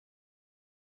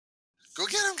 Go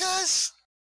get him, guys!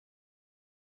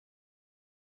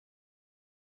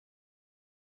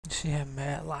 You see him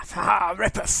laugh. Ha!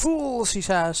 Ripper fools, he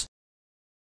says.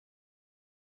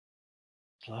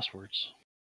 Last words.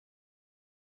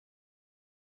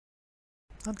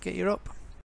 I'll get you up.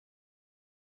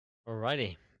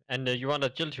 Alrighty. And you want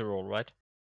agility roll, right?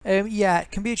 Yeah,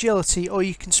 it can be agility, or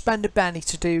you can spend a Benny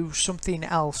to do something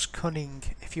else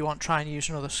cunning. If you want to try and use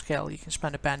another skill, you can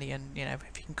spend a Benny, and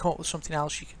if you can come up with something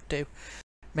else, you can do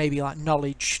maybe like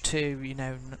knowledge to,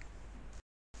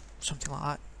 something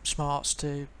like that, smarts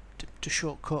to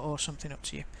shortcut or something. Up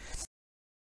to you.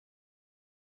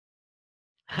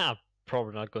 Ha!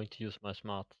 Probably not going to use my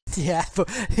smart. Yeah, but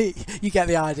you get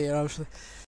the idea, obviously.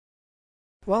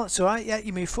 Well, it's alright, yeah,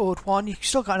 you move forward 1. You've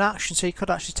still got an action, so you could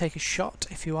actually take a shot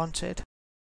if you wanted.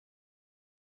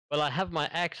 Well, I have my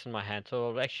axe in my hand, so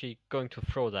I'm actually going to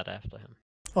throw that after him.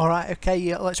 Alright, okay,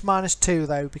 yeah, let's -2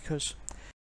 though, because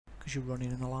you're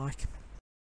running and the like.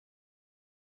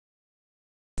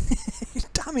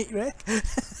 Damn it, Rick!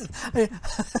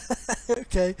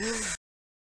 Okay.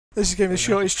 This is going to be the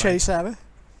shortest chase ever.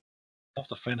 I'll have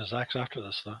to find his axe after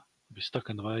this, though. He'll be stuck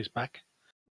in the guy's back.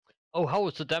 Oh, how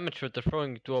is the damage with the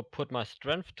throwing? Do I put my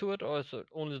strength to it, or is it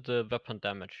only the weapon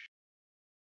damage?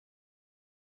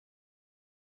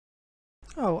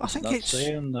 Oh, I Does think that it's.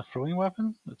 say in the throwing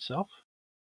weapon itself?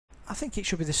 I think it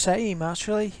should be the same,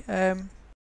 actually.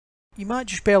 You might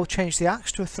just be able to change the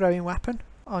axe to a throwing weapon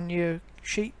on your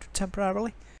sheet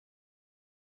temporarily.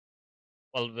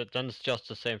 Well, but then it's just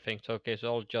the same thing. So okay, so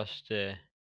I'll just use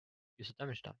the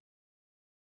damage die.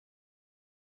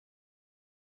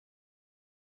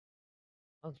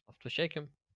 I'll have to shake him.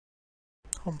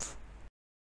 Humph.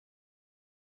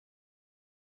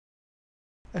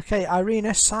 Okay,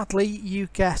 Irina, sadly you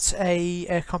get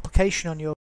a complication on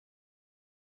your...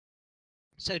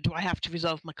 So do I have to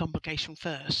resolve my complication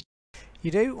first? You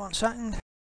do, 1 second.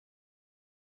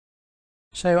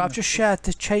 So I've just shared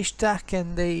the chase deck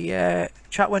in the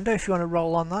chat window if you want to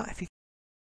roll on that. If you...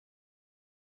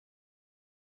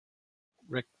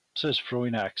 Rick says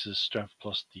throwing axe is strength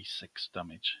plus d6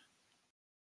 damage.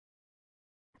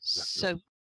 So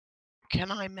can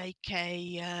I make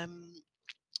an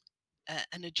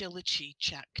agility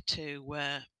check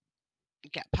to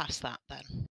get past that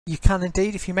then? You can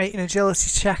indeed. If you make an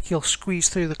agility check, you'll squeeze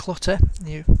through the clutter.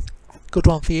 Good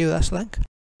one for you, that's I think.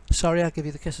 Sorry, I'll give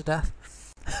you the kiss of death.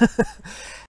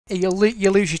 You'll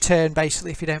lose your turn basically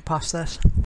if you don't pass this.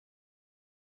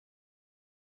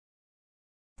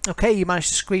 Okay, you managed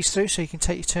to squeeze through, so you can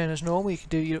take your turn as normal. You can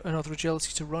do another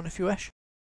agility to run if you wish.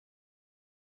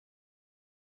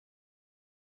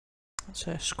 That's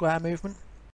a square movement,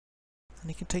 and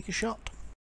you can take a shot.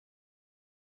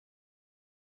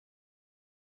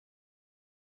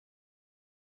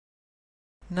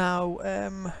 Now,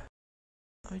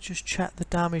 let me just check the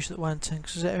damage that went in,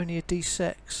 because is it only a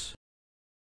d6?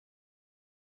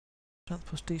 Strength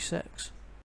plus d6.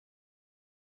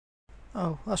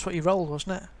 Oh, that's what you rolled,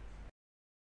 wasn't it?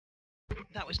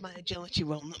 That was my agility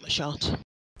roll, not my shot.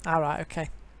 Alright, okay.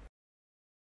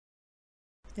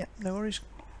 Yeah, no worries.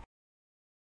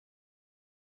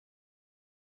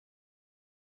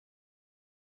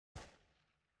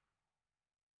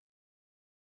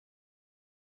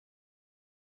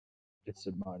 It's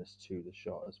a -2 the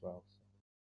shot as well.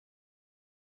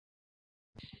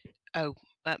 Oh,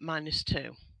 at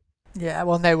 -2. Yeah,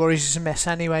 well, no worries, it's a miss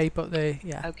anyway, but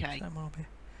yeah. Okay. So will be.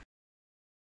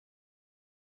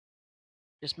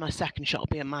 Just my second shot will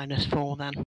be a -4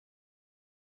 then.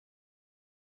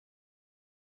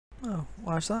 Oh,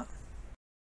 why is that?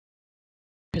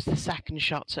 Because the second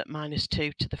shot's at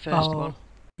 -2 to the first one.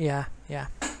 Yeah, yeah.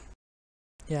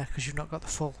 Yeah, because you've not got the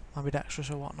full ambidextrous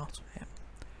or whatnot. Yeah.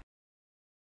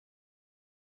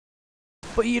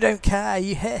 But you don't care,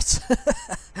 you hit.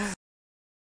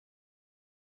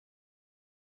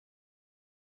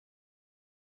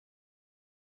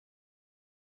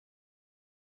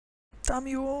 Damn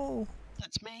you all.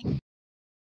 That's me.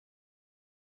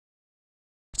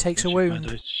 Takes a She wound. found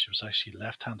out she was actually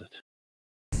left-handed.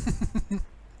 Do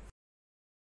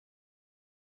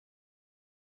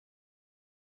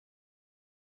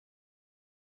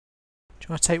you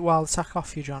want to take wild attack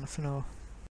off you, Jonathan, or?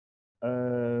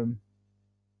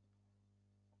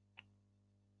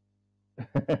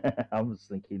 I was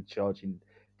thinking charging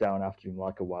down after him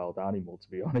like a wild animal, to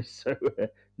be honest. So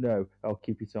no, I'll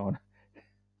keep it on.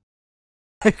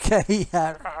 Okay,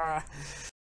 yeah.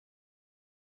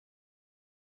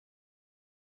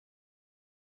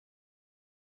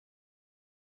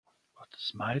 What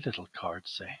does my little card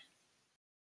say?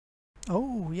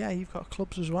 Oh, yeah, you've got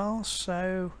clubs as well,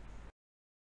 so...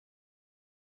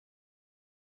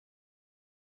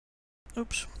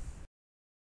 Oops.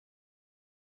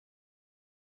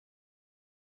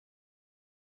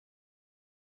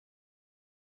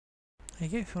 There you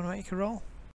go, if you want to make a roll.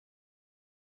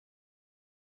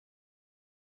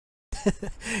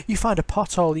 You find a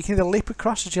pothole. You can either leap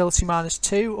across agility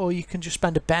 -2, or you can just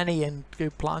spend a penny and go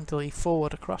blindly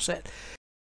forward across it.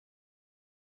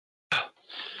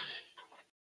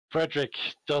 Frederick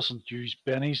doesn't use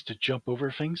bennies to jump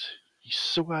over things. He's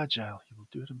so agile, he will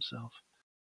do it himself.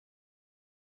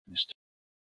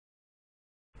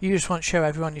 You just want to show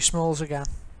everyone your smalls again.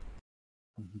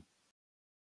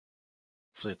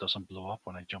 Hopefully it doesn't blow up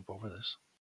when I jump over this.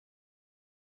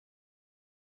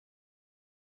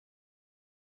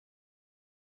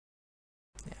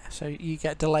 Yeah, so you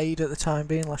get delayed at the time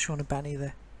being, unless you want a Benny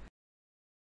there.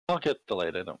 I'll get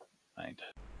delayed, I don't mind.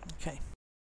 Okay.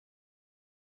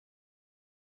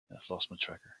 I've lost my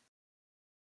tracker.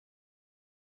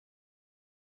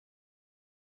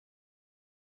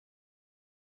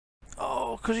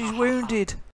 Oh, because he's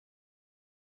wounded.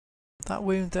 That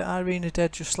wound that Irina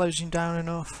did just slows him down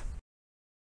enough.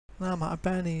 Now I'm out of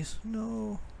bennies.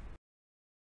 No.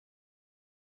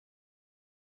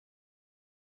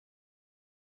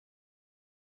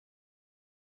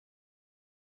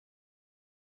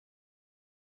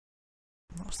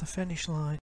 What's the finish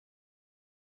line?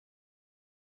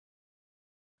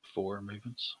 4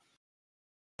 movements.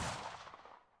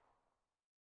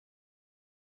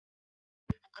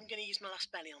 I'm going to use my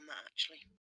last belly on that, actually.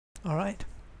 Alright.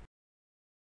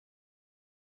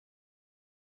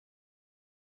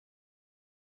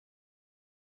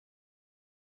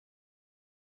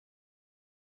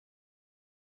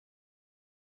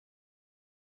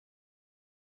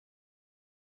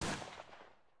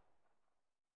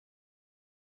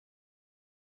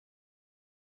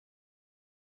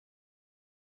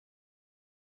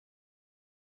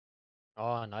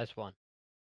 Oh, nice one.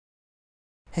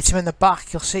 Hit him in the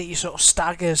back, you'll see he sort of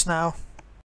staggers now.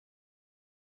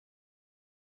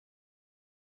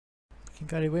 Looking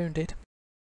very wounded.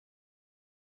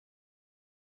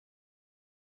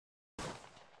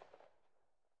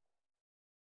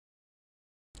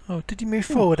 Oh, did you move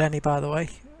forward any, by the way,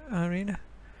 Irina?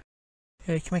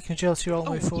 Yeah, you can make an agility roll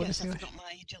and move forward yes, if you I wish. forgot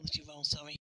my agility roll,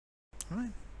 sorry.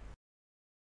 Alright.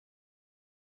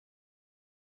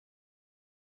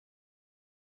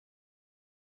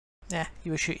 Yeah,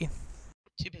 you were shooting.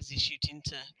 Too busy shooting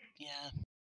to, yeah.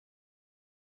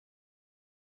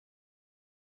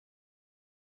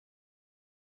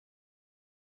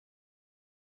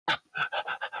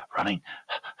 Running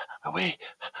away.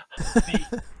 Me.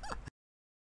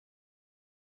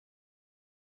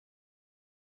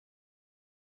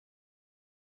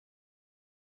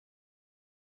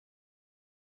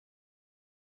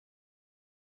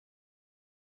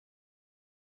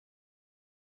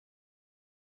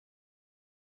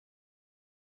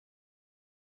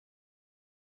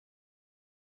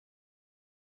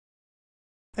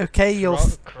 Okay, you'll.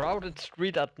 Crowded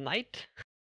street at night?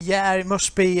 Yeah, it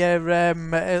must be.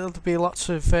 It'll be lots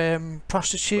of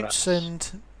prostitutes Rats.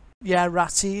 and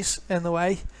ratties in the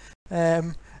way,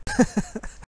 and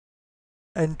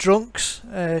drunks,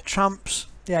 tramps.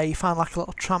 Yeah, you find like a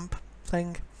little tramp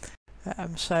thing.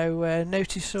 So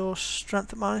notice or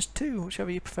strength at -2,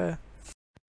 whichever you prefer.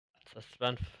 That's a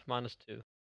strength -2.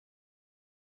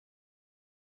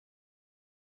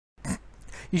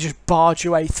 You just barge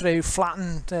your way through,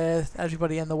 flatten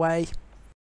everybody in the way.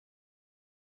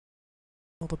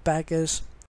 All the beggars.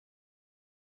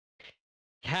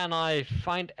 Can I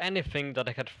find anything that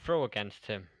I could throw against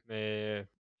him?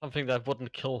 Something that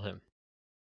wouldn't kill him?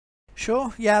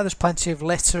 Sure, yeah, there's plenty of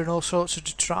litter and all sorts of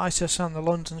detritus on the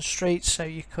London streets, so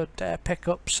you could pick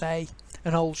up, say,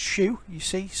 an old shoe you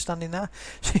see standing there.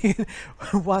 So you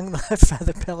wang that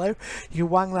feather pillow, you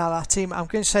wang that at him. I'm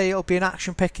going to say it'll be an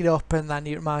action pick it up, and then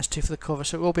you're at -2 for the cover,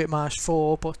 so it will be at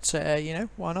 -4, but you know,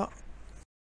 why not?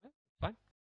 Fine.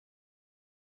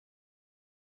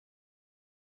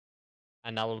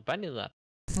 And I will ban you that.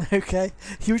 Okay,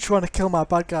 you just want to kill my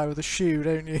bad guy with a shoe,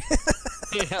 don't you?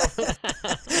 Yeah.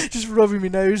 Just rubbing my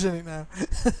nose in it now.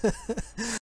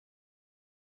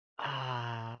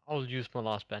 I'll use my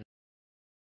last ban.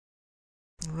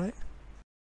 Alright.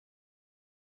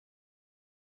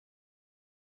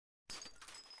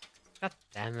 God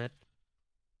damn it.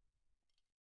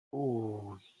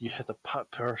 Oh, you hit a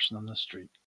person on the street.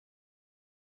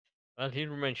 Well, he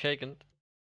remained shaken.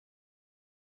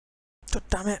 God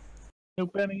damn it. No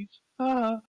pennies.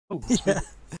 Ah. Oh, Yeah.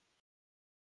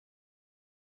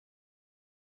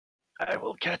 I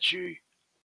will catch you.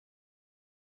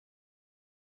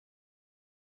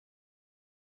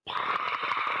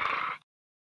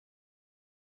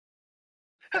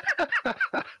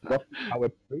 Our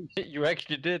priest. You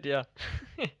actually did, yeah.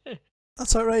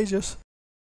 That's outrageous.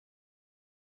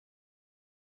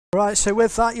 Right, so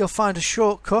with that you'll find a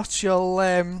shortcut.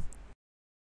 You'll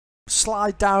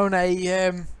slide down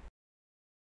a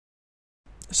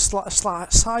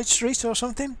side street or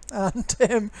something,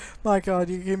 and my god,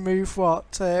 you can move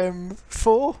what,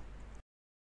 4?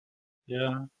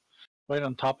 Yeah, right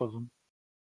on top of him.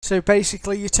 So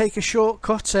basically you take a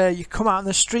shortcut, you come out on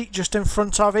the street just in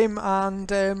front of him,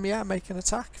 and yeah, make an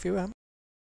attack if you want.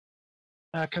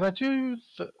 Can I do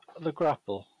the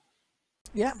grapple?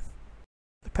 Yeah.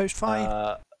 The post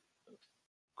fight.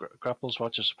 Grapple's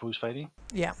what you're supposed fighting?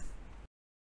 Yeah.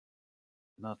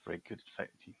 Not very good at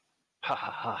fighting. Ha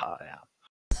ha ha ha, yeah.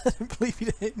 I don't believe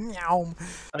you did. Meow.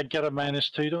 I get a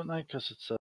 -2, don't I? Because it's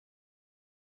a...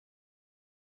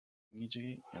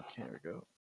 EG. Okay, here we go.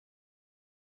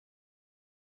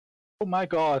 Oh my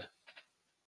god.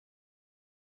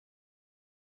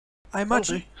 I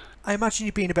imagine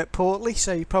you being a bit portly,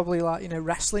 so you're probably like, you know,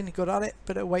 wrestling, good at it,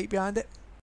 bit of weight behind it.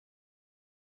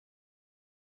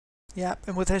 Yeah,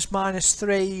 and with his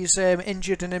 -3, he's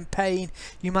injured and in pain.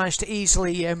 You manage to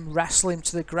easily wrestle him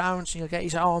to the ground, and you'll get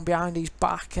his arm behind his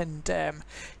back, and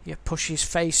you push his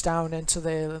face down into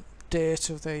the dirt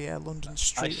of the London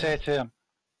street. I say to him,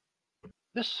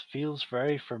 this feels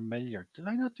very familiar. Did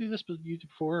I not do this with you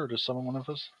before, or does someone one of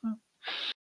us? Huh?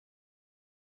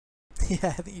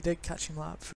 Yeah, I think you did catch him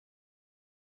like that.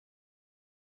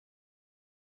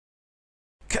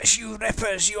 Curse you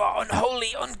rippers, you are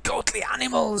unholy, ungodly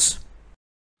animals!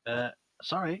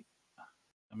 Sorry.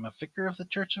 I'm a vicar of the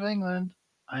Church of England.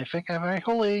 I think I'm very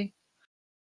holy.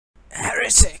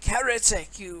 Heretic,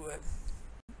 heretic, you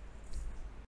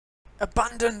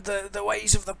abandoned the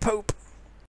ways of the Pope.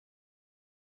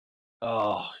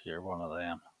 Oh, you're one of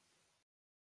them.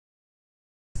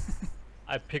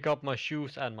 I pick up my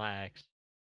shoes and my axe.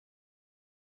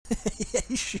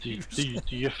 Yeah, shoes.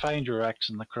 Do you find your axe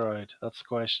in the crowd? That's the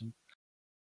question.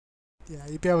 Yeah,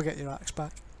 you'd be able to get your axe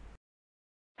back.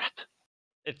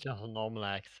 It's just a normal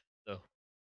axe, though.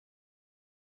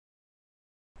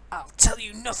 I'll tell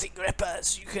you nothing,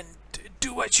 rippers. You can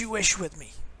do what you wish with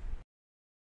me.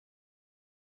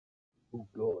 Oh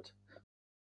god.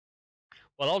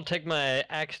 Well, I'll take my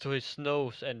axe to his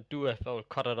nose and do if I'll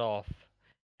cut it off.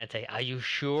 And say, are you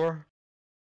sure?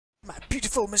 My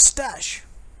beautiful moustache.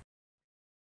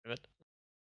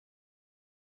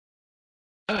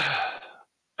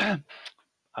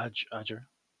 Adger,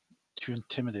 to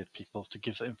intimidate people, to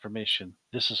give the information.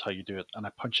 This is how you do it. And I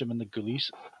punch them in the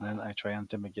gullies, and then I try and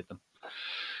intimidate them.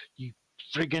 You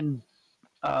friggin'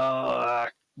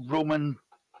 Roman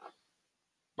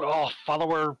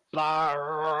follower,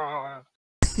 blah.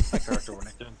 My character, when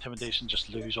I do intimidation, just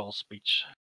lose all speech.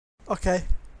 Okay.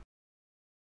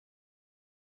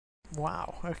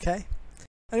 Wow, okay.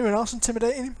 Anyone else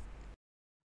intimidating him?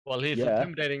 Well, he's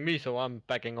intimidating me, so I'm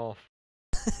backing off.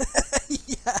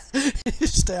 Yeah,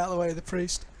 stay out of the way of the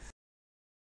priest.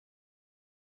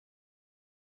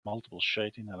 Multiple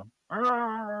shouting at him.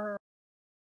 I'm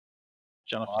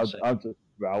just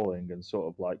growling and sort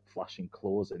of like flashing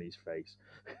claws in his face.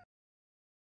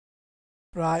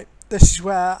 Right, this is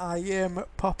where I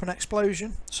pop an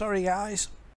explosion. Sorry, guys.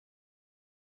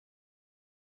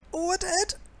 Oh, I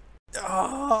did!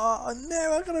 Oh,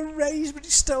 no, I got a raise, but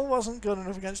it still wasn't good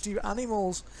enough against you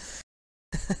animals.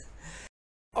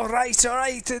 Alright,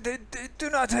 do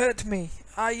not hurt me.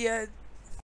 I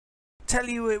tell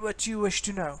you what you wish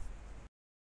to know.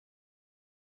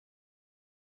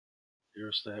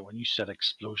 Seriously, when you said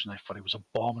explosion, I thought it was a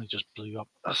bomb and it just blew up.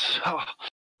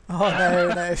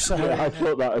 Oh, no, sorry. Yeah, I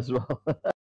thought that as well.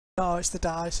 No, it's the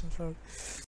dice, I'm sorry.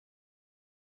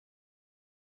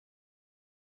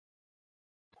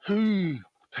 Who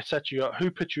set you up?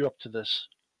 Who put you up to this?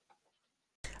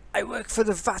 I work for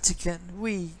the Vatican.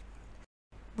 We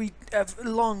have a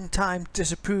long time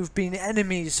disapproved, being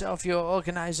enemies of your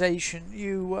organisation.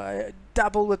 You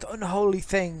dabble with unholy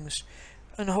things,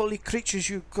 unholy creatures.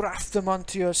 You graft them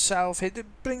onto yourself. It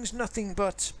brings nothing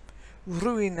but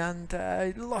ruin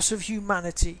and loss of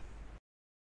humanity.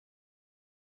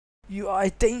 You are a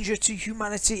danger to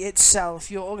humanity itself.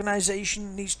 Your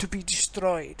organisation needs to be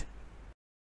destroyed.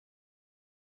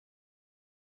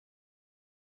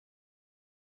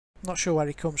 Not sure where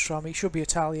he comes from. He should be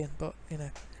Italian, but you know.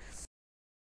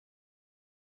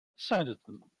 Sounded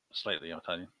slightly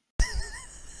Italian. I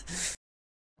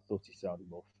thought he sounded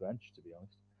more French, to be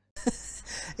honest.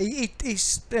 He's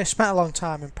spent a long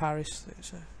time in Paris,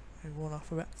 so he won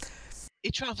off a bit. He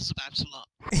travels about a lot.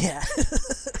 Yeah.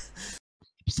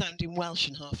 He's sounding Welsh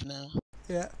in half an hour.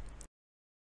 Yeah.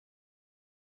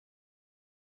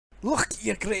 Look,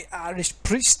 you great Irish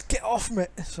priest, get off me!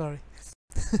 Sorry.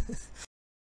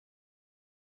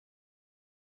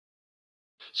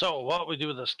 So, what we do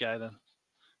with this guy then?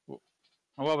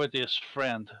 What about his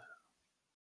friend?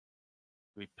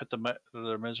 We put them out of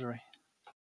their misery?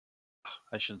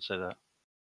 I shouldn't say that.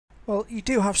 Well, you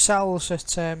do have cells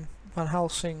at Van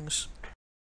Helsing's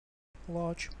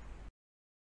lodge.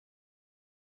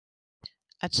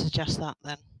 I'd suggest that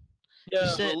then. Yeah, He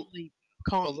certainly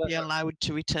can't be allowed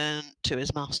to return to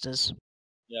his masters.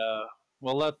 Yeah,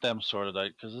 we'll let them sort it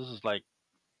out, because this is like,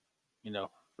 you know,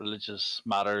 religious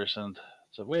matters, and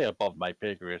it's way above my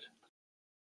pay grade.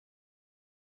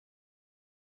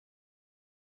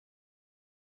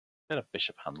 Let a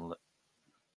bishop handle it.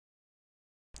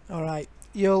 All right,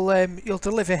 you'll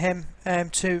deliver him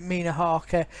to Mina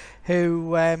Harker,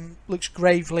 who looks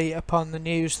gravely upon the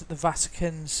news that the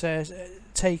Vatican's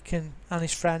taken, and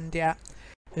his friend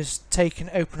has taken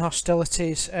open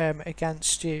hostilities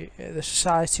against you, the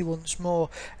society once more.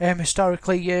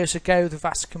 Historically, years ago, the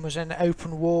Vatican was in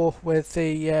open war with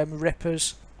the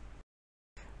Rippers,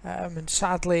 and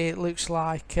sadly, it looks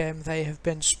like they have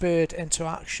been spurred into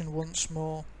action once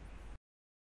more.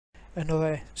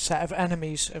 Another set of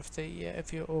enemies of the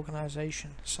of your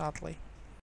organisation, sadly.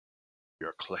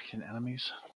 You're collecting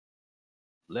enemies,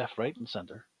 left, right, and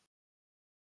centre.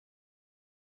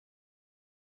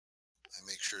 I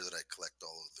make sure that I collect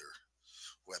all of their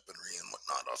weaponry and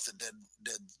whatnot off the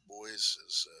dead boys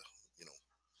as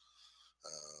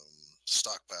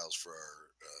stockpiles for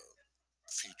our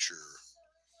future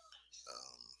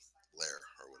lair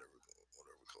or whatever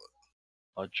we call it.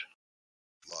 Lodge.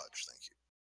 Lodge, thank you.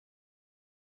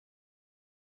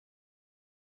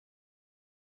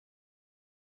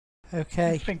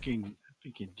 Okay. I'm thinking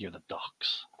near the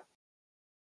docks.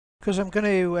 Because I'm going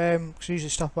to, cause I usually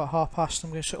stop at past, I'm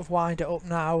going to sort of wind it up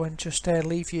now and just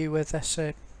leave you with this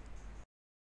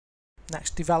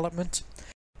next development.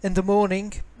 In the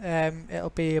morning, it'll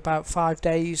be about 5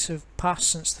 days have passed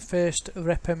since the first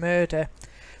Ripper murder.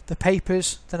 The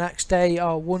papers the next day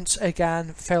are once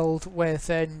again filled with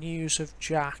news of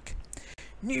Jack.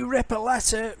 New Ripper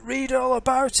letter, read all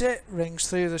about it, rings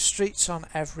through the streets on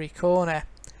every corner.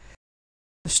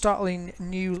 The startling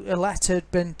new letter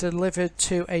had been delivered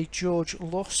to a George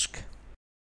Lusk,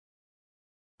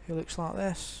 who looks like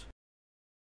this.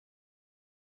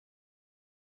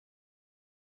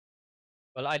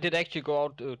 Well, I did actually go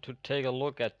out to take a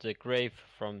look at the grave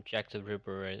from Jack the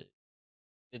Ripper.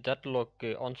 Did that look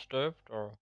undisturbed,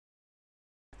 or?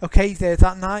 Okay, there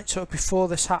that night, so before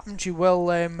this happened, you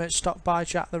will stop by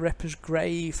Jack the Ripper's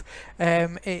grave.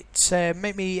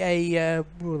 Make me a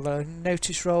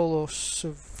notice roll or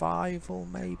survival,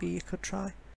 maybe you could try.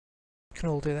 You can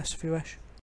all do this if you wish.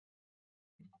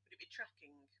 Would it be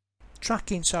tracking?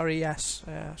 Tracking, sorry, yes,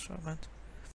 that's what I meant.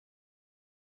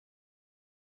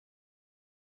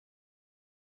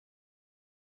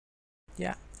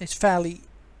 Yeah, it's fairly...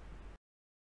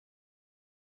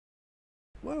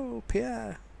 Whoa,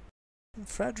 Pierre. And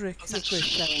Frederick. What's actually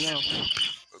showing out?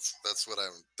 That's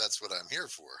what I'm here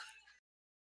for.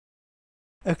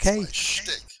 Okay. It's my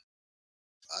shtick.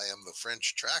 I am the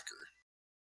French tracker.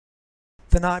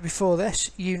 The night before this,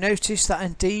 you notice that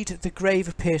indeed the grave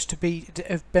appears to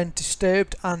have been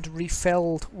disturbed and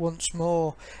refilled once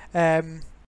more.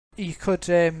 You could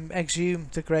exhume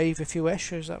the grave if you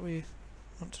wish. Is that what you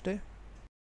want to do?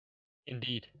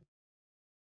 Indeed.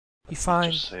 You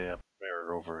find... Just say a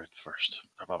prayer over it first.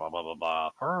 Blah, blah, blah, blah,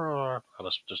 blah.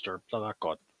 Let's disturb that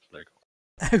God. There you go.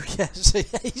 Oh yes,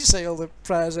 you say all the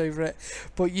prayers over it,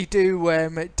 but you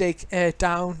do dig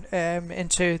down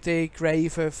into the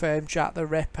grave of Jack the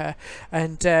Ripper,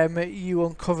 and you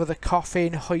uncover the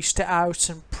coffin, hoist it out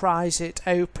and prise it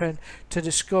open to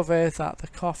discover that the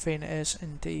coffin is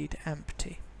indeed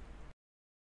empty.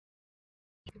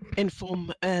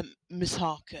 Inform Miss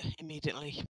Harker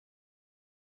immediately.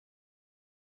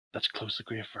 Let's close the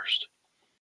grave first.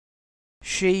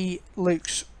 She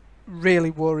looks really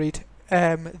worried.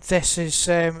 This is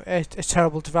a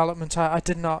terrible development. I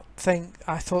did not think...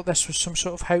 I thought this was some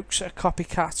sort of hoax, a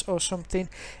copycat or something.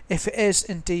 If it is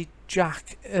indeed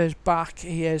Jack is back,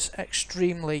 he is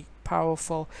extremely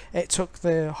powerful. It took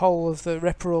the whole of the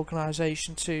Ripper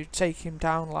organisation to take him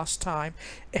down last time.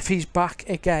 If he's back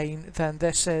again, then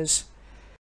this is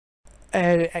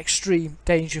extreme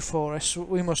danger for us.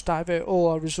 We must divert all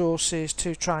our resources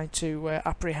to trying to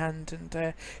apprehend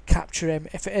and capture him.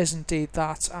 If it is indeed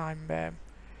that,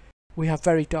 we have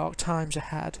very dark times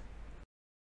ahead.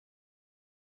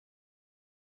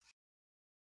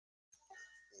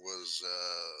 Was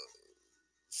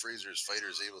Fraser's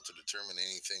fighters able to determine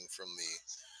anything from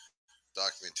the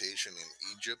documentation in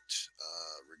Egypt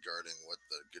regarding what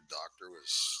the good doctor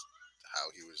was,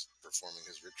 how he was performing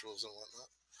his rituals and whatnot?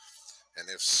 And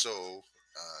if so,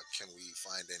 can we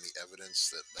find any evidence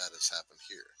that that has happened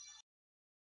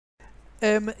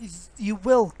here? You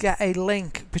will get a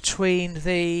link between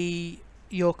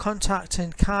your contact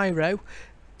in Cairo,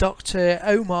 Dr.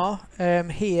 Omar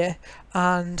here,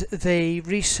 and the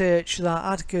research that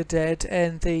Adgar did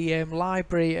in the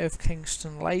library of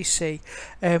Kingston Lacey.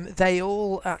 They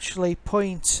all actually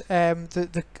point,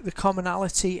 the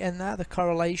commonality in there, the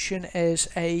correlation is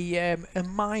a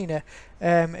minor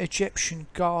Egyptian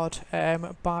god,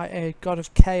 by a god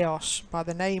of chaos by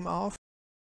the name of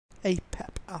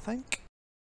Apep, I think.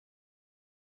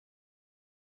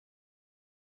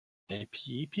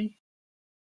 APEP?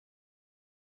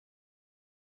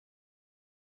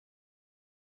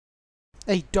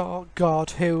 A dark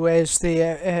god who is the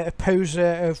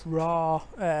opposer of Ra,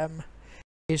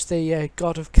 is the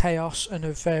god of chaos and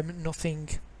of nothing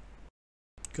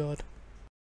good.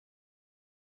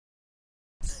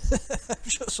 I'm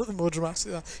sure something more dramatic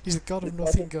than that. He's the god of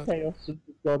nothing good. Chaos and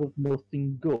the god of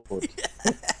nothing good.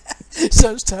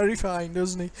 Sounds terrifying,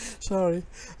 doesn't he? Sorry.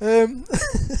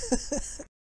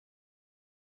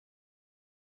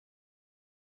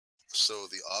 So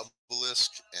the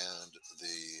obelisk and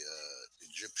the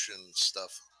Egyptian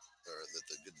stuff, or that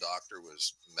the good doctor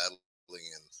was meddling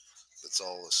in, that's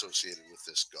all associated with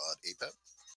this god Apep?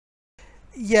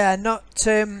 Yeah, not...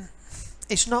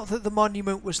 it's not that the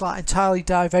monument was like entirely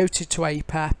devoted to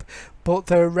Apep, but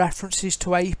there are references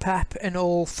to Apep in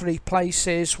all three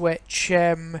places, which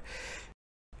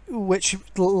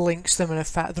links them in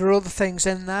effect. There are other things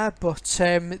in there, but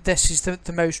this is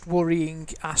the most worrying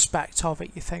aspect of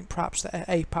it. You think perhaps that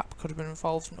Apep could have been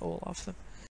involved in all of them.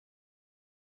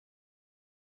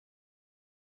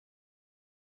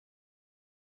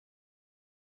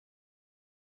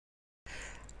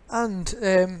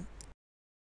 And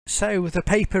so the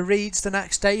paper reads the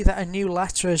next day that a new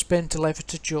letter has been delivered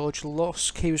to George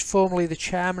Lusk. He was formerly the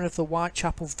chairman of the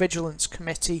Whitechapel Vigilance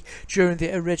Committee during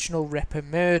the original Ripper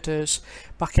murders.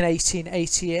 Back in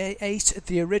 1888,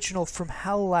 the original From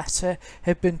Hell letter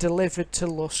had been delivered to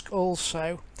Lusk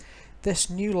also. This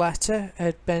new letter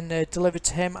had been delivered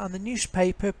to him, and the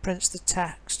newspaper prints the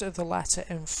text of the letter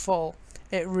in full.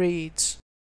 It reads,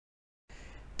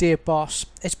 "Dear boss,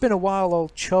 it's been a while,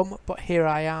 old chum, but here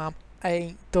I am. I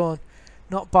ain't done.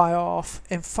 Not by half.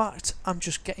 In fact, I'm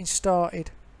just getting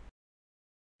started.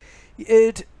 You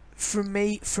heard from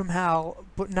me from hell,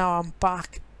 but now I'm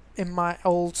back in my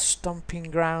old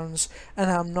stomping grounds, and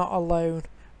I'm not alone.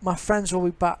 My friends will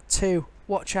be back too.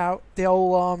 Watch out, the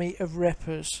whole army of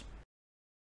rippers.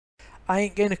 I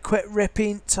ain't gonna quit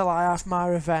ripping till I have my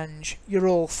revenge. You're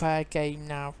all fair game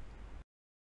now.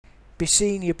 Be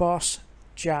seeing you, boss,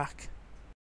 Jack.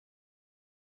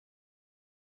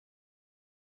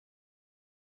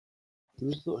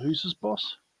 Who's his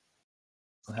boss?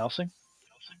 Van Helsing?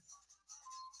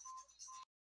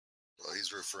 Well,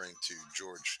 he's referring to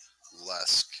George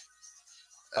Lusk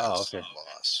as okay.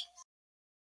 boss.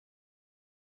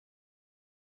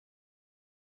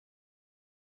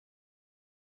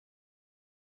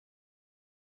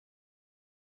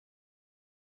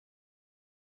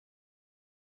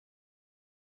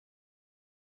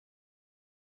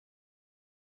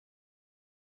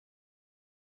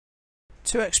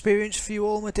 To experience for you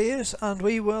all, my dears, and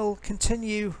we will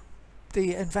continue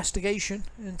the investigation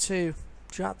into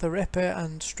Jack the Ripper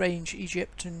and strange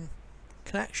Egyptian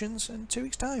connections in 2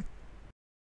 weeks' time.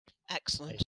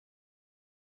 Excellent.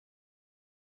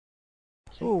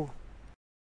 Oh.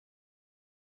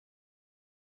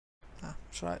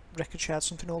 That's right, Rickard shared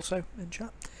something also in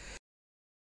chat.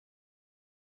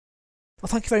 Well,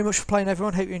 thank you very much for playing,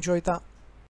 everyone. Hope you enjoyed that.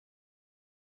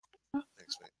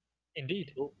 Thanks, mate.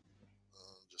 Indeed.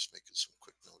 Just making some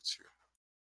quick notes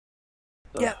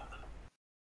here. Yeah.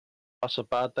 That's a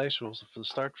bad dice roll for the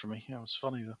start for me. Yeah, it was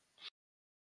funny though.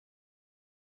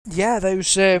 Yeah,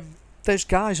 those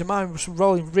guys of mine was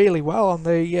rolling really well on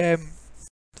the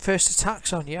first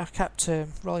attacks on you. I kept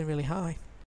rolling really high.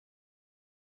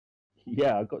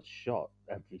 Yeah, I got shot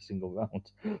every single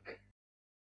round.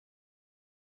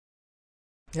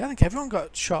 Yeah, I think everyone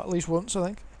got shot at least once, I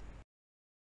think.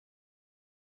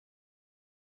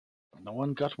 No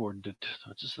one got wounded.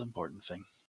 That's just the important thing.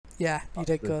 Yeah, you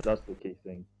did good. That's the key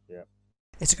thing, yeah.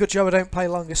 It's a good job I don't play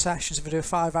longer sessions. If I do a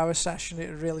 5-hour session, it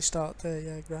would really start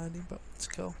the grinding, but it's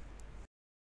cool.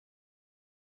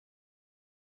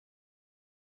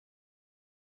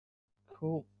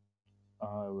 Cool.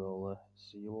 I will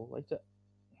see you all later.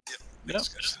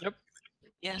 Yep.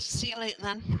 Yes, see you later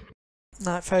then.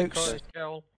 Night, folks.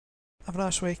 Carol. Have a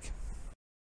nice week.